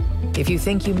tested. If you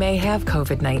think you may have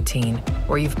COVID-19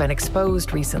 or you've been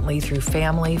exposed recently through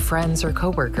family, friends, or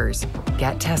coworkers,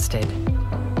 get tested.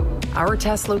 Our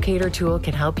test locator tool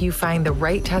can help you find the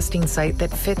right testing site that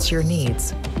fits your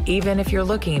needs. Even if you're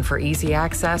looking for easy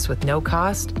access with no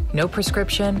cost, no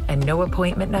prescription, and no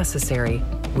appointment necessary,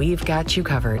 we've got you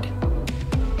covered.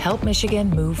 Help Michigan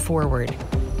move forward,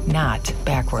 not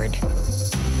backward.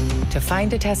 To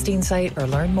find a testing site or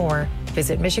learn more,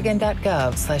 visit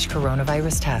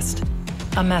michigan.gov/coronavirus test.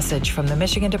 A message from the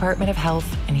Michigan Department of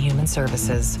Health and Human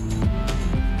Services.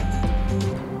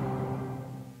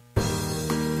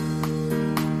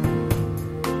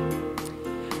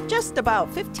 Just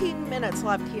about 15 minutes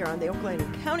left here on the Oakland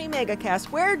County Megacast.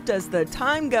 Where does the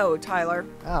time go, Tyler?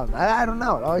 Oh, I don't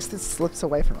know. It always just slips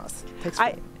away from us.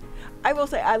 I will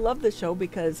say I love the show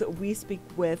because we speak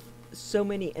with so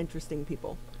many interesting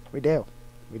people. We do.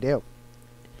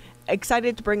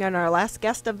 Excited to bring on our last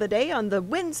guest of the day on the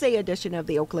Wednesday edition of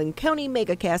the Oakland County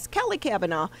Megacast, Kelly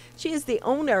Kavanaugh. She is the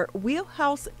owner,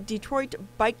 Wheelhouse Detroit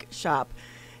Bike Shop.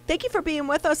 Thank you for being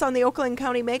with us on the Oakland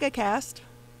County Megacast.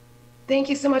 Thank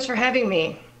you so much for having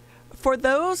me. For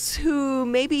those who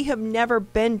maybe have never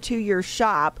been to your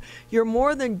shop, you're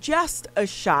more than just a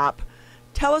shop.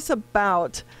 Tell us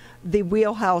about the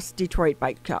Wheelhouse Detroit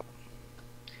Bike Shop.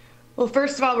 Well,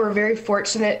 first of all, we're very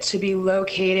fortunate to be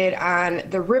located on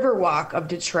the Riverwalk of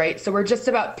Detroit. So we're just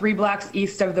about 3 blocks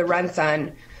east of the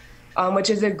Renson, which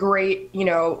is a great,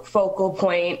 focal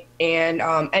point and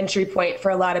entry point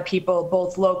for a lot of people,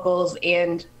 both locals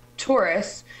and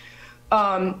tourists.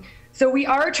 So we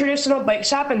are a traditional bike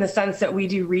shop in the sense that we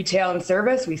do retail and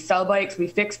service. We sell bikes, we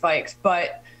fix bikes,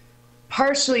 but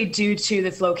partially due to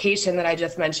this location that I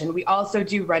just mentioned, we also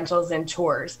do rentals and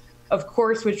tours, of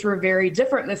course, which were very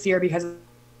different this year because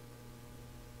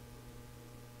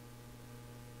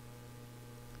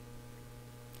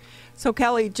So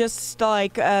Kelly, just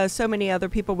like so many other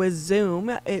people with Zoom,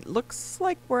 it looks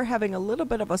like we're having a little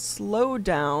bit of a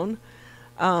slowdown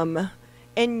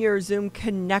in your Zoom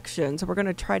connection. So we're going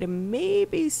to try to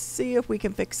maybe see if we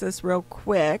can fix this real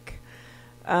quick.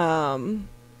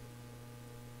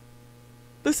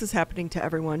 This is happening to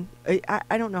everyone.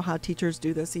 I don't know how teachers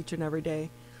do this each and every day.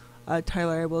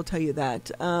 Tyler, I will tell you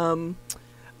that.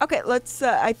 Okay, let's,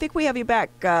 I think we have you back.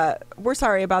 We're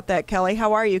sorry about that, Kelly.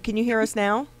 How are you? Can you hear us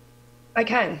now? I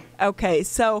can. Okay,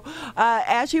 so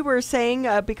as you were saying,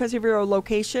 because of your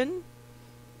location?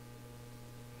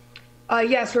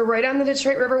 Yes, we're right on the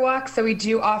Detroit Riverwalk, so we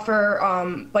do offer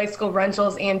bicycle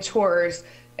rentals and tours,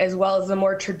 as well as the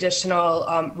more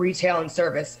traditional retail and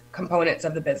service components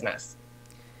of the business.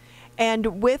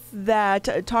 And with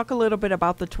that, talk a little bit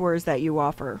about the tours that you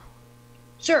offer.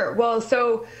 Sure. Well,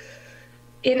 so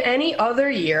in any other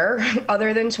year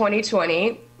other than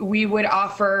 2020, we would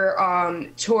offer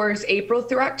tours April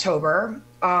through October.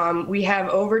 We have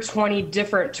over 20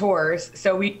 different tours.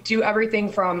 So we do everything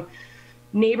from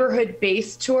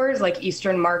neighborhood-based tours like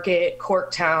Eastern Market,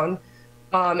 Corktown,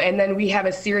 and then we have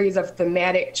a series of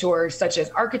thematic tours such as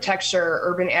architecture,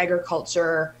 urban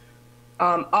agriculture,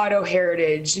 auto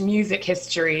heritage, music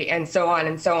history, and so on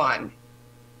and so on.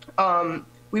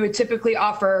 We would typically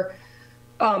offer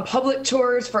public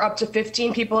tours for up to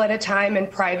 15 people at a time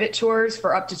and private tours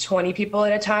for up to 20 people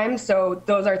at a time. So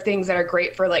those are things that are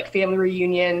great for like family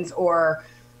reunions or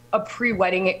a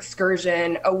pre-wedding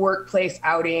excursion, a workplace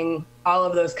outing, all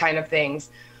of those kind of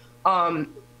things.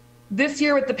 This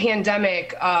year with the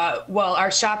pandemic, well,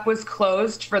 our shop was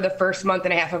closed for the first month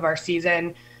and a half of our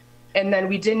season. And then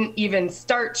we didn't even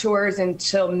start tours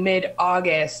until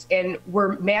mid-August, and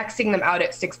we're maxing them out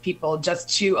at 6 people just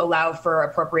to allow for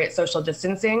appropriate social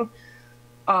distancing.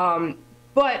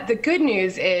 But the good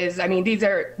news is, I mean, these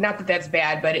are, not that that's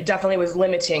bad, but it definitely was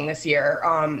limiting this year.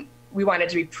 We wanted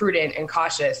to be prudent and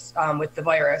cautious with the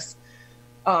virus.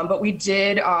 But we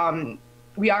did,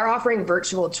 we are offering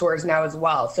virtual tours now as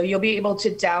well. So you'll be able to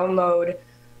download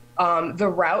the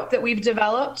route that we've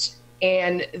developed.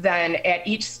 And then at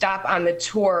each stop on the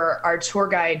tour, our tour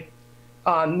guide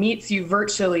meets you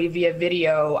virtually via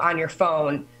video on your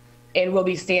phone, and we'll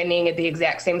be standing at the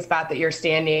exact same spot that you're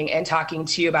standing and talking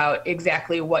to you about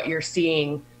exactly what you're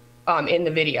seeing in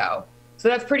the video. So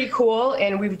that's pretty cool,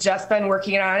 and we've just been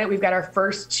working on it. We've got our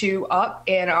first 2 up,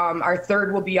 and our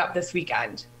third will be up this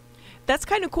weekend. That's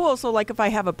kind of cool. So like if I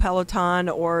have a Peloton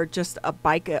or just a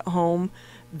bike at home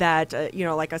that,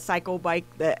 like a cycle bike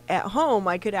that at home,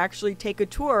 I could actually take a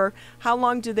tour. How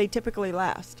long do they typically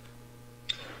last?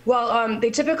 Well,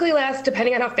 they typically last,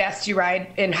 depending on how fast you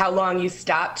ride and how long you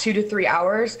stop, 2 to 3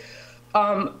 hours.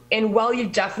 And while you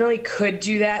definitely could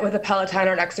do that with a Peloton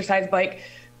or an exercise bike,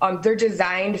 they're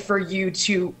designed for you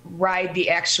to ride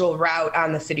the actual route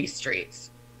on the city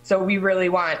streets. So we really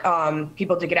want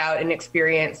people to get out and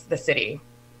experience the city.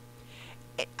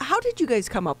 How did you guys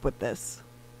come up with this?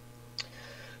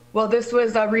 Well, this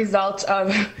was a result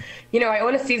of, I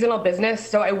own a seasonal business,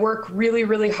 so I work really,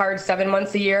 really hard 7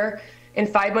 months a year. And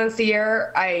 5 months a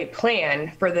year, I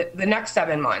plan for the next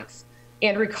 7 months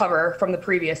and recover from the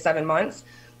previous 7 months.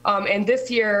 And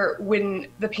this year, when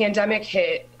the pandemic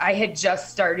hit, I had just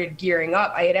started gearing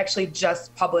up. I had actually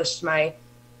just published my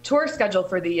tour schedule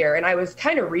for the year, and I was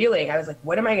kind of reeling. I was like,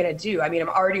 what am I going to do? I mean, I'm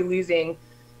already losing,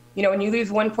 when you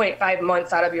lose 1.5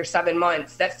 months out of your 7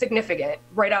 months, that's significant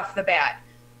right off the bat.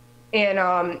 And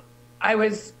I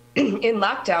was in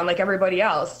lockdown like everybody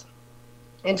else,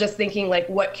 and just thinking, like,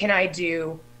 what can I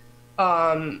do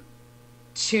to,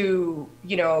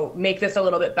 make this a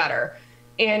little bit better?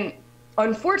 And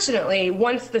unfortunately,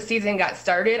 once the season got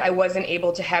started, I wasn't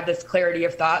able to have this clarity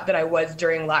of thought that I was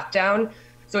during lockdown.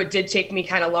 So it did take me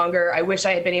kind of longer. I wish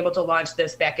I had been able to launch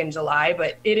this back in July,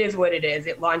 but it is what it is.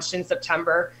 It launched in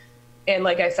September. And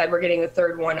like I said, we're getting the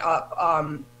third one up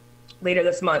later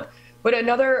this month. But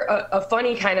a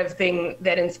funny kind of thing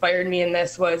that inspired me in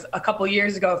this was a couple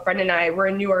years ago, a friend and I were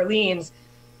in New Orleans.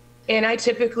 And I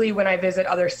typically, when I visit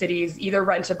other cities, either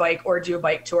rent a bike or do a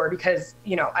bike tour because,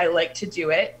 I like to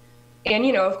do it. And,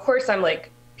 of course, I'm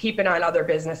like peeping on other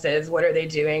businesses. What are they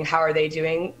doing? How are they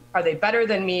doing? Are they better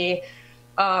than me?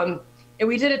 And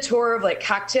we did a tour of like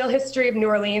cocktail history of New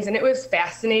Orleans, and it was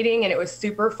fascinating and it was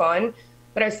super fun.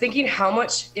 But I was thinking how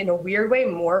much, in a weird way,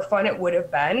 more fun it would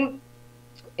have been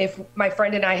if my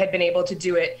friend and I had been able to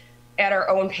do it at our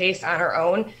own pace on our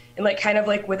own, and like kind of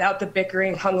like without the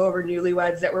bickering, hungover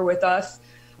newlyweds that were with us.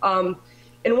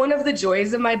 And one of the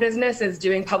joys of my business is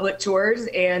doing public tours,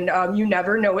 and you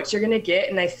never know what you're going to get.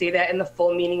 And I say that in the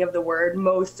full meaning of the word.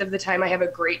 Most of the time I have a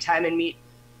great time and meet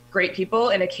great people,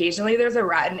 and occasionally there's a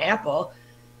rotten apple.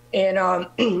 And,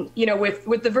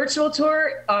 with the virtual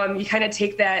tour, you kind of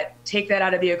take that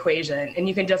out of the equation, and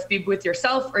you can just be with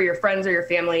yourself or your friends or your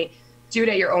family, do it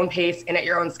at your own pace and at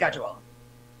your own schedule.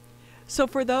 So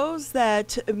for those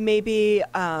that maybe,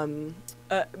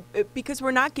 because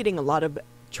we're not getting a lot of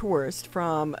tourists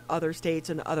from other states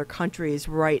and other countries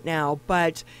right now,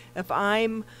 but if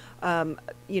I'm,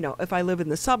 if I live in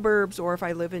the suburbs or if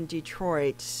I live in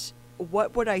Detroit,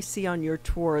 what would I see on your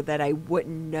tour that I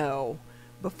wouldn't know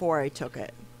before I took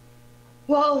it?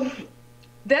 Well,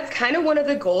 that's kind of one of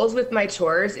the goals with my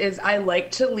tours is I like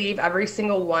to leave every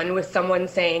single one with someone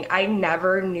saying, I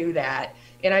never knew that,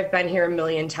 and I've been here a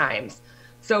million times.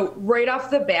 So right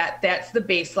off the bat, that's the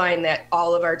baseline that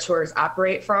all of our tours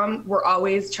operate from. We're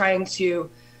always trying to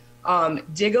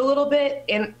dig a little bit,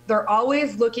 and they're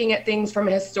always looking at things from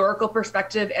a historical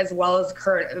perspective as well as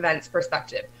current events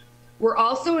perspective. We're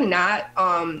also not,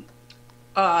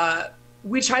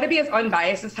 we try to be as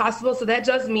unbiased as possible. So that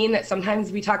does mean that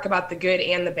sometimes we talk about the good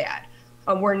and the bad.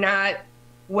 We're not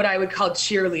what I would call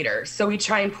cheerleaders. So we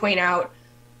try and point out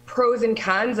pros and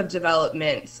cons of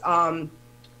developments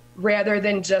rather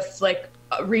than just like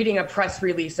reading a press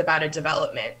release about a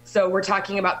development. So we're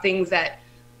talking about things that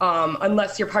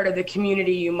unless you're part of the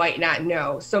community, you might not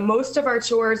know. So most of our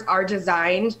tours are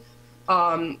designed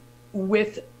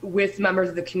with members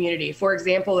of the community. For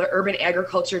example, the urban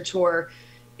agriculture tour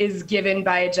is given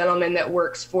by a gentleman that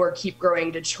works for Keep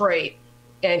Growing Detroit,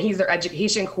 and he's their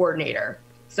education coordinator.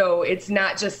 So it's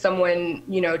not just someone,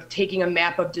 taking a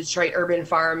map of Detroit urban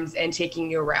farms and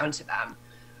taking you around to them.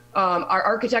 Our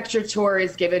architecture tour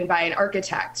is given by an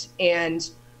architect, and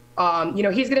he's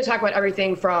going to talk about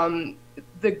everything from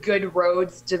the good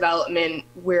roads development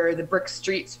where the brick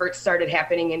streets first started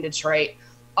happening in Detroit,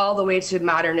 all the way to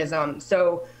modernism.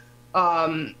 So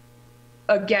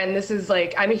again, this is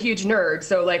like, I'm a huge nerd.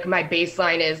 So like my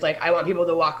baseline is like, I want people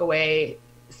to walk away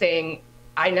saying,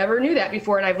 I never knew that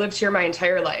before, and I've lived here my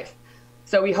entire life.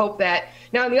 So we hope that.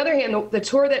 Now, on the other hand, the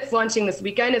tour that's launching this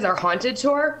weekend is our haunted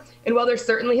tour. And while there's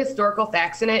certainly historical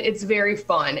facts in it, it's very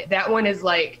fun. That one is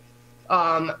like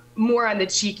more on the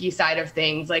cheeky side of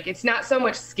things. Like it's not so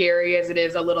much scary as it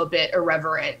is a little bit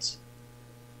irreverent.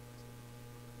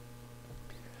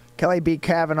 Kelly B.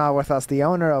 Kavanaugh with us, the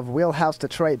owner of Wheelhouse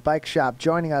Detroit Bike Shop,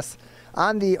 joining us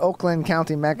on the Oakland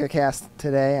County Megacast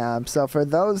today. So for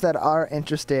those that are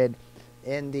interested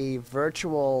in the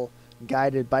virtual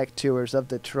guided bike tours of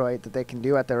Detroit that they can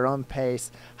do at their own pace,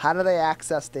 how do they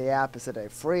access the app? Is it a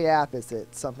free app? Is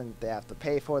it something that they have to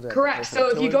pay for? Correct. So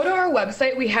if you go to our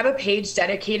website, we have a page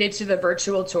dedicated to the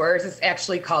virtual tours. It's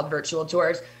actually called Virtual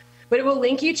Tours, but it will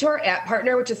link you to our app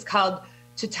partner, which is called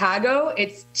Totago.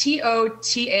 It's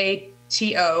TOTATO.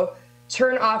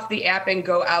 Turn off the app and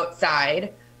go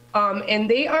outside. And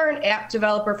they are an app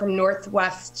developer from the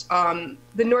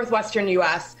Northwestern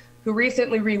U.S. who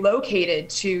recently relocated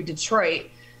to Detroit.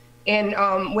 And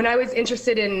when I was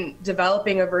interested in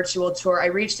developing a virtual tour, I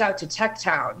reached out to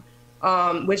TechTown,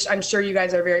 which I'm sure you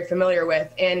guys are very familiar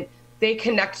with, and they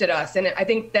connected us. And I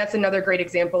think that's another great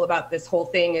example about this whole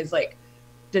thing is like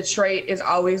Detroit is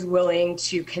always willing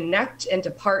to connect and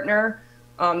to partner.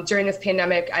 During this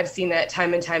pandemic, I've seen that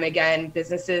time and time again,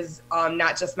 businesses,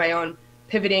 not just my own,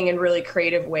 pivoting in really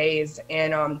creative ways.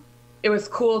 And it was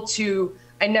cool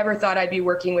I never thought I'd be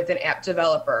working with an app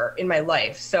developer in my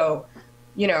life. So,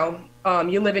 you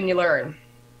live and you learn.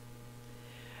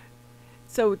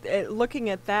 So looking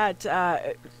at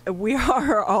that, we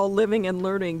are all living and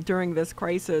learning during this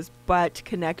crisis, but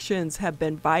connections have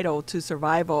been vital to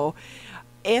survival.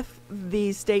 If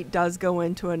the state does go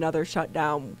into another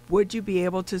shutdown, would you be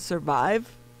able to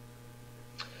survive?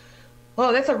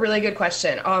 Well, that's a really good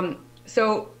question.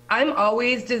 So I'm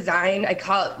always designed, I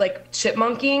call it like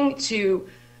chipmunking,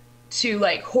 to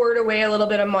like hoard away a little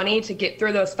bit of money to get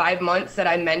through those 5 months that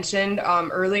I mentioned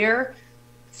earlier.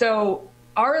 So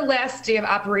our last day of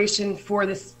operation for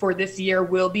this year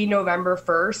will be November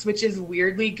 1st, which is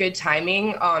weirdly good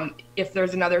timing if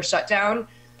there's another shutdown.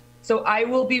 So I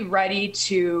will be ready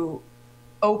to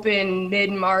open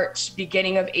mid-March,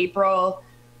 beginning of April,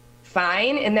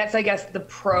 fine. And that's, I guess, the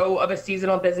pro of a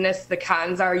seasonal business. The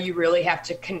cons are you really have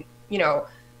to,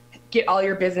 get all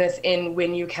your business in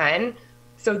when you can.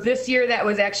 So this year, that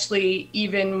was actually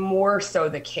even more so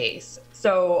the case.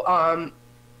 So,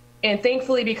 and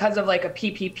thankfully, because of like a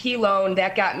PPP loan,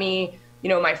 that got me,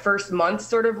 my first month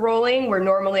sort of rolling, where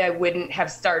normally I wouldn't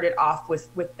have started off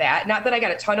with that. Not that I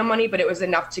got a ton of money, but it was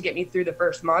enough to get me through the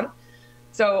first month.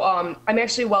 So I'm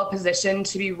actually well positioned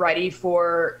to be ready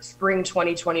for spring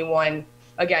 2021,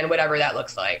 again, whatever that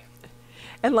looks like.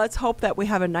 And let's hope that we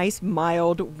have a nice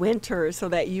mild winter so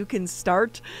that you can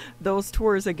start those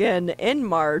tours again in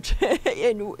March.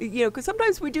 And, because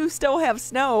sometimes we do still have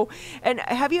snow. And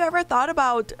have you ever thought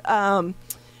about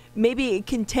maybe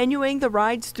continuing the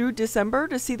rides through December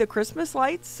to see the Christmas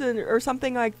lights or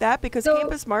something like that? Because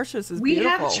Campus Martius is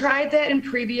beautiful. We have tried that in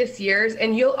previous years,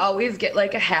 and you'll always get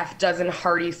like a half dozen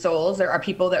hardy souls. There are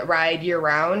people that ride year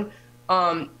round.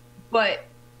 But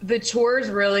the tours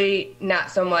really not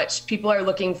so much. People are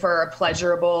looking for a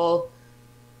pleasurable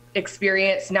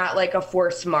experience, not like a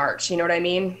forced march. You know what I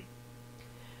mean?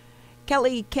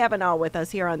 Kelly Cavanaugh with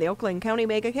us here on the Oakland County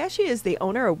Megacast. She is the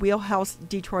owner of Wheelhouse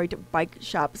Detroit Bike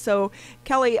Shop. So,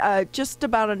 Kelly, just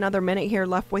about another minute here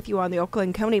left with you on the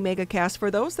Oakland County Megacast. For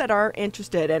those that are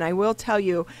interested, and I will tell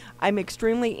you, I'm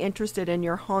extremely interested in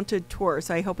your haunted tour,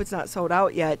 so I hope it's not sold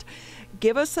out yet.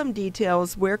 Give us some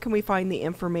details. Where can we find the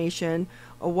information?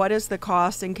 What is the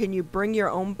cost? And can you bring your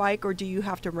own bike, or do you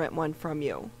have to rent one from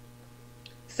you?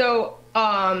 So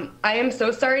I am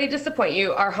so sorry to disappoint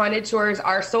you. Our haunted tours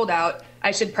are sold out.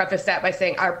 I should preface that by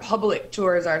saying our public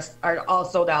tours are all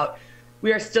sold out.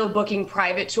 We are still booking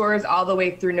private tours all the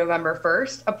way through November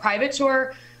 1st. A private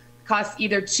tour costs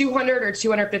either $200 or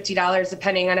 $250,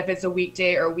 depending on if it's a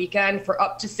weekday or weekend, for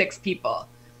up to 6 people.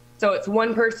 So it's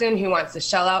one person who wants to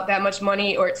shell out that much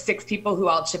money, or it's 6 people who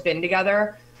all chip in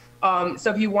together.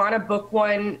 So if you want to book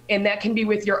one, and that can be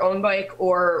with your own bike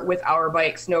or with our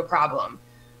bikes, no problem.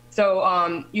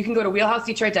 So you can go to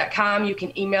wheelhousedetroit.com. You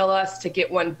can email us to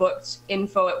get one booked,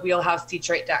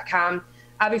 info@wheelhousedetroit.com.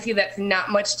 Obviously, that's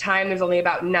not much time. There's only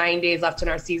about 9 days left in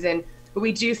our season, but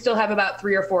we do still have about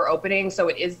 3 or 4 openings, so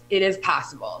it is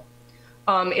possible.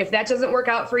 If that doesn't work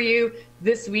out for you,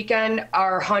 this weekend,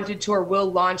 our haunted tour will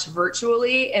launch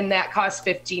virtually, and that costs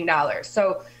 $15.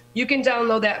 So you can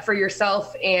download that for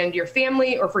yourself and your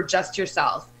family, or for just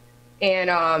yourself, and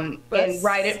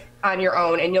ride it on your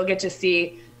own, and you'll get to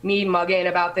see me mugging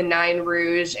about the Nine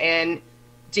Rouge and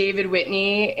David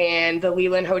Whitney and the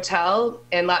Leland Hotel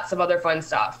and lots of other fun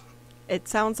stuff. It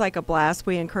sounds like a blast.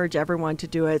 We encourage everyone to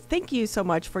do it. Thank you so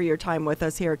much for your time with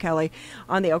us here, Kelly,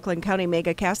 on the Oakland County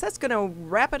Megacast. That's going to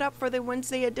wrap it up for the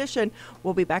Wednesday edition.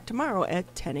 We'll be back tomorrow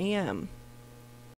at 10 a.m.